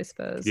muses, I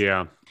suppose.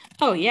 Yeah.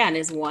 Oh yeah, and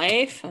his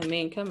wife. I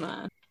mean, come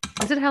on.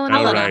 Is it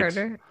Helena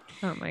Carter?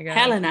 Oh my God.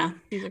 Helena.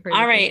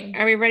 All right, person.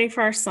 Are we ready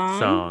for our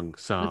song?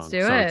 Let's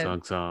do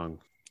it. Song.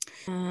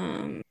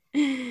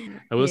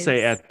 I will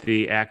say at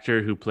the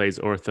actor who plays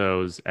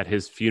Orthos at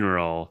his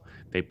funeral,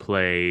 they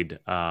played.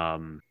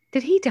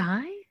 Did he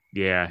die?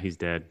 Yeah, he's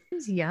dead.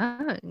 He's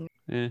young.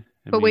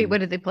 Wait, what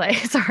did they play?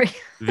 Sorry.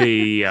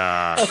 The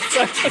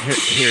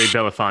Harry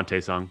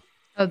Belafonte song.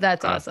 Oh,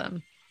 that's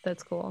awesome.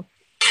 That's cool.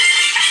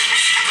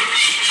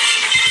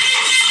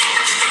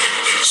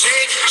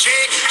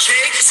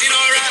 Shake,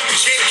 Sinora,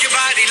 shake your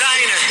body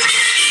liner.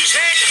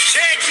 Shake,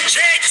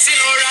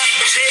 Sinora,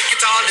 shake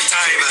it all the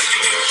time.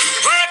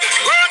 Work,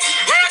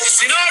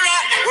 Sinora,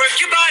 work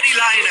your body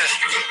liner.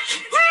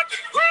 Work,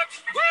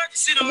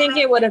 Sinora. I think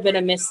it would have been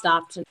a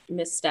misstep to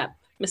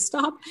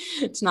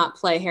not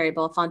play Harry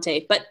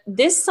Belafonte. But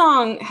this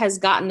song has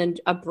gotten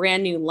a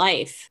brand new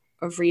life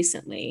of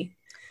recently.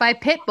 By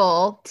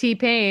Pitbull,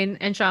 T-Pain,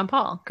 and Sean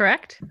Paul,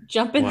 correct?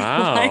 Jump in the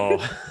line.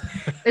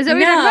 Is that what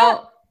you're talking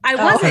about? I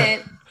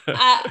wasn't.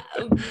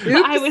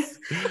 I was.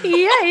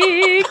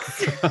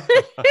 Yikes!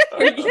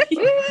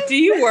 Do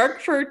you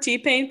work for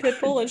T-Pain,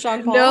 Pitbull, and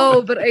Sean Paul?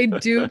 No, but I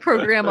do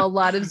program a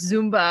lot of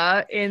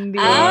Zumba in the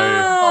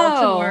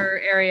Baltimore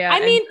area. I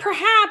mean,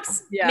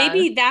 perhaps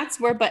maybe that's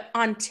where, but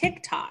on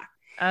TikTok.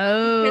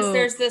 Oh, because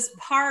there's this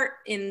part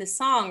in the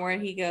song where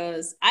he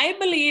goes, "I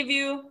believe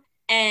you,"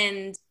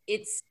 and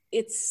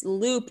it's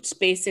looped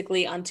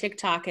basically on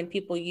TikTok, and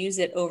people use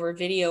it over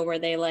video where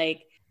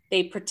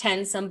they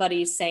pretend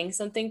somebody's saying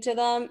something to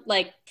them.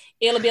 Like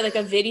it'll be like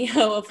a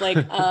video of like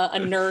a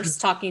nurse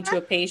talking to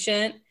a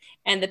patient,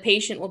 and the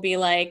patient will be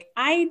like,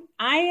 I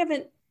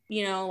haven't,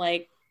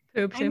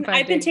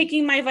 I've been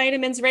taking my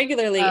vitamins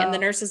regularly. And the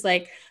nurse is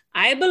like,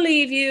 I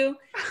believe you.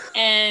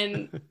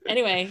 And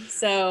anyway,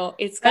 so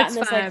it's gotten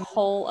That's this like fun.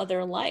 whole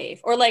other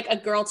life. Or like a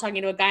girl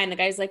talking to a guy and the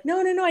guy's like, no,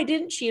 I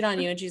didn't cheat on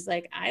you. And she's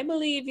like, I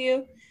believe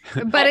you.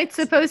 But it's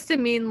supposed to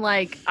mean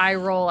like I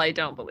roll, I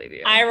don't believe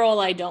you. I roll,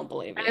 I don't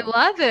believe you. I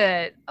love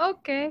it.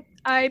 Okay,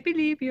 I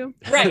believe you.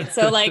 Right.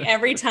 So like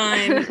every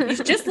time you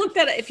just looked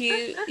at it, if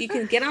you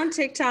can get on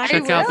TikTok.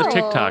 Check out the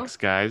will. TikToks,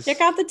 guys.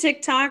 Check out the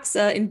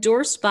TikToks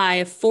endorsed by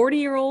a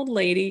 40-year-old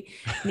lady,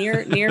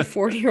 near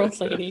 40-year-old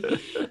lady.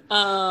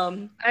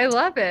 I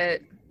love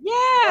it.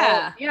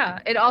 Yeah. Yeah.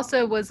 It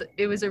also was a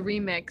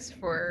remix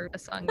for a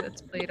song that's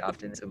played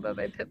often in Zumba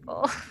by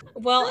Pitbull.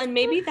 Well, and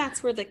maybe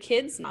that's where the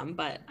kids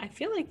but I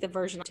feel like the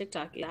version of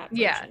TikTok is that version.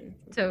 Yeah,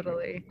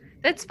 totally.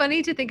 That's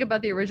funny to think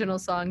about the original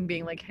song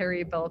being like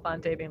Harry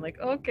Belafonte being like,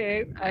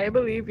 okay, I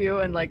believe you,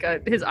 and like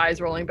his eyes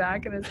rolling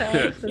back in his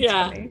head. That's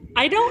Yeah. funny.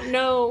 I don't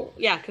know.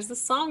 Yeah, because the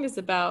song is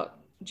about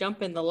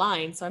jumping the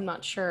line, so I'm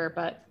not sure,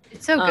 but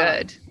It's so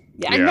good.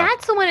 yeah. And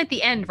that's the one at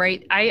the end,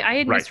 right? I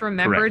had Right,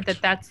 misremembered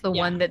correct. that's the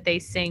Yeah. one that they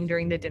sing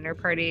during the dinner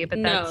party. But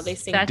No, that's, they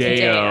sing that's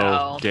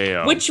Deo.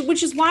 Deo. Which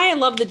is why I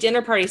love the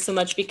dinner party so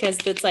much, because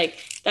it's like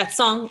that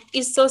song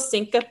is so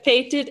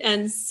syncopated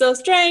and so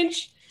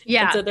strange.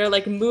 Yeah. And so they're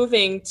like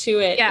moving to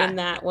it Yeah. in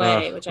that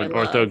way, which I when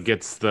love. Ortho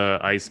gets the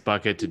ice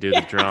bucket to do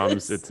the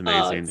drums, Yes. it's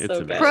amazing. Oh, it's it's so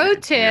good. amazing. Pro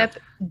tip: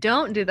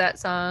 don't do that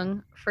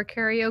song for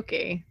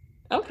karaoke.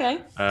 Okay.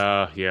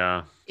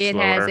 Yeah. It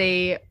Slower. has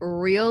a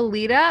real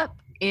lead up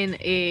in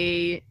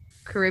a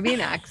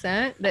Caribbean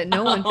accent that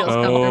no one feels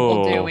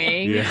comfortable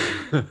doing.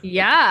 Yeah.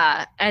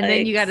 Yeah. And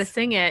then you got to Yikes.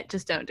 sing it.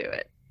 Just don't do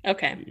it.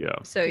 Okay. Yeah.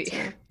 So Good to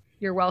know.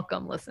 you're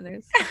welcome,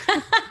 listeners.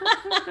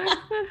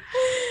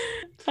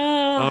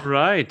 All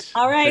right.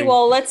 All right. Think-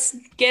 Well, let's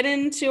get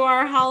into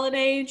our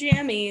holiday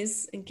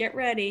jammies and get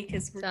ready,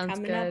 because we're Sounds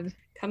good.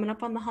 coming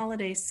up on the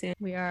holidays soon.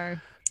 We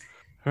are.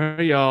 All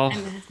right, y'all.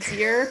 And it's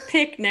your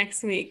pick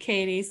next week,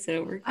 Katie.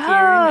 So we're gearing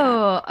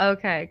up. Oh,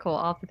 okay. Cool.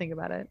 I'll have to think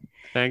about it.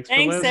 Thanks for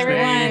Thanks, listening.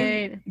 everyone.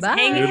 Right.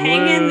 Bye.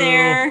 Hang in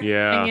there.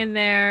 Yeah. Hang in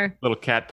there. Little cat